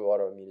some form of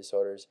autoimmune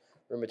disorders,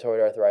 rheumatoid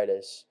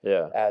arthritis,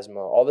 asthma,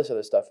 all this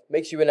other stuff.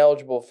 Makes you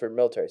ineligible for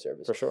military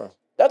service. For sure.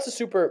 That's a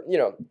super,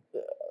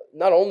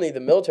 not only the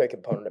military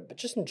component, but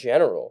just in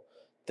general,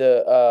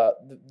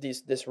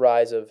 this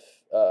rise of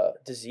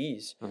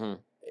disease.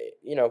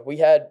 We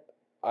had,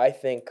 I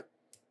think,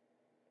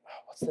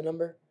 what's the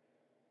number?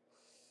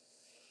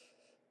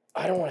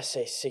 I don't want to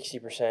say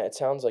 60%. It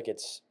sounds like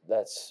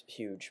that's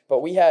huge, but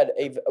we had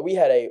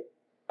a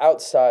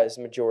outsized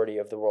majority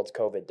of the world's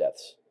COVID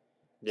deaths,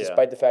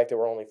 despite the fact that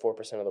we're only 4%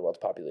 of the world's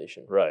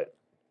population. Right.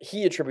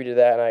 He attributed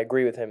that, and I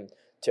agree with him,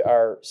 to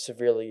our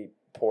severely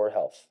poor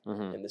health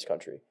in this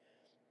country.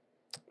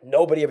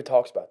 Nobody ever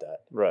talks about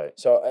that. Right.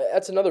 So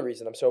that's another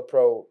reason I'm so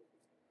pro,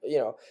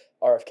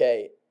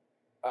 RFK.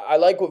 I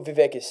like what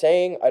Vivek is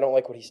saying. I don't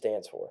like what he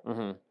stands for.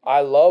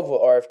 I love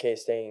what RFK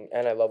is saying,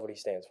 and I love what he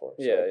stands for.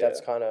 So that's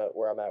kind of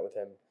where I'm at with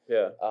him.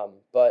 Yeah.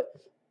 But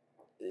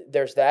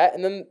there's that,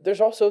 and then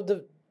there's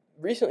also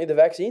recently the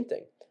vaccine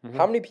thing.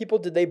 How many people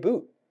did they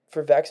boot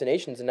for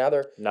vaccinations, and now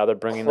they're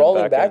bringing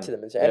crawling them back to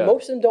them, and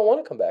most of them don't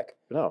want to come back.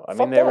 No, I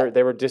Fuck mean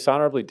they were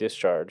dishonorably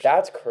discharged.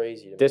 That's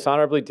crazy. To me.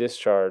 Dishonorably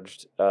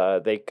discharged. I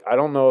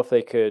don't know if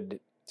they could.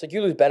 It's like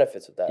you lose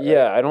benefits with that. Right?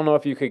 Yeah, I don't know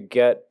if you could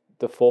get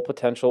the full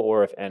potential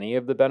or if any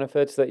of the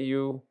benefits that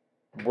you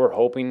were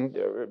hoping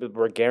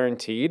were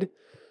guaranteed.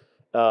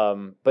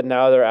 But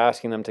now they're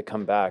asking them to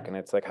come back, and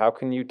it's like, how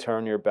can you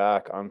turn your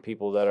back on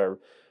people that are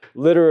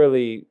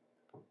literally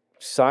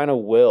sign a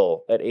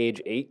will at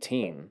age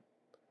 18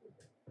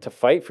 to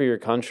fight for your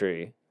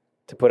country,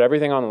 to put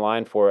everything on the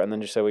line for it, and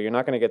then just say, well, you're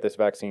not going to get this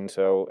vaccine,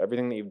 so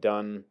everything that you've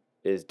done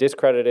is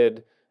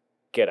discredited,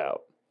 get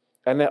out.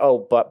 And then,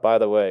 but by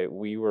the way,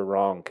 we were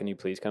wrong. Can you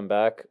please come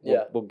back?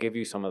 We'll give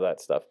you some of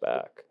that stuff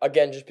back.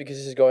 Again, just because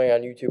this is going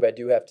on YouTube, I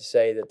do have to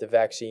say that the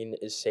vaccine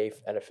is safe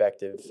and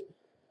effective.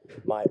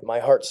 My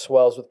heart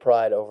swells with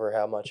pride over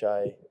how much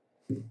I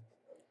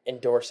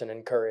endorse and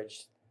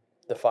encourage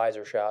the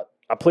Pfizer shot.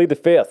 I plead the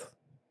fifth.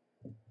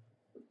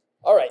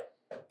 All right.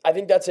 I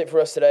think that's it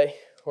for us today.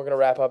 We're going to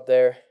wrap up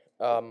there.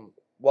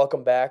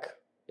 Welcome back.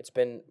 It's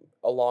been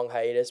a long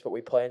hiatus, but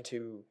we plan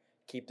to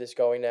keep this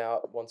going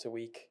now once a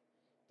week.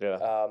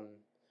 Yeah.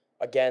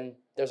 Again,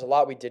 there's a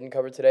lot we didn't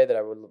cover today that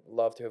I would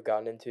love to have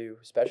gotten into,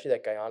 especially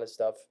that Guyana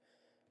stuff.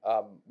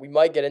 We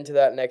might get into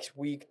that next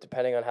week,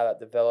 depending on how that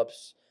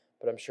develops,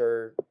 but I'm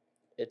sure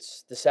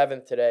it's the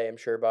 7th today. I'm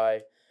sure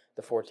by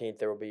the 14th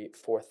there will be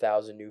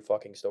 4,000 new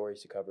fucking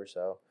stories to cover.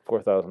 So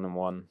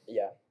 4,001.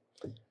 Yeah.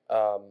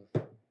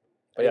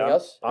 Anything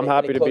else? I'm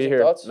happy to be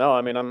here. Thoughts? No,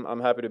 I mean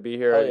I'm happy to be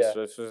here.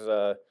 This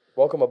was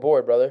welcome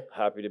aboard, brother.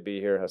 Happy to be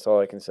here. That's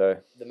all I can say.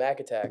 The Mac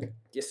Attack.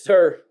 Yes,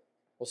 sir.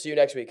 We'll see you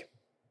next week.